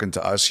he's talking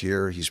to us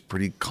here, he's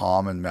pretty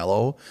calm and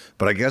mellow.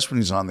 But I guess when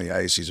he's on the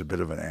ice, he's a bit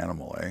of an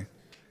animal, eh?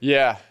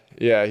 Yeah.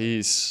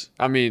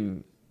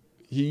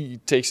 He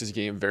takes his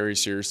game very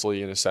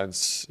seriously in a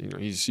sense.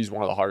 He's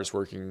one of the hardest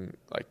working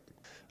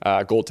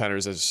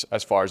goaltenders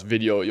as far as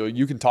video.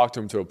 You can talk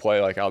to him to a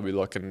play, like I'll be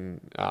looking,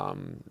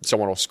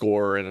 someone will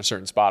score in a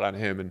certain spot on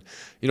him, and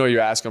you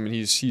ask him, and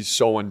he's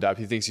so in depth.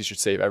 He thinks he should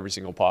save every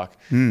single puck,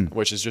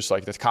 which is just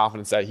like the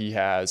confidence that he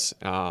has,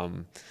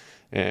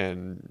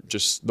 and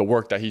just the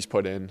work that he's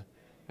put in.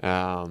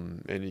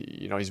 And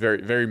he's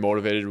very, very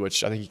motivated,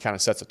 which I think he kind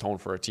of sets a tone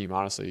for a team.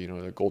 Honestly,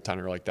 a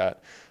goaltender like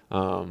that.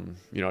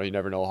 You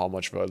never know how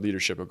much of a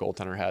leadership a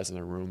goaltender has in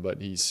the room,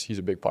 but he's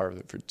a big part of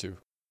it too.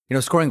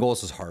 Scoring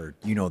goals is hard.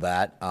 You know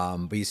that.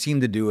 But you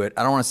seem to do it.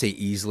 I don't want to say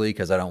easily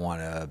because I don't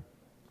want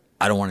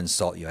to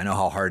insult you. I know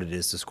how hard it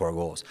is to score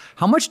goals.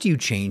 How much do you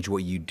change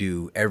what you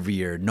do every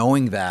year,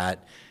 knowing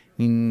that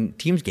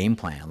team's game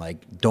plan,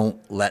 like don't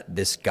let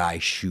this guy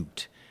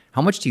shoot?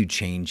 How much do you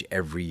change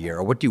every year,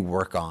 or what do you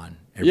work on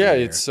every year?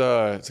 It's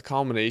a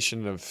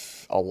combination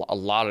of a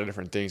lot of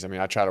different things. I mean,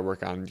 I try to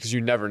work on, because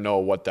you never know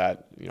what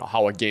that,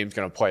 how a game's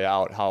going to play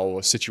out, how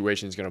a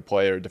situation's going to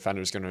play, or a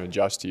defender's going to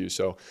adjust to you.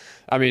 So,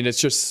 I mean, it's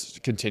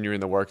just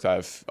continuing the work that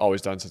I've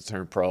always done since I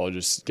turned pro,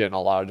 just getting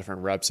a lot of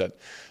different reps at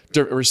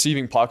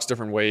receiving pucks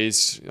different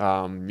ways,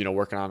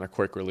 working on a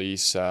quick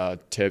release,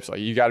 tips. Like,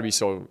 you got to be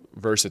so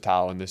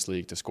versatile in this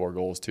league to score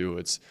goals too.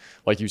 It's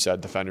like you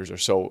said, defenders are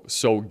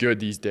so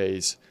good these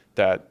days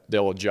that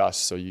they'll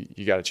adjust. So you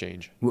got to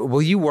change.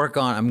 Will you work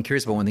on, I'm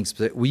curious about one thing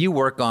specific. Will you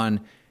work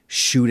on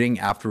shooting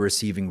after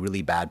receiving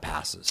really bad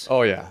passes?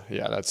 Oh yeah.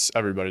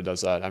 Everybody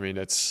does that. I mean,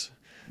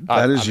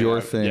 that is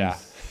your thing. Yeah.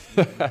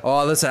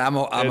 Oh, listen, I'm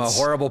a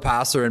horrible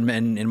passer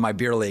in my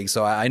beer league,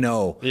 so I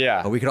know.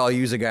 Yeah. We could all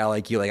use a guy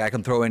like you. Like, I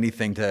can throw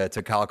anything to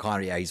Kyle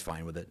Connor. Yeah, he's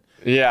fine with it.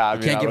 Yeah,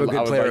 you can't give a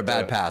good player a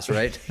bad pass,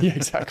 right? Yeah,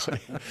 exactly.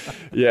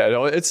 Yeah,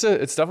 no, it's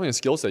definitely a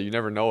skill set. You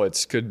never know.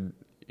 It could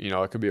be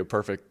a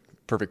perfect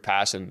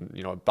pass, and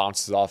it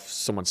bounces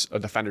off a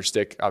defender's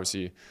stick,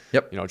 obviously.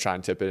 Yep. Try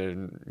and tip it,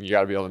 and you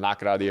got to be able to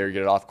knock it out of the air,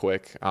 get it off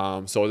quick.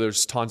 So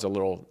there's tons of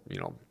little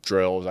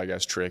drills, I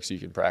guess, tricks you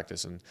can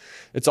practice, and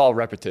it's all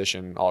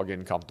repetition, all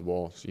getting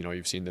comfortable.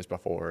 You've seen this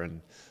before,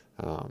 and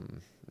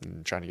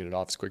trying to get it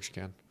off as quick as you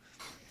can.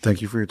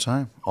 Thank you for your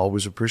time.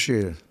 Always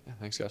appreciate it. Yeah,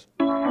 thanks, guys.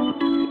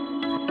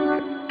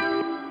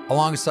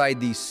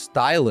 Alongside the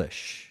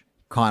stylish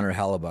Connor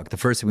Hellebuck, the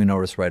first thing we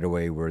noticed right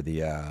away were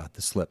the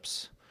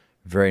slips.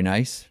 Very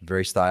nice,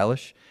 very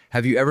stylish.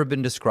 Have you ever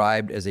been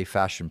described as a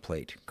fashion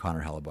plate,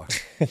 Connor Hellebuck?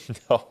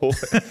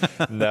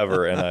 No,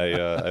 never, and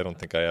I don't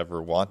think I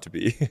ever want to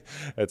be.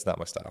 It's not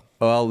my style.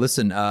 Well,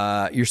 listen,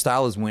 your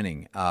style is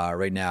winning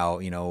right now.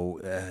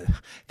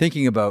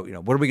 Thinking about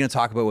what are we going to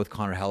talk about with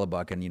Connor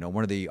Hellebuck, and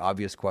one of the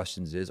obvious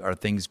questions is: are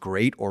things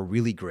great or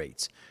really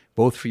great,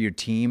 both for your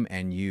team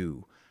and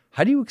you?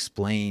 How do you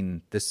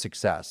explain this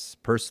success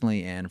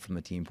personally and from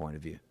the team point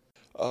of view?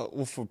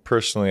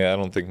 Personally, I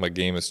don't think my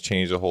game has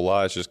changed a whole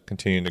lot. It's just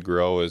continuing to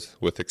grow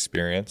with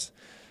experience.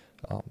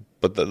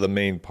 But the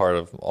main part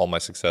of all my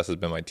success has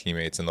been my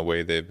teammates and the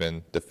way they've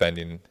been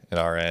defending in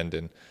our end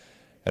and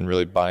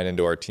really buying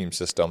into our team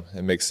system.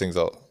 It makes things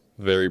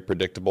very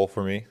predictable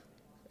for me.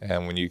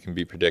 And when you can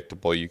be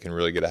predictable, you can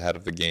really get ahead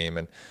of the game.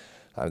 And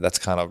that's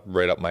kind of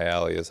right up my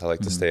alley, is I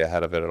like to stay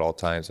ahead of it at all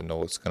times and know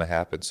what's going to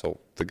happen.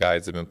 So the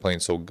guys have been playing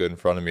so good in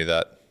front of me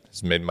that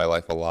has made my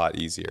life a lot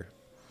easier.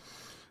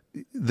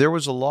 There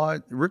was a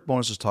lot. Rick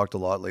Bowness has talked a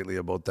lot lately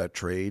about that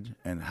trade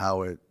and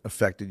how it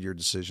affected your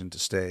decision to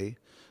stay,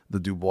 the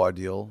Dubois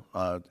deal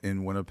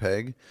in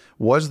Winnipeg.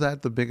 Was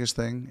that the biggest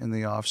thing in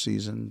the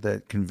offseason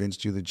that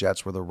convinced you the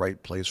Jets were the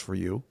right place for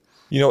you?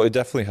 It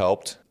definitely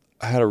helped.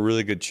 I had a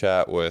really good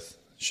chat with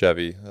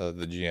Chevy,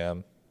 the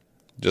GM,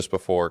 just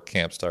before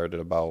camp started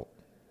about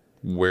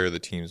where the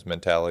team's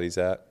mentality's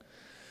at.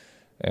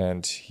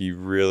 And he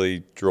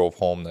really drove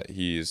home that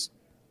he's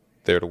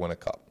there to win a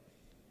cup.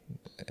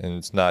 And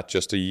it's not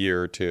just a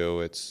year or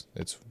two. It's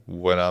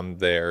when I'm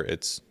there,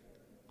 it's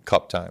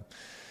cup time.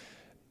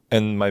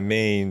 And my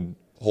main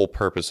whole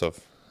purpose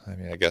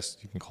I guess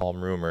you can call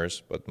them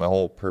rumors, but my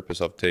whole purpose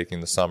of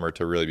taking the summer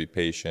to really be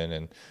patient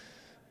and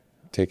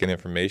taking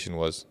information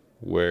was,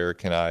 where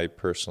can I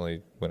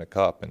personally win a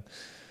cup? And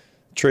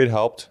trade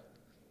helped.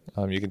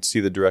 You can see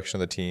the direction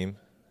of the team.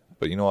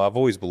 But, I've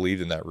always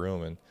believed in that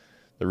room, and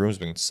the room's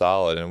been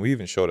solid. And we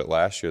even showed it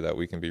last year that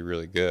we can be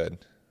really good.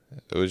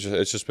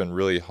 It's just been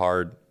really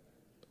hard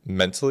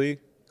mentally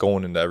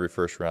going into every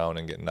first round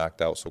and getting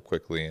knocked out so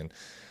quickly. And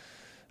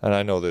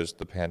I know there's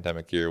the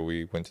pandemic year.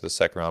 We went to the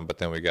second round, but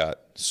then we got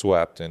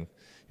swept. And,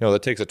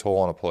 that takes a toll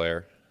on a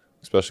player,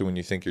 especially when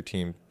you think your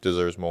team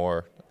deserves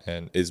more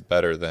and is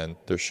better than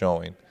they're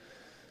showing.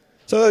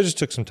 So I just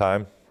took some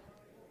time,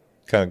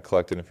 kind of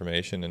collected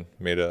information, and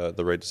made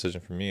the right decision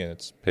for me, and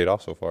it's paid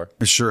off so far.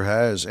 It sure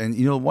has. And,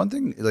 one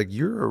thing, like,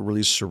 you're a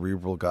really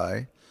cerebral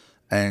guy.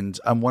 And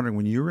I'm wondering,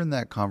 when you were in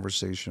that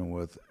conversation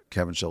with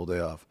Kevin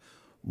Sheldayoff,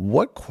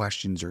 what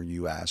questions are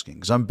you asking?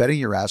 Because I'm betting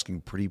you're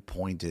asking pretty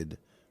pointed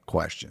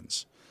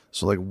questions.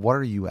 So, like, what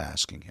are you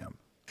asking him?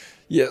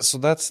 Yeah, so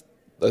that's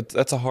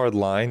a hard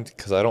line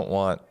because I don't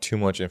want too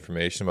much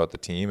information about the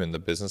team and the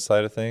business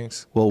side of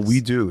things. Well,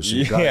 we do. So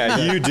you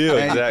do.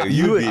 Exactly.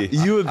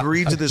 You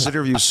agreed to this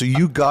interview, so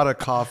you got to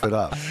cough it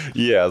up.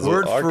 Yeah. So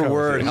word for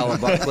word,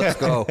 Hellebuck. Let's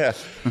go.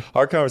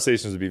 Our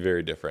conversations would be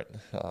very different.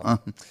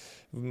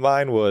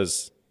 Mine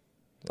was,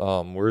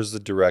 where's the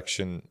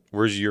direction?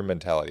 Where's your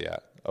mentality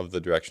at of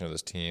the direction of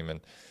this team?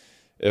 And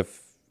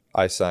if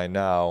I sign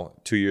now,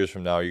 2 years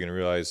from now, you're going to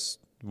realize,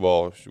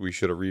 well, we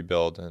should have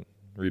rebuilt,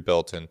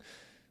 and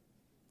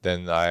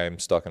then I'm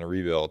stuck in a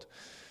rebuild.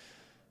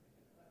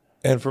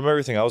 And from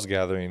everything I was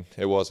gathering,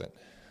 it wasn't.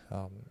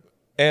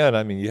 And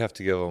I mean, you have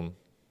to give them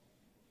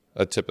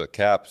a tip of the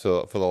cap.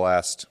 So for the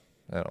last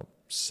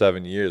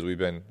 7 years, we've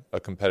been a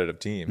competitive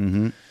team.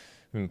 Mm-hmm. We've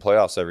been in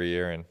playoffs every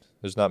year, and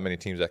there's not many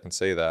teams that can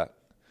say that.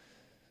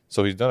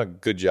 So he's done a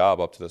good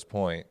job up to this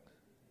point.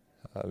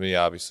 Me,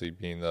 obviously,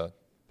 being the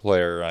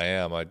player I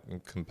am, I'm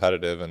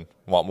competitive and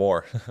want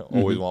more.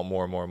 Always want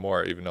more and more and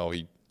more, even though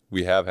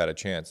we have had a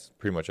chance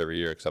pretty much every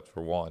year except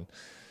for one.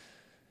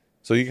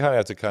 So you kind of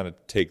have to kind of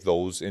take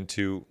those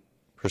into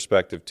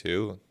perspective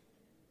too,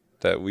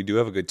 that we do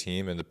have a good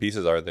team and the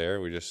pieces are there.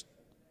 We just,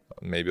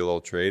 maybe a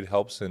little trade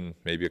helps and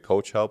maybe a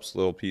coach helps.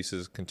 Little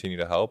pieces continue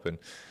to help. And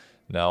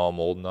now I'm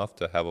old enough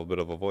to have a bit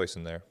of a voice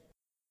in there.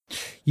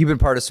 You've been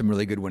part of some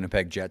really good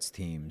Winnipeg Jets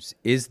teams.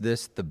 Is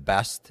this the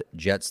best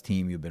Jets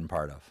team you've been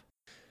part of?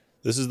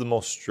 This is the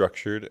most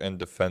structured and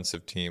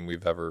defensive team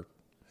we've ever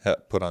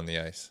put on the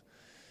ice.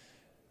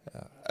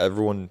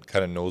 Everyone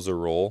kind of knows their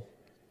role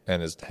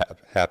and is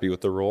happy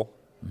with their role,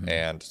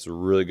 and it's a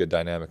really good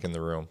dynamic in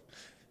the room.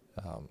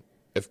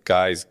 If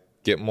guys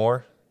get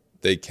more,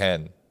 they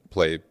can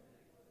play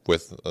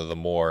with the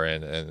more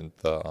and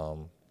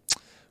the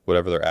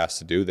whatever they're asked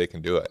to do, they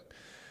can do it.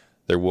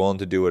 They're willing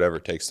to do whatever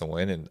it takes to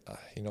win, and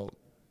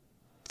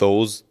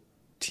those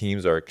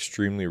teams are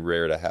extremely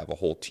rare to have a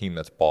whole team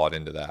that's bought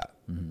into that.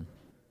 Mm-hmm.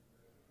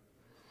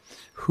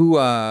 Who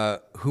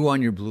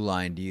on your blue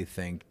line do you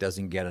think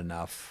doesn't get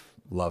enough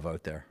love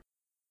out there?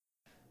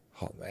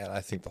 Oh, man,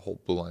 I think the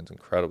whole blue line's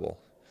incredible.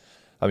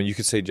 I mean, you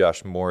could say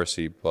Josh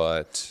Morrissey,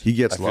 but I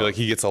feel like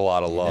he gets a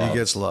lot of love. He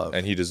gets love.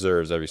 And he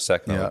deserves every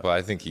second of it, but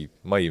I think he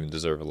might even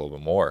deserve a little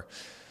bit more.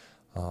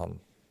 Dylan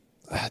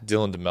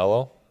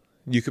DeMello,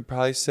 you could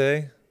probably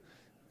say,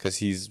 because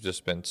he's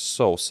just been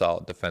so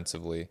solid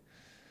defensively.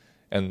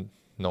 And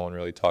no one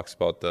really talks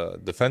about the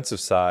defensive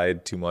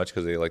side too much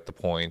because they like the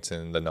points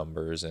and the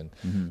numbers and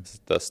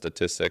the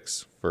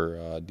statistics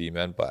for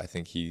D-men, but I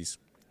think he's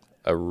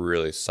a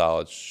really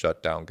solid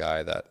shutdown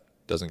guy that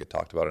doesn't get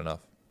talked about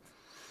enough.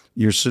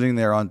 You're sitting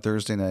there on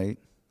Thursday night.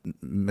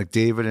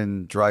 McDavid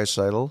and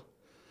Draisaitl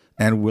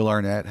and Will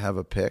Arnett have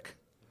a pick,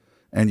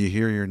 and you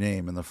hear your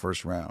name in the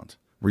first round.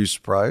 Were you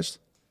surprised?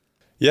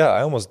 Yeah,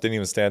 I almost didn't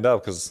even stand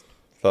up because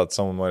I thought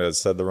someone might have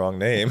said the wrong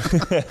name.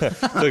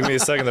 Took me a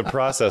second to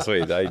process.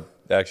 Wait, I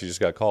actually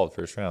just got called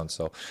first round.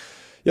 So,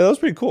 yeah, that was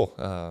pretty cool.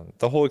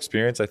 The whole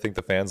experience, I think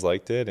the fans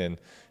liked it, and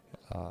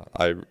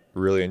I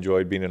really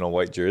enjoyed being in a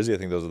white jersey. I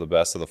think those are the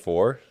best of the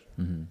four.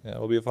 Mm-hmm. Yeah,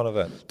 it'll be a fun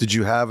event. Did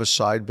you have a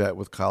side bet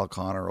with Kyle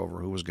Connor over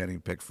who was getting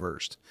picked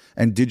first?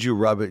 And did you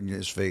rub it in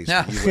his face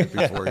that he went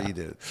before he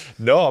did?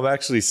 No, I'm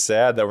actually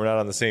sad that we're not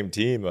on the same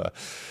team. Our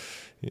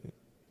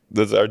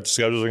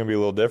schedules are going to be a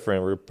little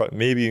different. We're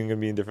maybe even going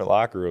to be in different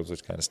locker rooms,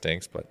 which kind of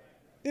stinks, but,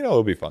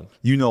 it'll be fun.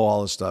 You know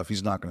all this stuff.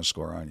 He's not going to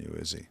score on you,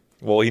 is he?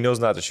 Well, he knows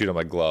not to shoot on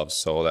my gloves,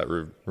 so that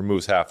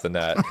removes half the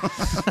net.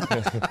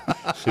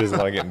 She doesn't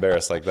want to get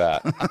embarrassed like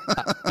that.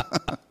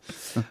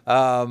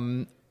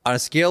 On a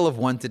scale of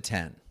 1 to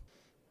 10,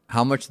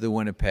 how much do the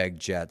Winnipeg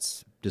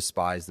Jets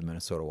despise the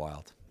Minnesota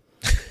Wild?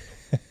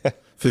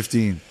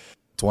 15.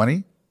 20?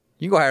 You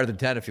can go higher than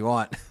 10 if you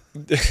want.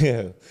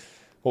 Yeah.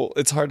 Well,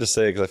 it's hard to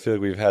say because I feel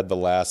like we've had the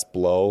last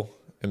blow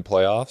in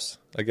playoffs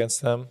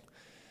against them.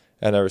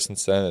 And ever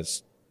since then,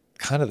 it's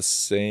kind of the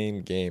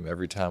same game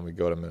every time we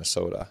go to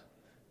Minnesota.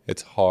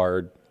 It's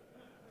hard,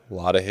 a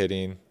lot of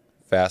hitting,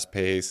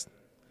 fast-paced,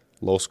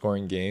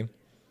 low-scoring game.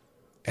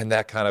 And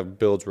that kind of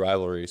builds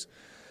rivalries.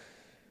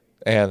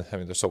 And, I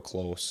mean, they're so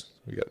close.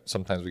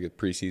 Sometimes we get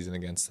preseason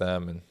against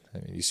them, and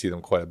you see them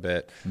quite a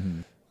bit.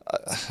 Mm-hmm.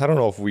 I don't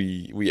know if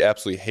we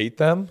absolutely hate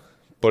them,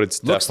 but it's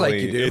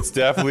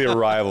definitely a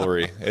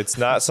rivalry. It's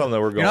not something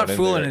that we're going in there.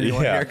 You're not fooling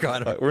anyone here,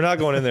 Connor. We're not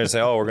going in there and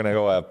saying, we're going to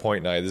go have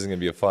point night. This is going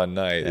to be a fun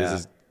night. Yeah.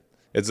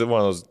 It's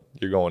one of those,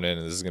 you're going in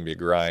and this is going to be a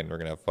grind. We're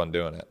going to have fun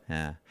doing it.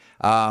 Yeah.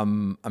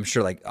 I'm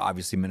sure,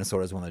 obviously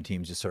Minnesota is one of the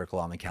teams you circle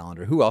on the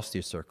calendar. Who else do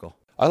you circle?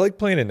 I like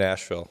playing in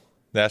Nashville.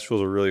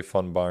 Nashville's a really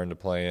fun barn to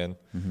play in.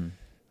 Mm-hmm.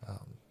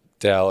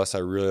 Dallas, I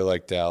really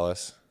like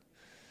Dallas.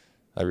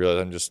 I realize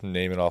I'm just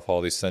naming off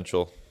all these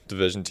Central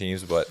Division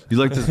teams, but you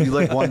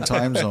like one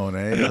time zone,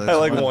 eh? I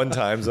like one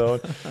time zone.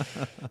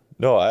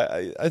 No,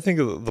 I think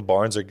the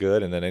barns are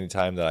good, and then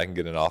anytime that I can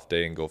get an off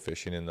day and go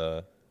fishing in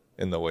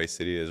the Way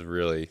City is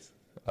really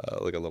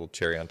like a little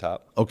cherry on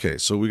top. Okay,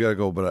 so we got to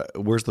go, but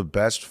where's the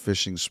best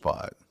fishing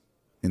spot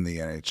in the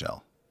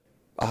NHL?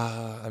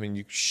 I mean,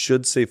 you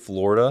should say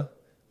Florida,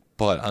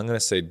 but I'm going to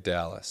say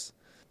Dallas.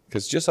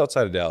 Because just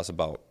outside of Dallas,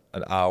 about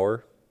an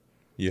hour,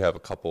 you have a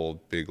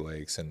couple big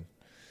lakes. And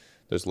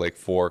there's Lake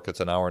Fork, it's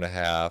an hour and a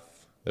half.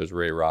 There's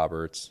Ray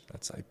Roberts,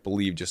 that's, I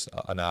believe, just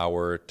an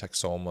hour.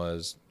 Texoma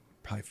is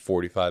probably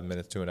 45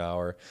 minutes to an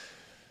hour.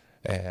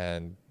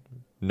 And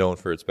known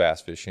for its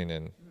bass fishing.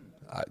 And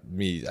I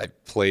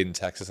played in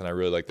Texas, and I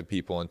really like the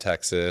people in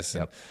Texas.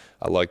 And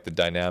I like the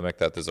dynamic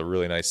that there's a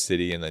really nice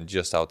city, and then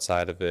just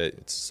outside of it,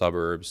 it's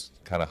suburbs,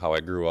 kind of how I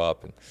grew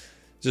up. And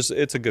just,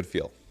 it's a good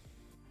feel.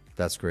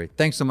 That's great.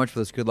 Thanks so much for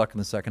this. Good luck in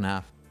the second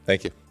half.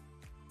 Thank you.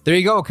 There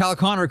you go. Kyle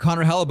Connor,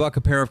 Connor Hellebuck,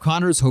 a pair of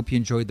Connors. Hope you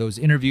enjoyed those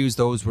interviews.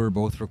 Those were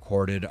both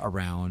recorded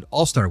around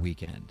All-Star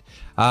Weekend.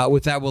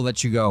 With that, we'll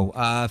let you go.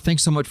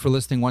 Thanks so much for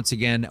listening once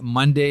again.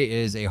 Monday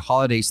is a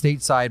holiday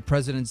stateside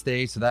President's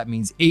Day, so that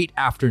means 8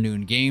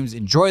 afternoon games.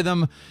 Enjoy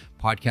them.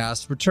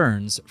 Podcast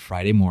returns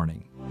Friday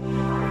morning.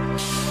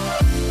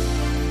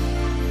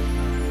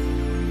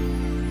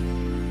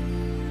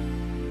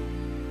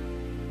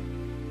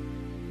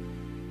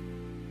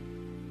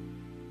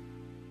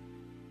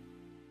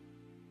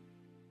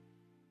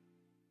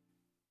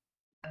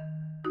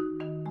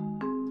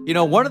 You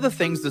know, one of the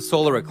things the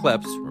solar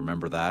eclipse,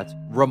 remember that,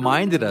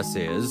 reminded us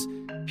is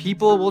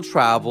people will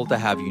travel to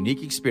have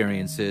unique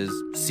experiences,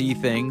 see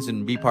things,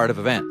 and be part of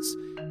events.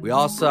 We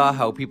all saw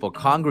how people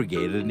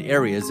congregated in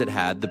areas that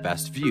had the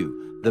best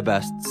view, the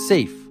best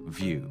safe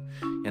view.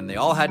 And they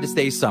all had to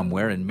stay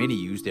somewhere, and many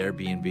used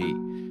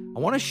Airbnb. I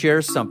want to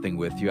share something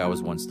with you I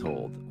was once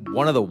told.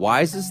 One of the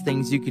wisest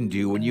things you can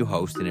do when you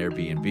host an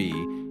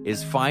Airbnb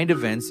is find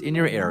events in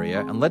your area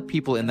and let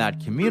people in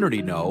that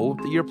community know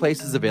that your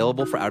place is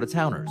available for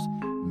out-of-towners.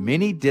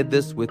 Many did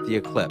this with the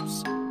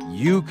eclipse.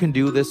 You can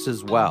do this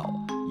as well.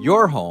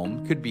 Your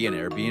home could be an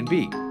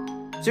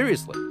Airbnb.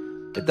 Seriously,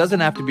 it doesn't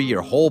have to be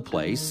your whole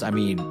place. I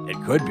mean,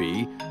 it could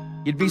be.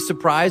 You'd be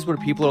surprised what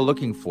people are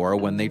looking for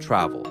when they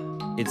travel.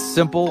 It's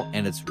simple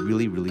and it's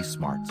really, really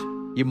smart.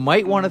 You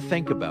might want to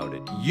think about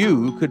it.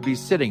 You could be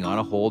sitting on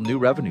a whole new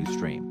revenue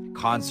stream.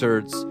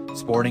 Concerts,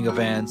 sporting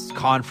events,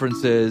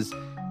 conferences.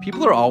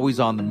 People are always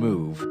on the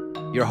move.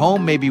 Your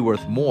home may be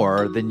worth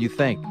more than you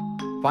think.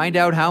 Find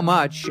out how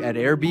much at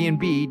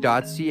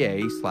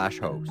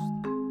airbnb.ca/host.